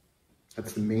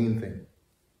 That's the main thing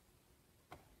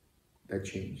that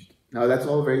changed. Now that's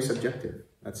all very subjective.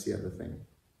 That's the other thing.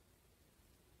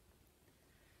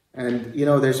 And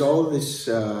there's all this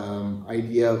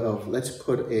idea of let's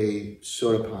put a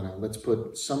Sotapanna, let's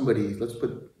put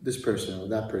this person or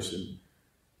that person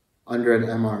under an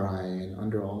MRI and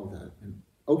under all of that. And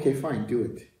okay, fine, do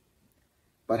it.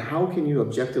 But how can you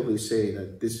objectively say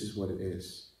that this is what it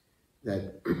is?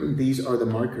 That these are the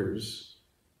markers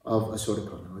of a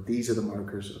Sotapanna, or these are the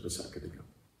markers of a Sakadagama?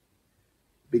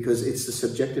 Because it's the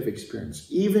subjective experience.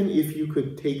 Even if you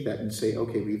could take that and say,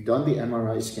 okay, we've done the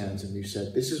MRI scans and we've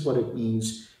said, this is what it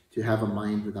means to have a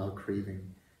mind without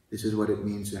craving. This is what it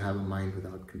means to have a mind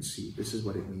without conceit. This is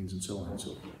what it means, and so on and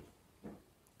so forth.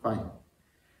 Fine.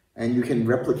 And you can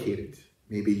replicate it.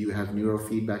 Maybe you have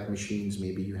neurofeedback machines.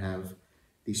 Maybe you have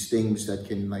these things that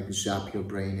can like zap your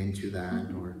brain into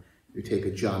that, or you take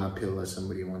a jhana pill, as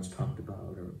somebody once talked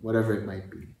about, or whatever it might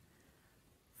be.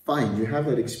 Fine, you have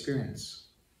that experience.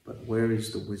 But where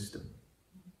is the wisdom?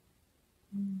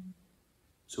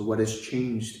 So what has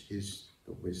changed is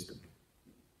the wisdom,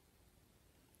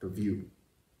 the view,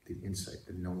 the insight,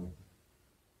 the knowing.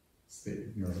 It's the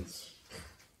ignorance,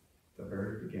 the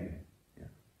very beginning.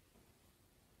 Yeah.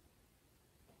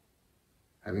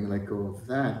 Having let go of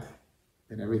that,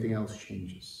 then everything else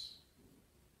changes.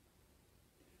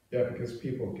 Yeah, because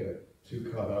people get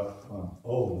too caught up on,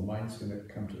 the mind's going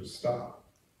to come to a stop.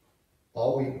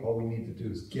 All we need to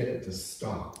do is get it to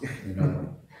stop,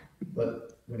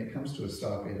 But when it comes to a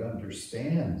stop, it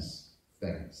understands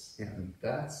things. Yeah. And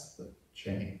that's the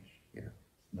change. Yeah.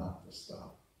 Not the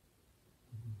stop.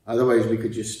 Otherwise, we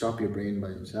could just stop your brain by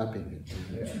zapping it.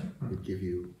 Yeah. It would give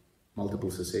you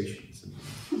multiple cessations.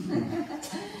 then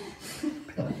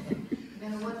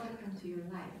what happened to your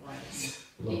life?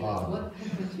 What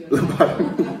happened to your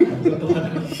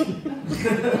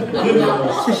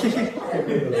Get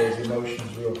rid of those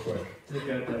emotions real quick. Take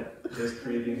out those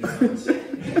cravings.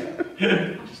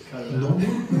 Just cut it No out.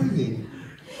 more craving.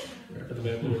 For the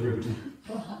mental root.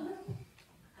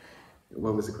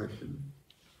 What was the question?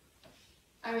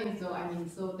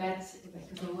 So that's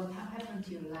so what happened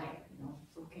to your life,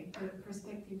 So okay,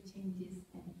 perspective changes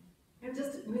and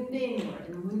just mundane word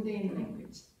and mundane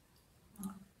language.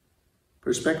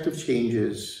 Perspective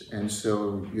changes, and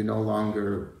so you no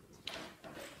longer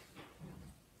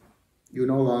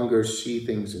see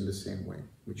things in the same way,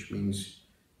 which means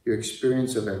your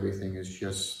experience of everything is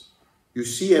just, you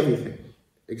see everything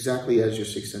exactly as your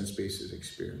six sense bases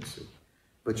experience it.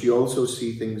 But you also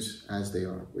see things as they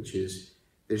are, which is,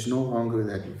 there's no longer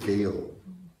that veil,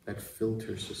 that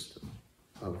filter system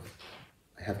of,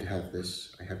 I have to have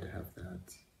this, I have to have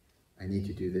that, I need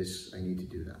to do this, I need to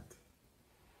do that.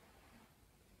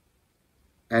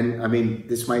 And I mean,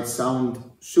 this might sound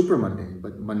super mundane,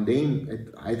 but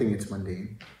mundane, I think it's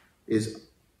mundane, is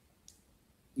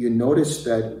you notice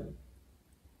that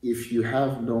if you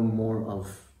have no more of,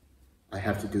 I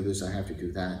have to do this, I have to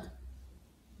do that,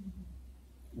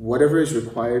 whatever is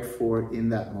required for in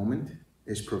that moment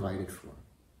is provided for.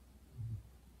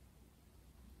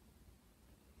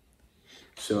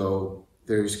 So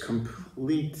there's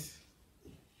complete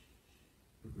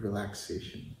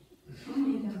relaxation.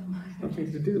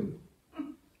 Nothing to do.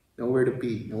 Nowhere to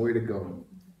be, nowhere to go.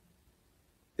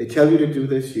 They tell you to do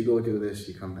this, you go do this,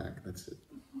 you come back, that's it.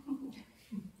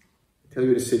 They tell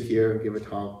you to sit here, give a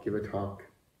talk,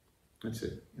 that's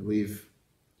it. You leave,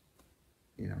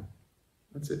 you know,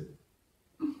 that's it.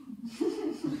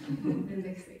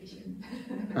 Relaxation.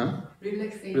 Huh?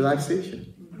 Relaxation.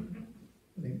 Relaxation.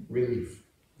 I think relief.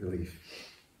 Relief.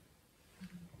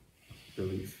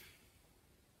 Relief.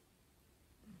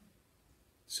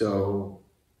 So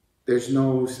there's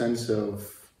no sense of,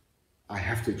 I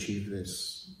have to achieve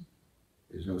this.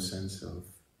 There's no sense of,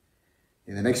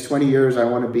 in the next 20 years, I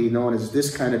want to be known as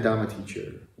this kind of Dhamma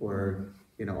teacher, or,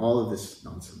 you know, all of this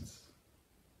nonsense.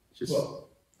 Just, Well,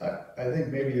 I think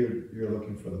maybe you're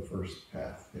looking for the first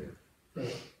path here.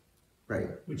 right.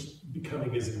 Which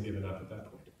becoming isn't given up at that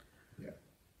point. Yeah.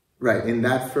 Right. In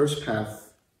that first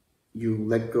path, you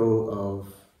let go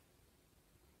of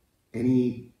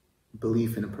any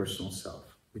belief in a personal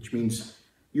self, which means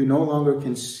you no longer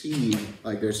can see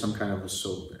like there's some kind of a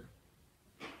soul there.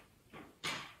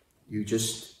 You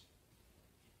just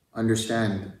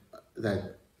understand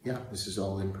that, yeah, this is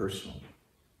all impersonal.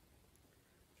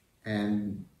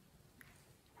 And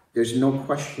there's no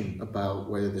question about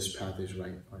whether this path is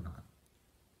right or not.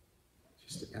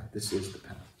 Just, yeah, this is the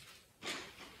path.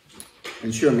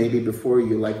 And sure, maybe before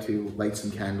you like to light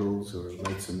some candles or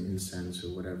light some incense or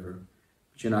whatever,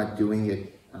 but you're not doing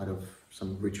it out of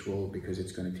some ritual because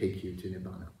it's going to take you to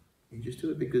Nibbana. You just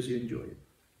do it because you enjoy it.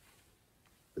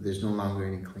 But there's no longer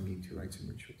any clinging to rites and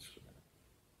rituals for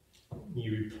that.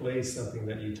 You replace something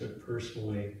that you took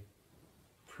personally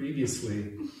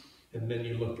previously, and then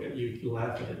you look at, you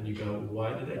laugh at it and you go,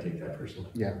 why did I take that personally?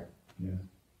 Yeah. Yeah.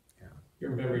 Yeah.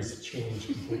 Your memories change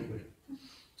completely.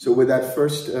 So with that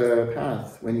first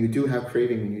path, when you do have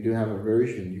craving, when you do have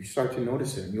aversion, you start to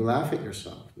notice it and you laugh at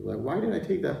yourself. You're like, why did I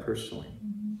take that personally?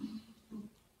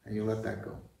 And you let that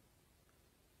go.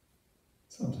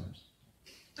 Sometimes.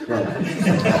 Right.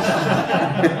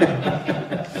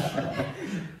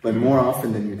 But more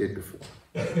often than you did before.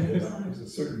 There's a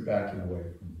certain backing away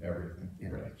from everything. Yeah.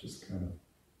 Right? Just kind of,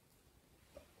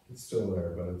 it's still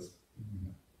there, but it's,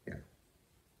 Yeah.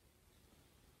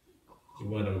 You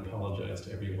want to apologize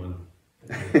to everyone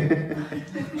that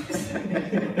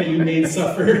you made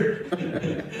suffer.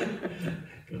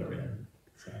 Go around.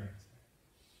 Sorry.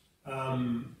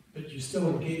 But you're still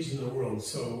engaged in the world,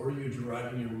 so where are you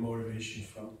deriving your motivation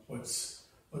from? What's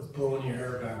blowing your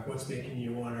hair back? What's making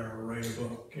you want to write a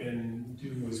book and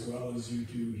do as well as you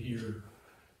do here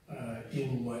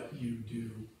in what you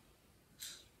do?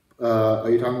 Are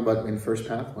you talking about in first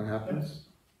path, what happens?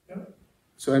 Yep.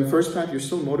 So in first path, you're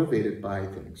still motivated by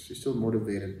things. You're still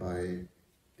motivated by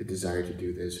the desire to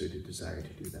do this or the desire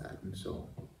to do that, and so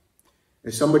on.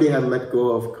 If somebody had let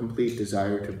go of complete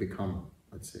desire to become,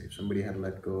 let's say, if somebody had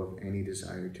let go of any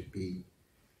desire to be,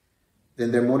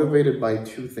 then they're motivated by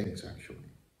two things, actually.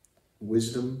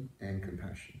 Wisdom and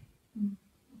compassion.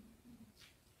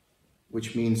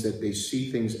 Which means that they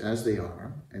see things as they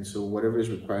are, and so whatever is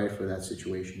required for that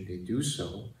situation, they do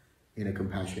so in a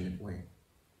compassionate way.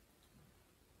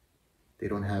 They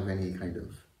don't have any kind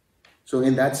of... So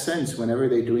in that sense, whenever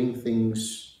they're doing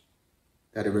things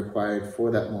that are required for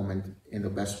that moment in the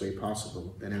best way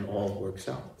possible, then it all works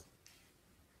out.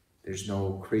 There's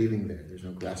no craving there, there's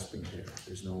no grasping there,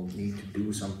 there's no need to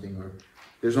do something, or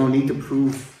there's no need to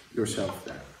prove yourself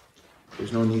there.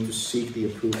 There's no need to seek the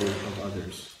approval of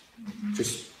others.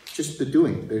 Just the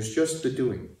doing. There's just the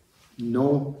doing.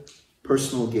 No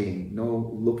personal gain,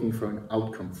 no looking for an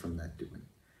outcome from that doing.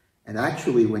 And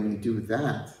actually, when you do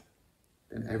that,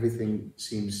 then everything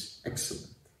seems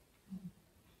excellent.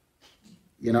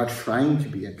 You're not trying to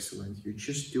be excellent, you're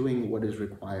just doing what is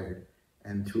required.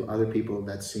 And to other people,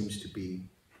 that seems to be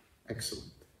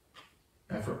excellent.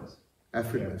 effortless.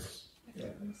 Effortless. Yeah.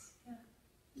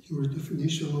 Your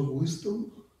definition of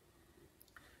wisdom?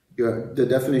 The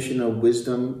definition of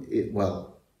wisdom,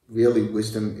 really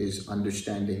wisdom is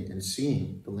understanding and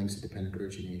seeing the links of dependent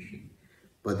origination.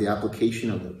 But the application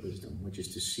of that wisdom, which is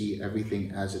to see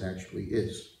everything as it actually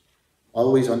is.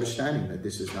 Always understanding that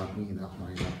this is not me, not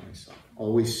mine, not myself.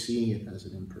 Always seeing it as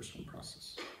an impersonal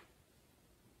process.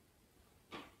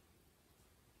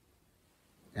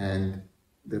 And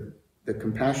the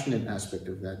compassionate aspect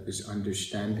of that is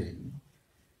understanding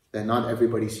that not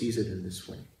everybody sees it in this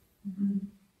way. Mm-hmm.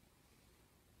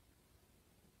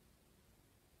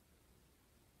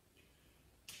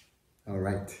 All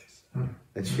right.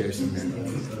 Let's share some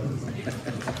miracles.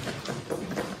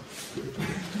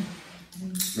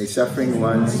 May suffering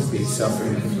ones be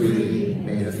suffering free.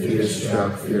 May the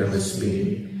fear-struck fearless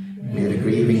be. May the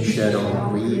grieving shed all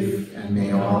grief, and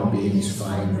may all beings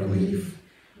find relief.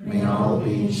 May all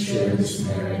beings share this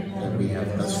merit that we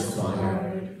have thus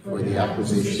acquired for the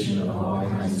acquisition of all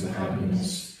kinds of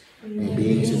happiness. May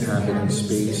beings inhabiting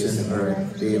space and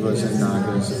earth, devas and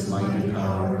nagas of mighty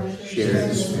power, share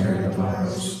this merit of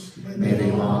ours. May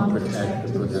they long protect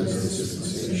the Buddha's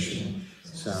dispensation.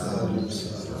 Sadhu,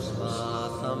 sadhu,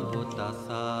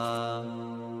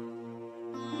 sadhu.